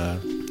like.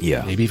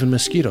 Maybe even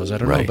mosquitoes. I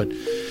don't know. But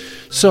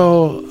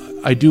so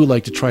I do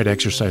like to try to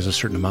exercise a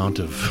certain amount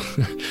of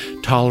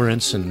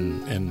tolerance.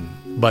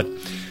 But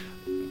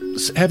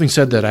having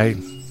said that, I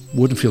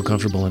wouldn't feel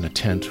comfortable in a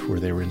tent where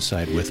they were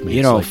inside with me.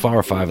 4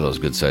 or 5 of those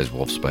good-sized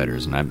wolf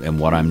spiders, and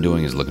what I'm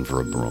doing is looking for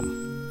a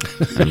broom.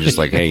 I'm just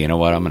like, hey, you know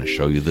what? I'm going to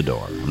show you the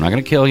door. I'm not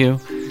going to kill you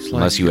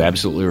unless you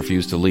absolutely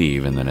refuse to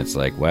leave. And then it's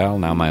like, well,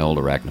 now my old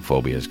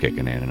arachnophobia is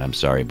kicking in, and I'm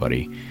sorry,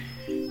 buddy.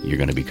 You're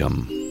going to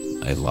become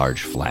a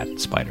large, flat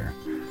spider.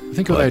 I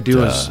think what I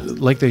do is,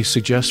 like they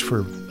suggest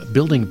for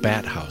building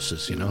bat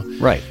houses,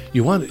 Right.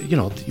 You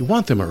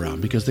want them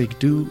around because they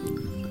do...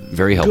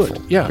 Very helpful.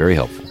 Good. Yeah. Very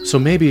helpful. So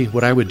maybe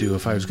what I would do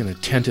if I was going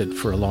to tent it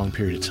for a long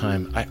period of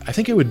time, I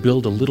think I would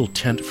build a little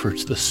tent for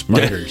the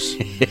spiders.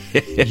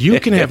 You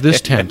can have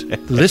this tent.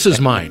 This is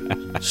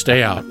mine.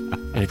 Stay out.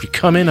 And if you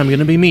come in, I'm going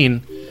to be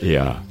mean.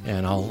 Yeah.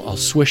 And I'll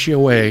swish you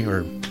away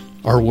or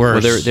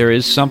worse. Well, there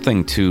is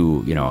something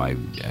to,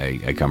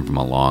 I come from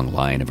a long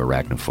line of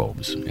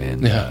arachnophobes.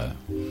 And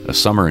a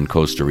summer in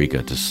Costa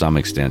Rica, to some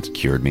extent,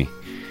 cured me.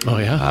 Oh,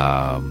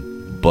 yeah?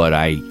 But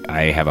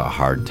I have a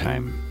hard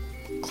time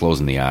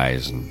closing the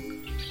eyes and,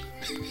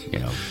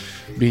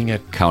 being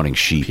at counting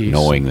sheep, peace.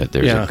 Knowing that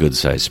there's a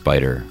good-sized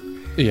spider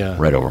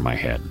right over my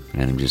head.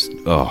 And I'm just,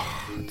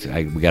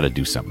 we got to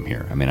do something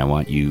here. I mean, I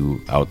want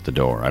you out the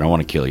door. I don't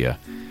want to kill you.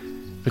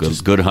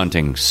 Good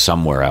hunting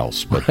somewhere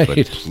else, but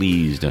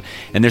please don't.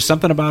 And there's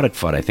something about it,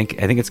 Fudd. I think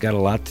it's got a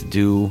lot to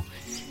do.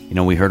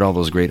 We heard all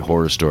those great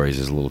horror stories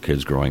as little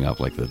kids growing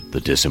up, like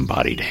the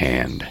disembodied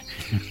hand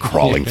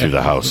crawling through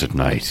the house at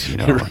night,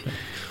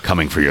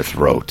 coming for your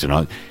throat. And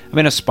all. I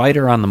mean, a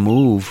spider on the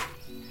move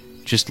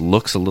just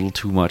looks a little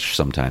too much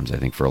sometimes, I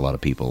think, for a lot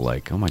of people.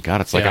 Like, oh my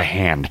God, it's like a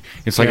hand.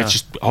 It's like it's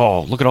just,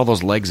 look at all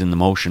those legs in the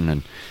motion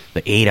and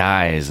the 8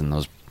 eyes and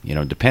those,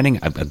 depending,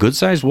 a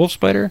good-sized wolf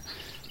spider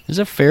is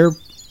a fair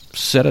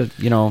set of,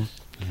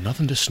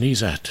 Nothing to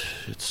sneeze at.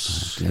 I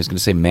was going to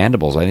say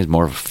mandibles. I think it's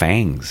more of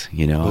fangs. I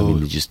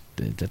mean,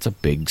 that's a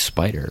big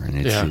spider, and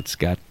it's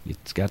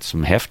got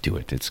some heft to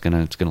it. It's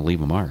gonna leave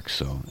a mark.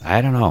 So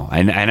I don't know.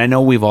 And I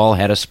know we've all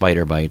had a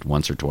spider bite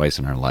once or twice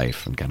in our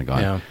life, and kind of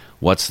gone,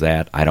 "What's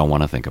that? I don't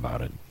want to think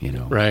about it."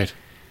 Right.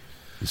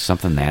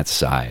 Something that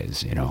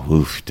size.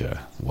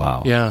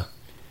 Wow. Yeah.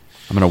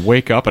 I'm going to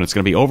wake up and it's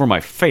going to be over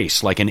my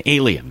face like an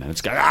alien. And it's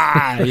going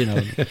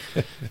to,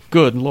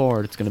 good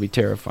Lord, it's going to be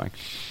terrifying.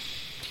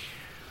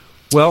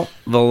 Well,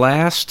 the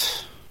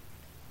last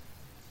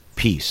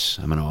piece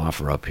I'm going to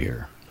offer up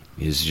here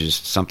is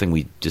just something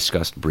we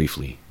discussed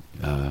briefly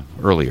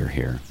earlier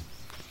here,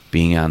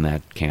 being on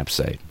that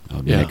campsite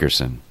of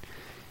Nickerson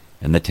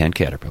and the tent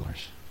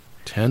caterpillars.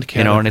 Tent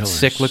caterpillars. And it's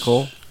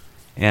cyclical,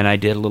 and I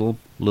did a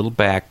little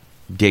back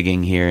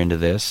digging here into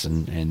this,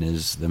 and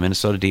as the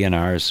Minnesota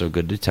DNR is so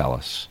good to tell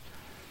us,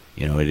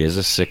 it is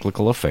a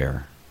cyclical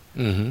affair.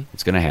 Mm-hmm.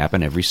 It's going to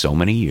happen every so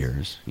many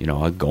years.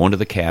 I go into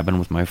the cabin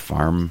with my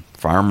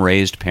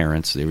farm-raised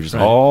parents. They were just,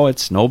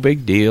 it's no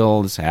big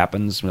deal. This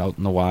happens out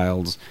in the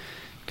wilds.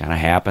 Kind of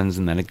happens,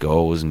 and then it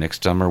goes. And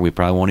next summer, we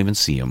probably won't even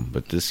see them.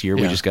 But this year,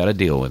 we just got to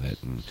deal with it.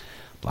 And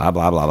blah,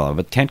 blah, blah, blah.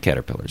 But tent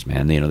caterpillars,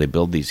 man, they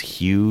build these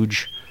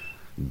huge,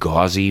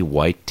 gauzy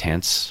white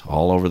tents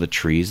all over the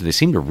trees. They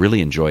seem to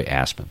really enjoy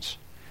aspens.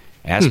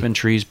 Aspen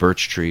trees,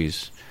 birch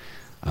trees.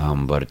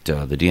 But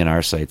the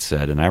DNR site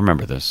said, and I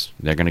remember this,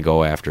 they're going to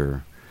go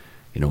after,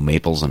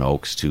 maples and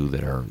oaks too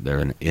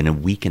they're in a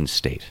weakened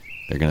state.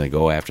 They're going to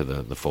go after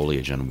the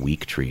foliage on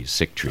weak trees,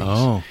 sick trees.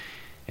 Oh.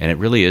 And it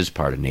really is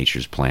part of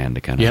nature's plan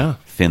to kind of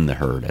thin the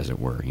herd, as it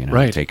were.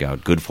 Take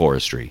out good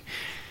forestry.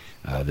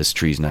 This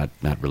tree's not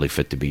really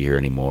fit to be here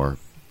anymore.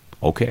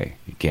 Okay,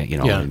 you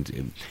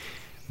can't.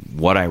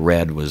 What I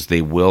read was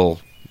a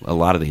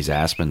lot of these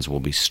aspens will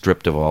be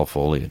stripped of all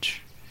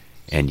foliage.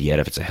 And yet,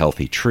 if it's a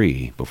healthy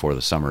tree, before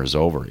the summer is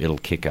over, it'll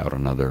kick out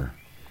another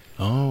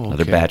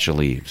batch of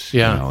leaves.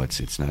 Yeah.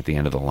 It's not the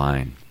end of the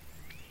line.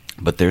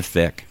 But they're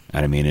thick.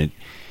 I mean,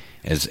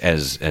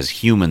 as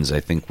humans, I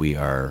think we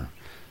are,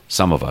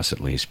 some of us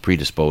at least,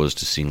 predisposed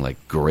to seeing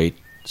like great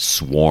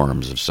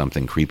swarms of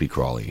something creepy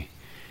crawly,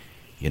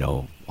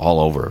 all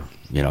over.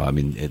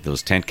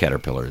 Those tent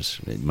caterpillars.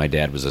 My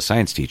dad was a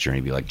science teacher, and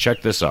he'd be like,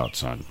 "Check this out,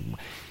 son."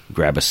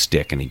 Grab a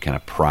stick, and he'd kind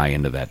of pry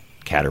into that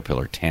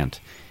caterpillar tent.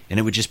 And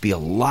it would just be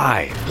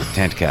alive with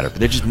tent caterpillars.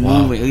 They're just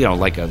moving,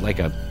 like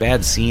a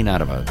bad scene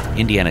out of a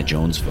Indiana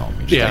Jones film.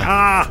 Like,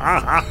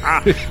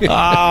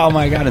 oh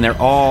my God! And they're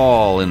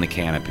all in the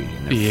canopy,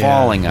 and they're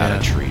falling out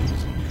of trees.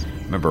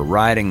 I remember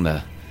riding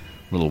the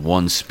little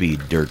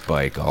one-speed dirt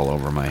bike all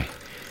over my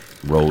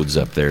roads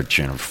up there,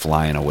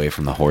 flying away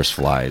from the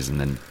horseflies, and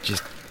then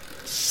just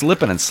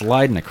slipping and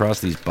sliding across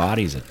these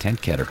bodies of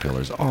tent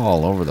caterpillars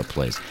all over the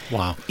place.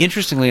 Wow!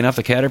 Interestingly enough,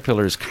 the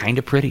caterpillar is kind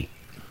of pretty.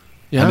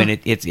 Yeah. I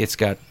mean, it's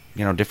got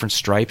different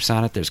stripes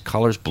on it. There's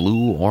colors,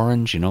 blue,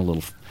 orange,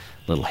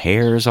 little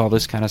hairs, all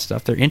this kind of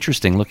stuff. They're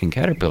interesting looking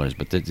caterpillars,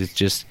 but it's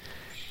just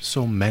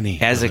so many.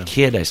 As a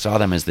kid, I saw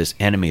them as this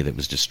enemy that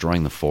was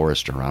destroying the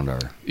forest around our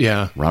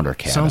cabin.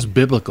 Sounds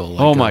biblical.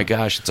 Like my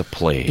gosh, it's a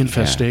plague.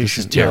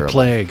 Infestation.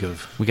 Plague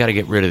of. We got to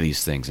get rid of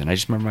these things. And I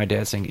just remember my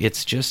dad saying,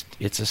 it's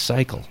a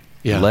cycle.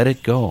 Yeah. Let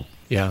it go.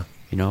 Yeah.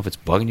 If it's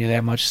bugging you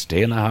that much,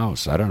 stay in the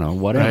house. I don't know,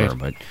 whatever. Right.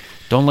 But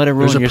don't let it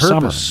ruin your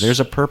summer. There's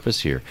a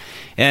purpose here.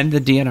 And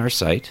the DNR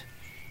site,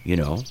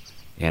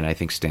 and I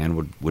think Stan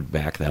would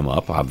back them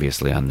up,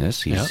 obviously, on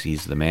this.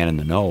 He's the man in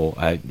the know.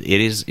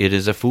 It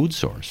is a food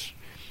source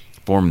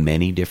for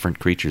many different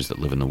creatures that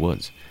live in the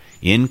woods,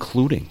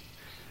 including,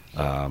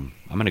 I'm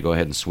going to go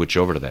ahead and switch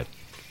over to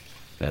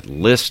that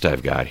list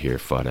I've got here,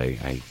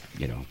 Fudd.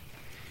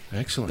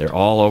 Excellent. They're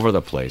all over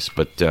the place,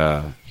 but...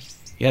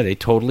 they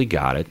totally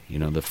got it.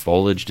 The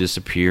foliage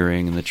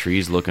disappearing and the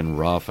trees looking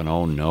rough and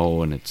oh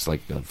no, and it's like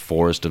a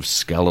forest of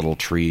skeletal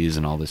trees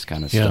and all this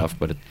kind of stuff.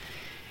 But,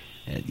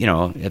 at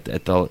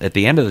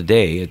the end of the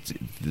day,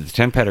 the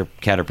tent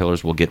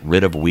caterpillars will get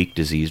rid of weak,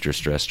 diseased, or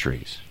stressed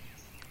trees.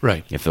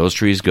 Right. If those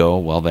trees go,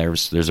 well,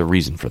 there's a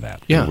reason for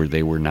that. Yeah.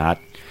 They were not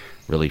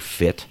really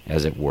fit,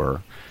 as it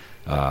were.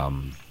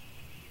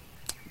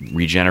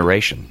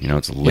 Regeneration,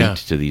 it's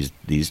linked to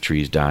these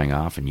trees dying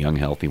off and young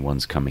healthy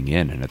ones coming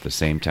in, and at the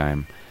same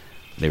time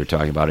they were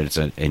talking about it's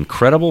an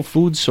incredible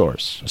food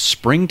source, a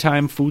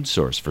springtime food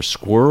source for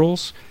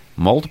squirrels,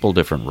 multiple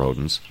different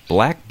rodents,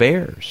 black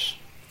bears,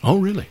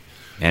 really,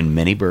 and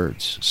many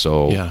birds.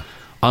 So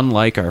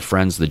unlike our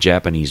friends the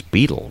Japanese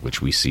beetle,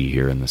 which we see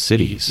here in the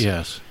cities,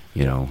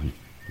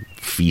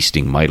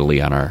 feasting mightily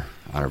on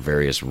our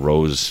various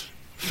rose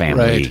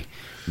family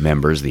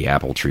members, the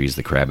apple trees,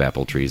 the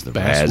crabapple trees, the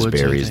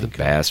raspberries, the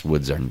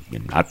basswoods are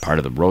not part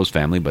of the rose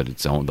family, but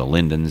it's own the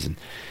lindens and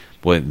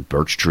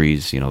birch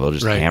trees. They'll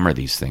just hammer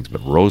these things.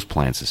 But rose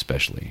plants,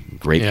 especially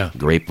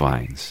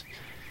grapevines,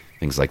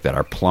 things like that.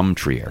 Our plum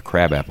tree, our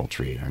crabapple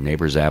tree, our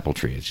neighbor's apple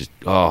tree. It's just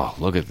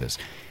look at this.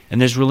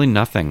 And there's really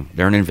nothing.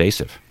 They're an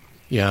invasive.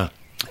 Yeah.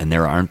 And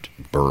there aren't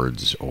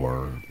birds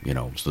or,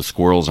 the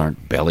squirrels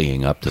aren't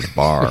bellying up to the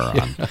bar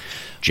on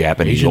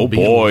Japanese, Asian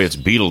boy, it's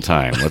beetle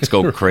time. Let's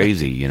go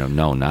crazy.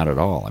 No, not at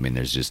all. I mean,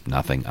 there's just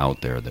nothing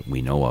out there that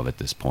we know of at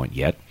this point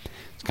yet.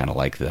 It's kind of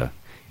like the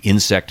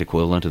insect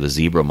equivalent of the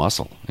zebra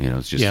mussel.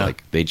 It's just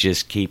like they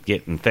just keep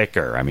getting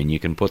thicker. I mean, you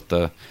can put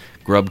the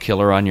grub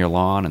killer on your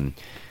lawn and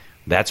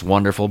that's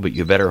wonderful, but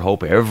you better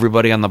hope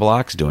everybody on the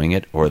block's doing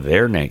it or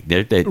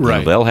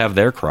they'll have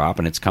their crop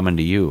and it's coming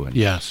to you. And,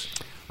 yes.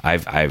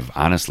 I've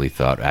honestly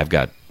thought I've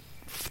got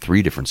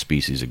 3 different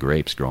species of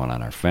grapes growing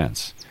on our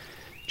fence,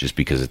 just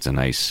because it's a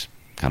nice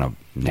kind of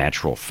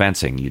natural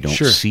fencing. You don't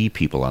see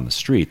people on the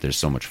street. There's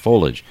so much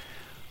foliage.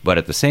 But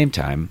at the same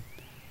time,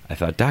 I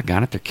thought,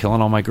 doggone it, they're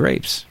killing all my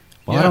grapes.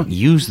 Well, I don't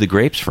use the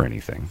grapes for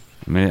anything.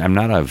 I mean, I'm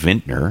not a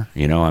vintner,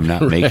 I'm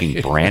not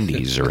making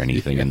brandies or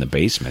anything in the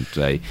basement.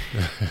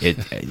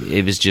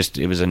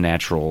 It was a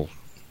natural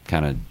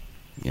kind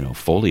of,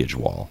 foliage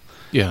wall.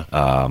 Yeah.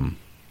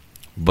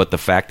 But the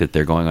fact that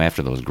they're going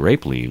after those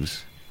grape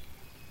leaves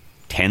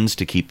tends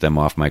to keep them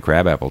off my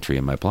crabapple tree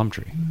and my plum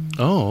tree.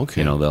 Oh,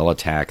 okay. They'll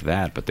attack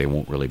that, but they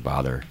won't really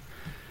bother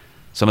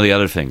some of the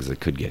other things that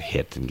could get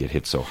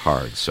hit so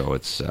hard. So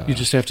it's you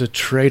just have to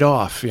trade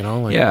off,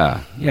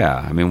 Yeah.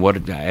 I mean,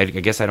 I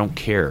guess I don't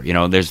care.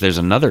 There's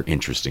another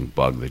interesting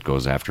bug that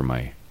goes after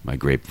my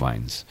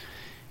grapevines,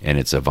 and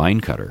it's a vine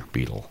cutter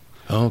beetle.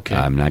 Okay.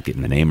 I'm not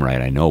getting the name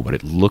right, I know, but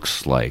it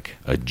looks like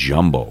a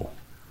jumbo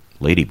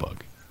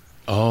ladybug.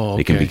 Oh, okay.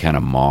 They can be kind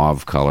of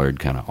mauve colored,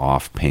 kind of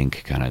off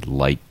pink, kind of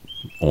light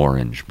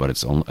orange, but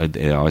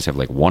they always have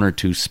like 1 or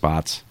 2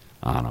 spots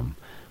on them.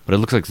 But it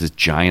looks like this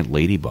giant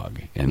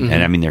ladybug. And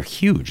I mean, they're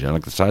huge. They're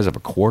like the size of a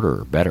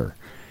quarter or better.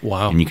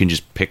 Wow. And you can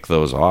just pick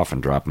those off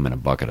and drop them in a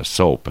bucket of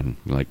soap. And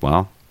you're like,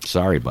 well,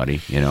 sorry,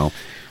 buddy.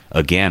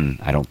 Again,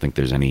 I don't think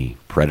there's any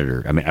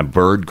predator. I mean, a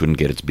bird couldn't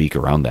get its beak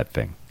around that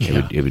thing.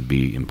 Yeah. It would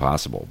be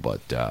impossible.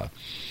 But, I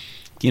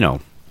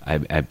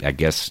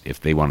guess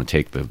if they want to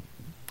take the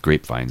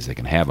grapevines, they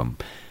can have them.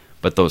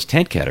 But those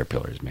tent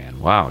caterpillars, man,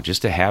 wow,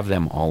 just to have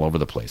them all over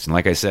the place. And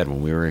like I said,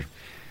 when we were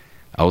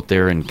out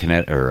there in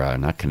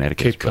not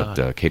Connecticut,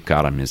 Cape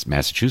Cod on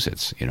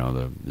Massachusetts,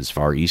 as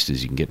far east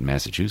as you can get in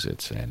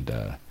Massachusetts. And,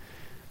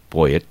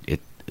 boy,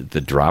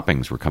 the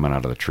droppings were coming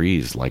out of the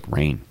trees like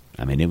rain.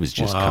 I mean, it was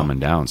just coming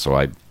down.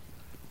 So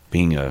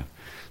being a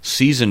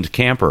seasoned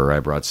camper, I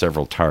brought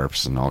several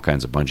tarps and all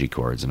kinds of bungee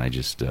cords, and I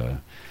just,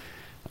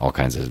 all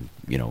kinds of,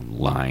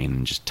 line,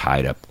 and just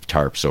tied up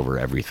tarps over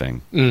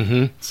everything.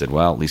 Mm-hmm. Said,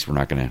 well, at least we're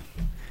not going to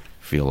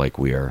feel like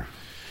we are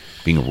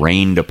being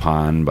rained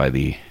upon by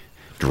the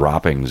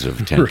droppings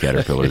of tent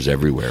caterpillars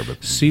everywhere.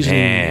 But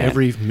seasoning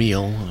every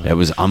meal. That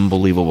was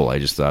unbelievable. I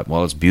just thought,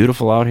 well, it's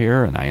beautiful out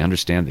here, and I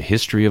understand the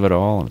history of it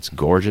all, and it's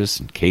gorgeous,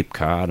 and Cape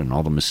Cod, and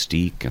all the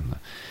mystique, and the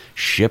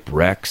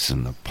shipwrecks,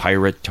 and the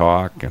pirate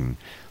talk, and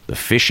the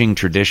fishing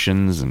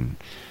traditions, and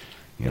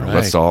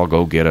let's all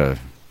go get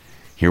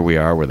here we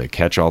are where they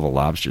catch all the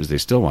lobsters. They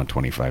still want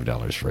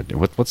 $25 for it.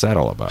 What's that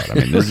all about? I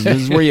mean, this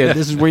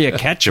is where you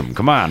catch them.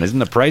 Come on, isn't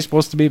the price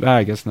supposed to be?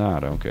 I guess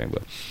not. Okay,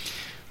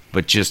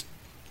 but just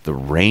the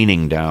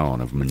raining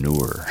down of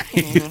manure.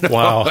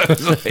 Wow.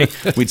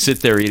 We'd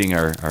sit there eating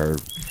our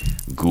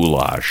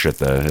goulash at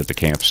the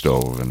camp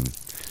stove and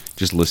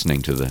just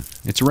listening to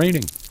it's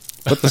raining,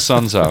 but the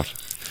sun's out.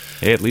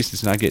 Hey, at least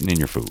it's not getting in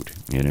your food.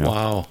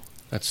 Wow,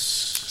 that's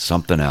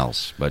something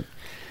else. But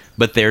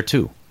there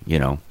too.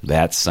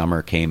 That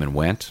summer came and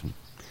went.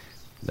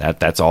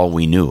 That's all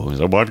we knew. It was,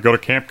 well, to go to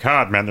Camp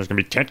Cod, man, there's going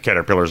to be tent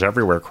caterpillars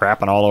everywhere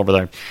crapping all over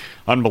there.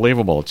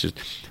 Unbelievable. It's just,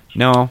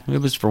 no, it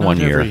was for 1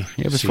 year.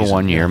 It was for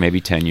 1 year. Maybe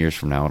 10 years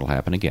from now it'll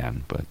happen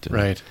again. But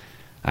right.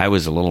 I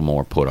was a little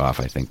more put off,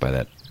 I think, by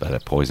that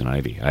poison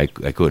ivy. I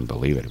couldn't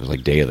believe it. It was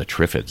like Day of the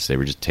Triffids. They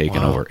were just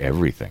taking over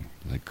everything.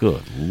 Like,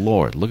 good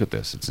Lord, look at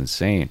this. It's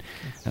insane.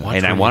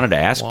 And I wanted to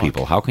ask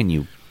people, how can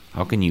you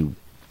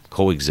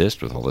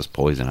coexist with all this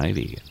poison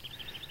ivy?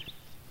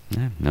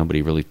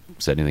 Nobody really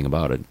said anything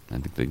about it. I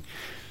think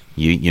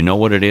you know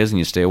what it is and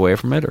you stay away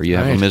from it, or you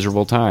have a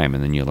miserable time,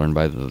 and then you learn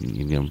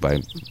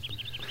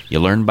you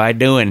learn by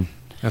doing.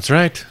 That's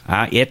right.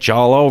 I itch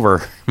all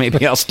over.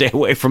 Maybe I'll stay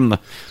away from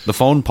the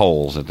phone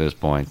poles at this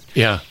point.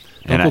 Yeah,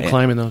 don't go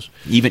climbing those.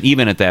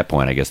 Even at that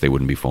point, I guess they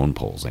wouldn't be phone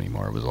poles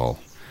anymore. It was all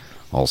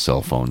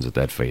cell phones at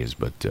that phase,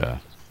 but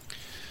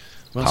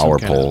power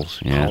poles,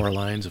 power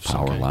lines of some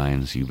kind. Power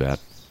lines, you bet.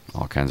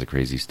 All kinds of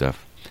crazy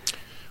stuff.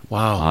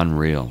 Wow.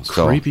 Unreal.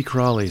 Creepy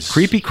crawlies.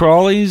 Creepy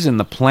crawlies and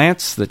the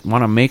plants that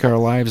want to make our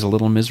lives a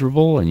little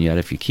miserable, and yet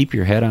if you keep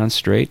your head on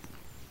straight,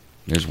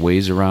 there's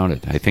ways around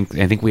it. I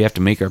think we have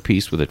to make our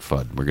peace with it,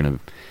 Fudd. We're going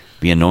to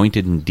be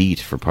anointed in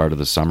DEET for part of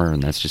the summer,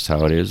 and that's just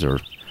how it is.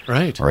 Or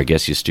I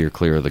guess you steer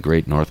clear of the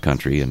great North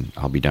Country, and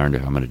I'll be darned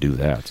if I'm going to do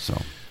that.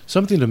 So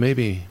something to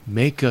maybe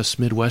make us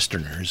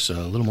Midwesterners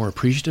a little more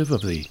appreciative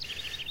of the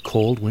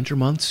cold winter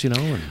months,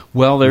 and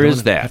well, there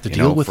is that. Have to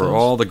deal with for those.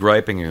 all the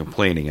griping and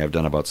complaining I've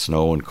done about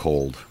snow and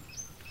cold,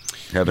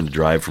 having to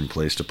drive from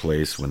place to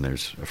place when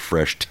there's a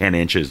fresh 10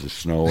 inches of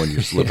snow and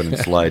you're slipping and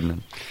sliding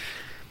and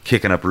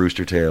kicking up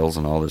rooster tails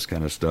and all this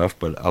kind of stuff.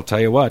 But I'll tell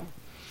you what,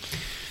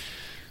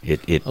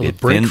 the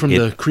break from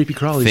the creepy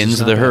crawlies thins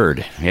the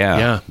herd.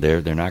 Yeah.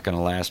 They're not going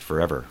to last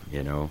forever.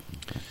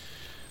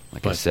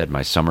 Like I said,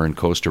 my summer in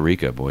Costa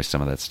Rica, boy,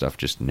 some of that stuff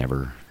just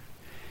never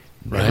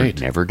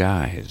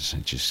dies.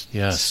 It just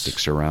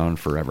sticks around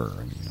forever.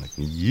 I mean, like,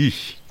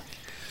 yeesh.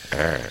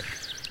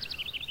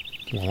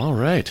 Well, all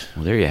right.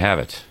 Well, there you have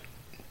it.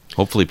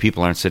 Hopefully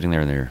people aren't sitting there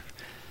and they're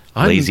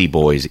lazy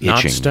boys itching.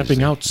 Not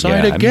stepping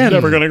outside again. I'm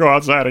never going to go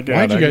outside again.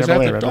 Why'd you guys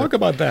have to talk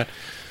about that?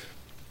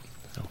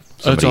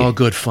 It's all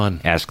good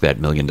fun. Ask that $1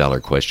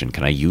 million question.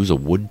 Can I use a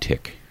wood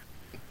tick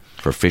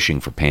for fishing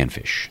for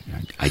panfish?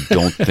 I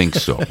don't think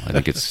so. I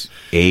think it's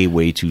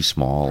way too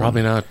small.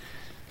 Probably not.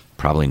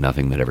 Probably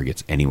nothing that ever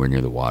gets anywhere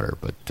near the water.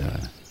 But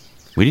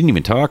we didn't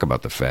even talk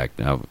about the fact.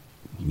 Now,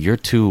 your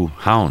 2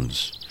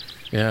 hounds.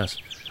 Yes.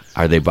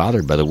 Are they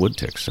bothered by the wood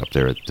ticks up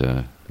there at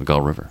the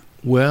Gull River?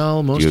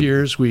 Well, most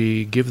years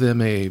we give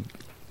them a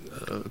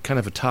kind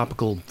of a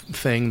topical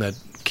thing that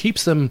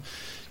keeps them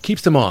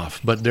off.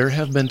 But there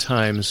have been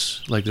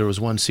times, like there was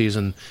one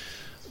season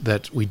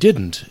that we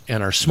didn't,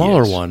 and our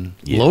smaller one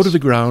low to the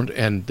ground,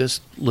 and this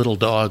little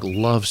dog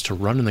loves to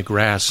run in the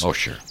grass. Oh,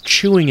 sure.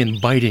 Chewing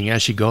and biting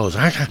as she goes.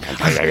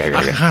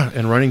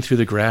 And running through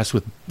the grass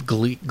with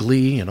glee,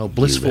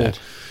 blissful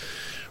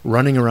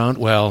running around.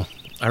 Well,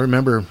 I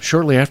remember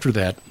shortly after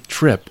that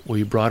trip,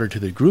 we brought her to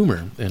the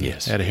groomer and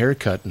had a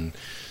haircut and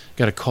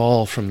got a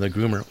call from the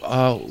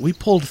groomer. We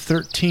pulled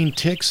 13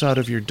 ticks out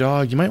of your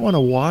dog. You might want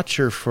to watch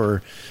her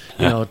for,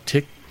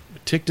 tick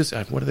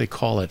disease. What do they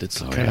call it?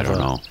 It's kind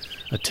of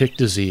a tick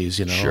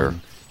disease, Sure.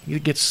 You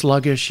get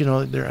sluggish,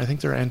 I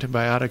think there are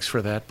antibiotics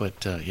for that. But,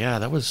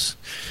 that was...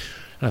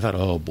 I thought,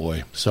 oh,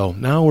 boy. So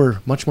now we're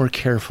much more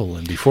careful,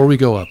 and before we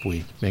go up,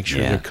 we make sure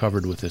they're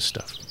covered with this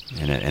stuff.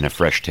 And a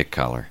fresh tick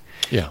collar.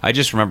 Yeah. I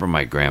just remember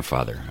my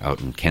grandfather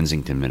out in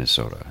Kensington,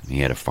 Minnesota.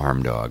 He had a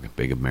farm dog, a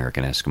big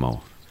American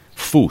Eskimo.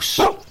 Foos.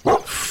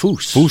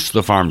 Foos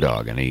the farm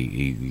dog. And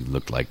he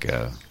looked like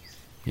a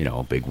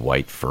big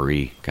white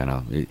furry kind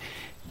of...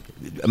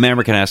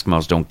 American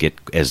Eskimos don't get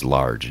as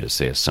large as,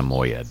 say, a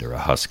Samoyed or a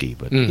Husky,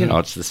 but,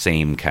 it's the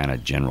same kind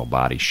of general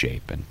body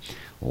shape and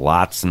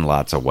lots and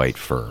lots of white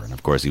fur. And,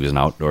 of course, he was an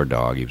outdoor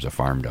dog. He was a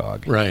farm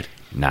dog. Right.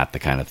 Not the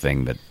kind of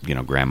thing that,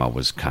 Grandma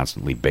was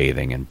constantly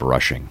bathing and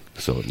brushing.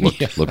 So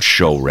it looked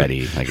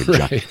show-ready, like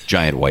a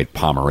giant white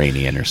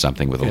Pomeranian or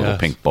something with a little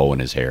pink bow in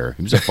his hair.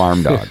 He was a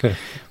farm dog.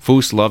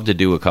 Foos loved to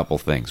do a couple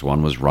things.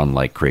 One was run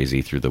like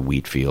crazy through the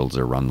wheat fields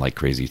or run like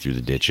crazy through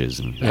the ditches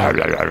and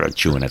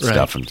chewing at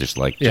stuff, and just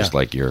like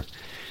your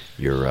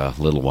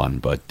little one.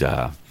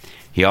 But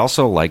he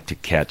also liked to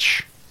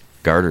catch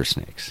garter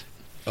snakes.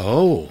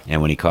 Oh.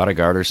 And when he caught a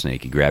garter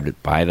snake, he grabbed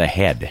it by the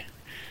head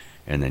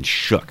and then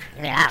shook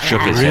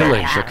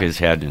his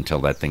head until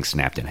that thing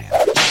snapped in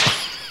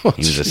half.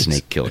 He was a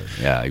snake killer.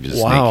 Yeah, he was a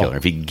snake killer.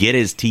 If he'd get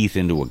his teeth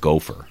into a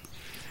gopher,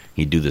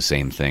 he'd do the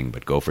same thing.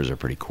 But gophers are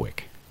pretty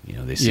quick.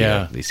 They see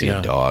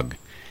a dog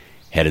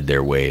headed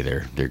their way.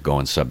 They're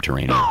going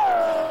subterranean.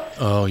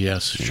 Oh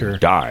yes, sure.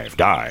 Dive.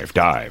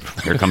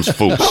 Here comes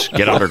Foos.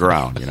 Get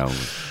underground.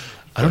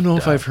 I don't know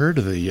if I've heard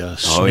of the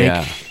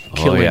snake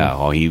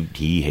killing.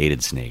 He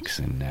hated snakes,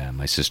 and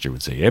my sister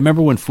would say, "I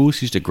remember when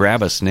Foos used to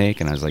grab a snake,"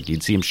 and I was like,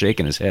 "You'd see him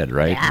shaking his head,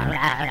 right?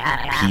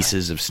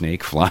 Pieces of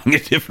snake flying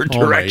in different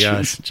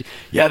directions."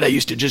 Yeah, they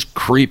used to just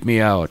creep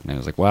me out, and I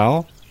was like,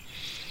 "Well."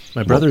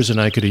 My brothers and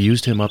I could have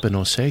used him up in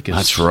Osaka.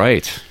 That's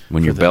right.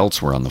 When your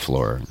belts were on the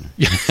floor.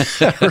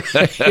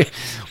 Right.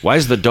 Why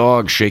is the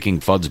dog shaking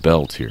Fudd's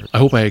belt here? I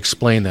hope I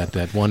explained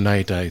that one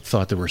night I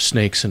thought there were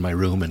snakes in my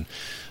room, and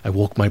I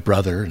woke my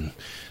brother, and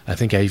I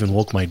think I even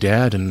woke my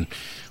dad, and,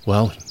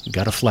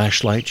 got a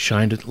flashlight,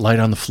 shined a light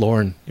on the floor,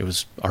 and it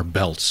was our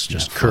belts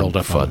just curled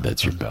up. Fudd,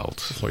 that's your belt.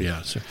 Floor.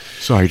 Yeah.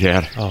 Sorry,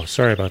 Dad. Oh,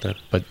 sorry about that.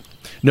 But,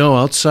 no,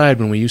 outside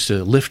when we used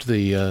to lift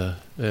the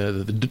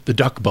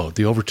duck boat,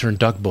 the overturned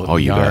duck boat in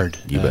the yard.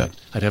 You bet.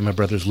 I'd have my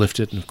brothers lift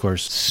it, and of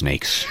course...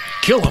 Snakes.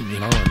 Kill them, You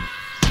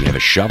have a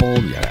shovel?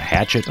 You have a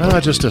hatchet?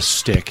 Just a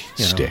stick.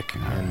 Stick.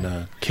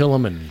 And kill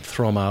them and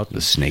throw them out.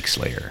 The snake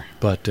slayer.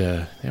 But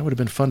that would have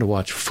been fun to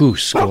watch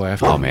Foos go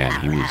after him. Oh,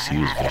 man, he was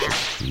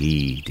vicious.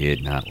 He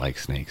did not like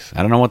snakes.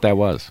 I don't know what that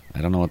was.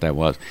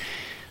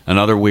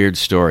 Another weird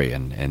story,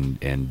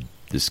 and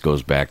this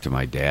goes back to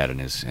my dad and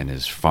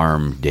his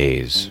farm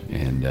days,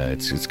 and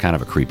it's kind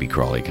of a creepy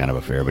crawly kind of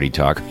affair. But he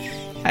talked.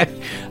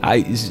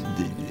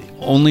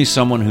 Only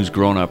someone who's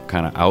grown up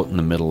kind of out in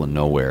the middle of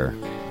nowhere,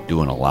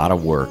 doing a lot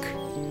of work,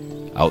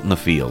 out in the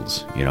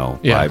fields.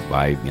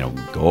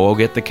 Go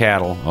get the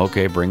cattle.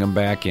 Okay, bring them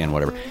back in,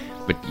 whatever.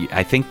 But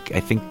I think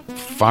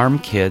farm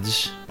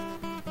kids,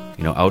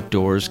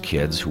 outdoors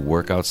kids who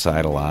work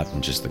outside a lot,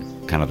 and just the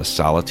kind of the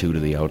solitude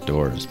of the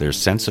outdoors, their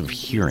sense of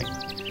hearing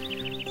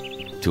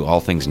to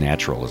all things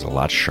natural is a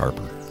lot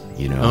sharper,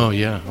 Oh,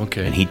 yeah,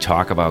 okay. And he'd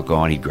talk about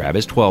he'd grab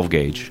his 12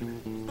 gauge,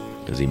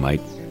 because he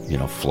might,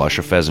 flush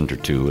a pheasant or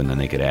two, and then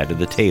they could add to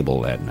the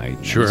table that night.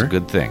 Sure. That's a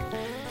good thing.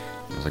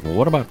 I was like, well,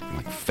 what about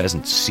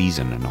pheasant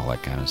season and all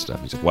that kind of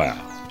stuff? He's like, wow.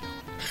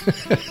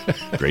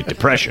 Great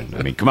Depression.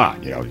 I mean, come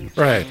on.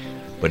 Right.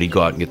 But he'd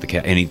go out and get the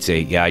cow, and he'd say,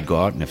 yeah, I'd go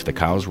out, and if the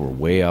cows were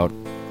way out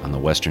on the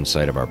western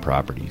side of our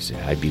property, he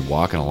said, I'd be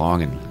walking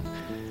along in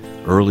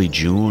early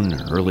June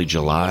or early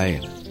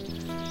July, and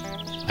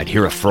I'd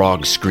hear a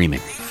frog screaming.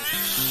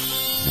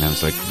 And I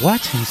was like,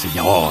 what? And he said,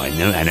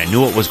 I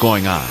knew what was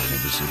going on.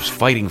 It was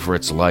fighting for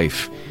its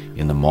life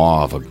in the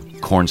maw of a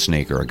corn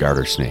snake or a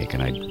garter snake.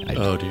 And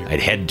I'd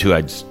head to,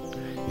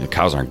 the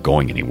cows aren't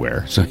going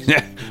anywhere. So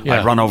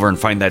I'd run over and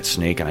find that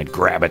snake, and I'd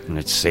grab it, and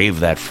I'd save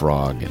that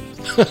frog. And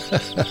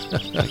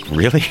like,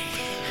 really?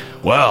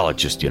 Well, it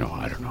just, I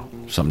don't know,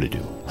 something to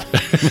do.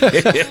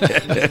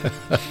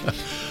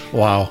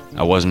 Wow.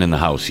 I wasn't in the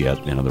house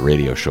yet. The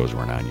radio shows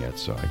weren't on yet,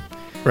 so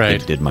I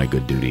did my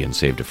good duty and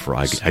saved a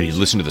frog. I'd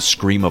listen to the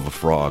scream of a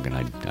frog, and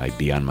I'd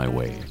be on my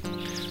way.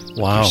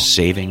 Wow. You're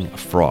saving a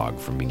frog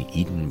from being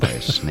eaten by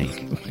a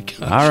snake. Oh my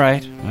gosh. All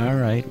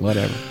right,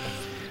 whatever.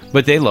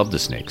 But they loved the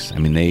snakes. I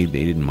mean, they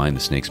didn't mind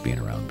the snakes being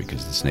around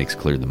because the snakes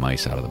cleared the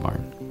mice out of the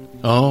barn.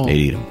 Oh. They'd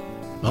eat them.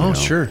 Oh,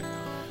 sure.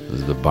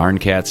 The barn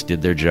cats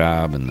did their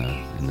job, and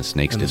the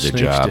snakes did their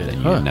job. Did. And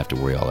you didn't have to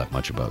worry all that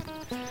much about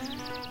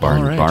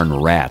barn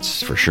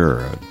rats, for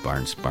sure.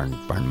 Barn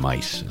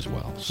mice as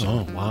well. So.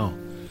 Oh, wow.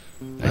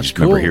 I just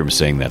remember hearing him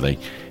saying that. And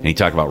he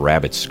talked about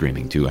rabbits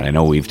screaming, too. And I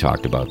know we've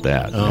talked about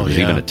that. Oh, there was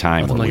even a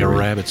time when we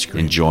were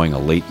enjoying a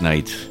late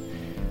night,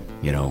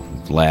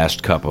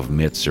 last cup of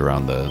mitts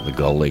around the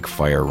Gull Lake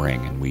fire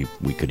ring, and we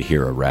could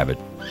hear a rabbit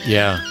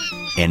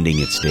ending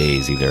its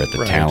days either at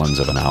the talons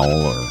of an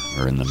owl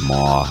or in the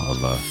maw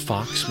of a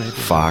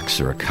fox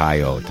or a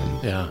coyote.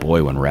 And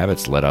boy, when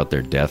rabbits let out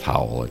their death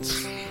howl,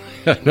 it's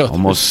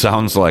almost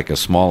sounds like a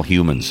small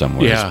human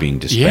somewhere is being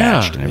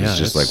dispatched. And it was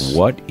just like,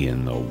 what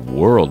in the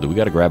world? Do we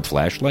got to grab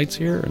flashlights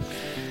here? And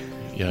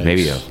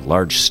maybe a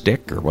large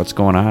stick, or what's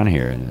going on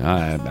here? And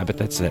I bet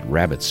that's that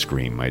rabbit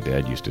scream my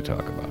dad used to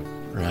talk about.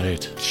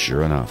 Right.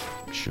 Sure enough.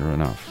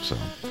 So,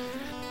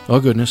 oh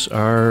goodness,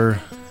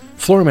 our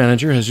floor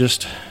manager has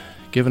just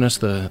given us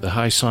the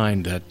high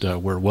sign that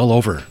we're well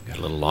over. Got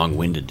a little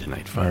long-winded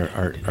tonight.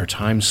 Our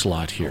time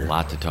slot here. A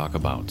lot to talk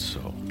about.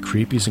 So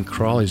creepies and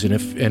crawlies, and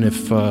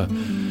if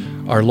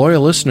our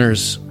loyal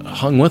listeners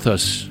hung with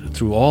us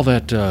through all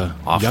that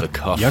off the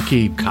cuff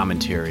yucky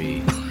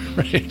commentary.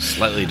 Right.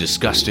 Slightly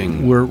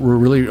disgusting. We're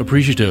really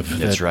appreciative.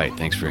 That's right.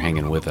 Thanks for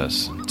hanging with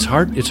us. It's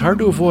hard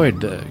to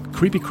avoid.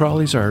 Creepy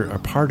crawlies are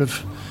part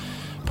of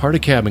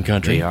cabin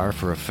country. They are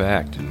for a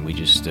fact, and we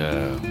just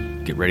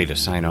get ready to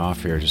sign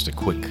off here. Just a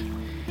quick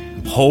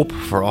hope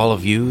for all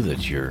of you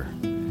that your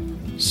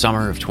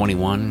summer of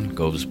 21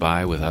 goes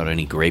by without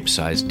any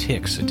grape-sized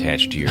ticks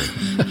attached to your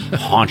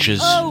haunches.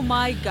 Oh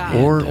my God!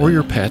 Or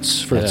your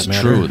pets, for that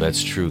matter.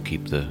 That's true.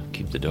 Keep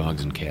the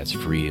dogs and cats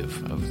free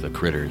of the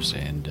critters.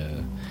 And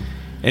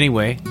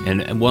anyway,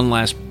 and one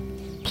last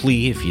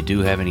plea: if you do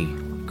have any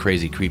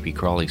crazy, creepy,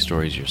 crawly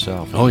stories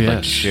yourself, like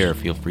to share,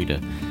 feel free to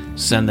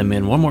send them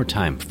in. One more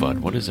time, Fudd.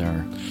 What is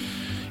our?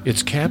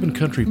 It's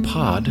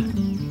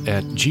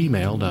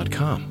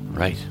cabincountrypod@gmail.com.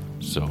 Right.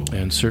 So,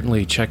 and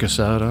certainly check us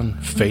out on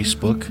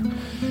Facebook,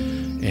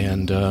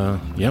 and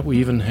we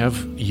even have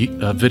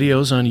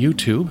videos on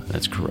YouTube.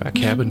 That's correct.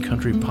 Cabin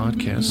Country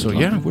Podcast. So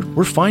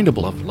we're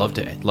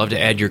findable. Love to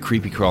add your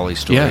creepy crawly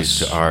stories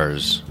to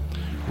ours.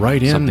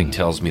 Right in. Something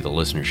tells me the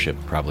listenership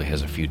probably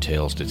has a few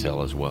tales to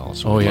tell as well.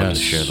 So we'd love to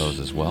share those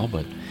as well.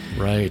 But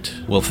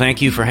well,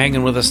 thank you for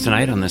hanging with us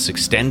tonight on this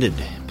extended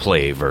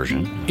play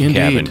version of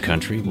Cabin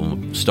Country.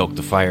 We'll stoke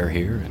the fire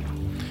here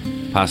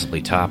and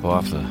possibly top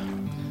off the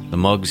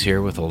mugs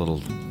here with a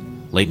little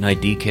late-night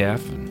decaf.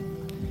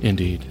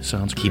 Indeed.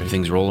 Sounds great. Keep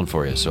things rolling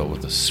for you. So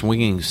with the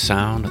swinging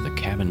sound of the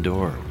cabin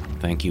door,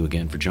 thank you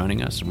again for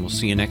joining us, and we'll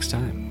see you next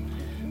time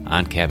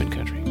on Cabin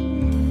Country.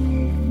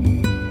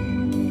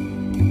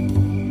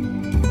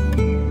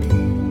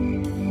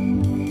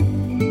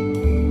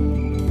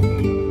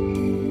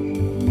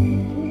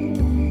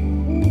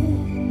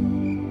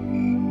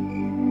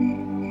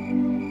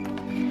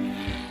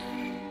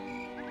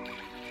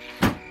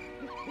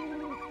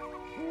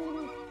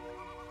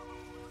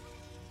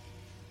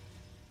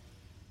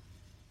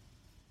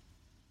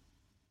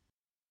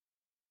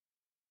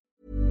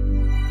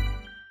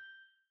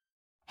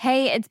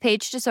 Hey, it's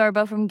Paige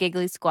DeSorbo from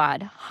Giggly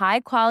Squad.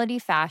 High quality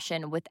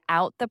fashion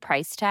without the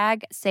price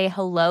tag. Say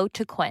hello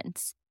to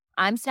Quince.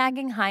 I'm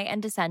snagging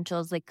high-end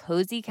essentials like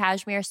cozy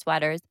cashmere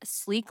sweaters,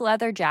 sleek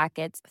leather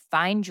jackets,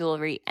 fine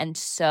jewelry, and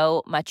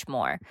so much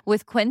more.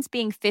 With Quince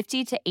being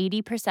 50 to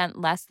 80%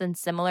 less than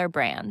similar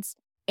brands.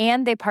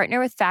 And they partner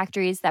with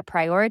factories that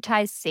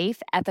prioritize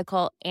safe,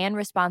 ethical, and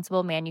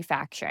responsible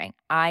manufacturing.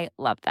 I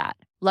love that.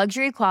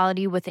 Luxury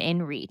quality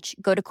within reach.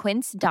 Go to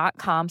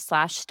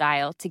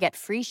quince.com/style to get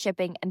free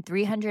shipping and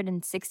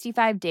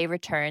 365-day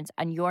returns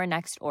on your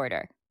next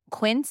order.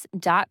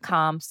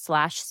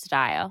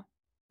 Quince.com/style.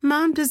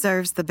 Mom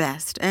deserves the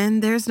best,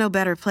 and there's no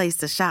better place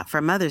to shop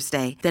for Mother's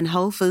Day than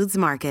Whole Foods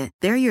Market.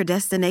 They're your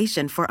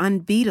destination for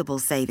unbeatable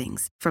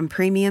savings, from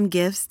premium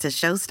gifts to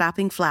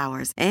show-stopping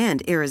flowers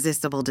and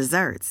irresistible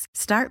desserts.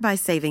 Start by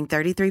saving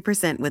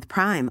 33% with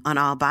Prime on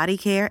all body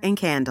care and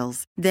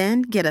candles.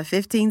 Then get a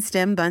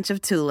 15-stem bunch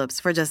of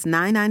tulips for just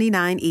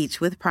 $9.99 each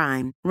with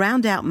Prime.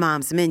 Round out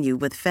Mom's menu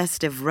with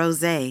festive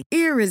rosé,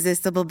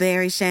 irresistible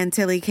berry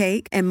chantilly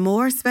cake, and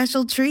more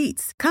special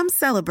treats. Come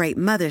celebrate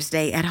Mother's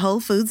Day at Whole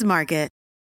Foods Market.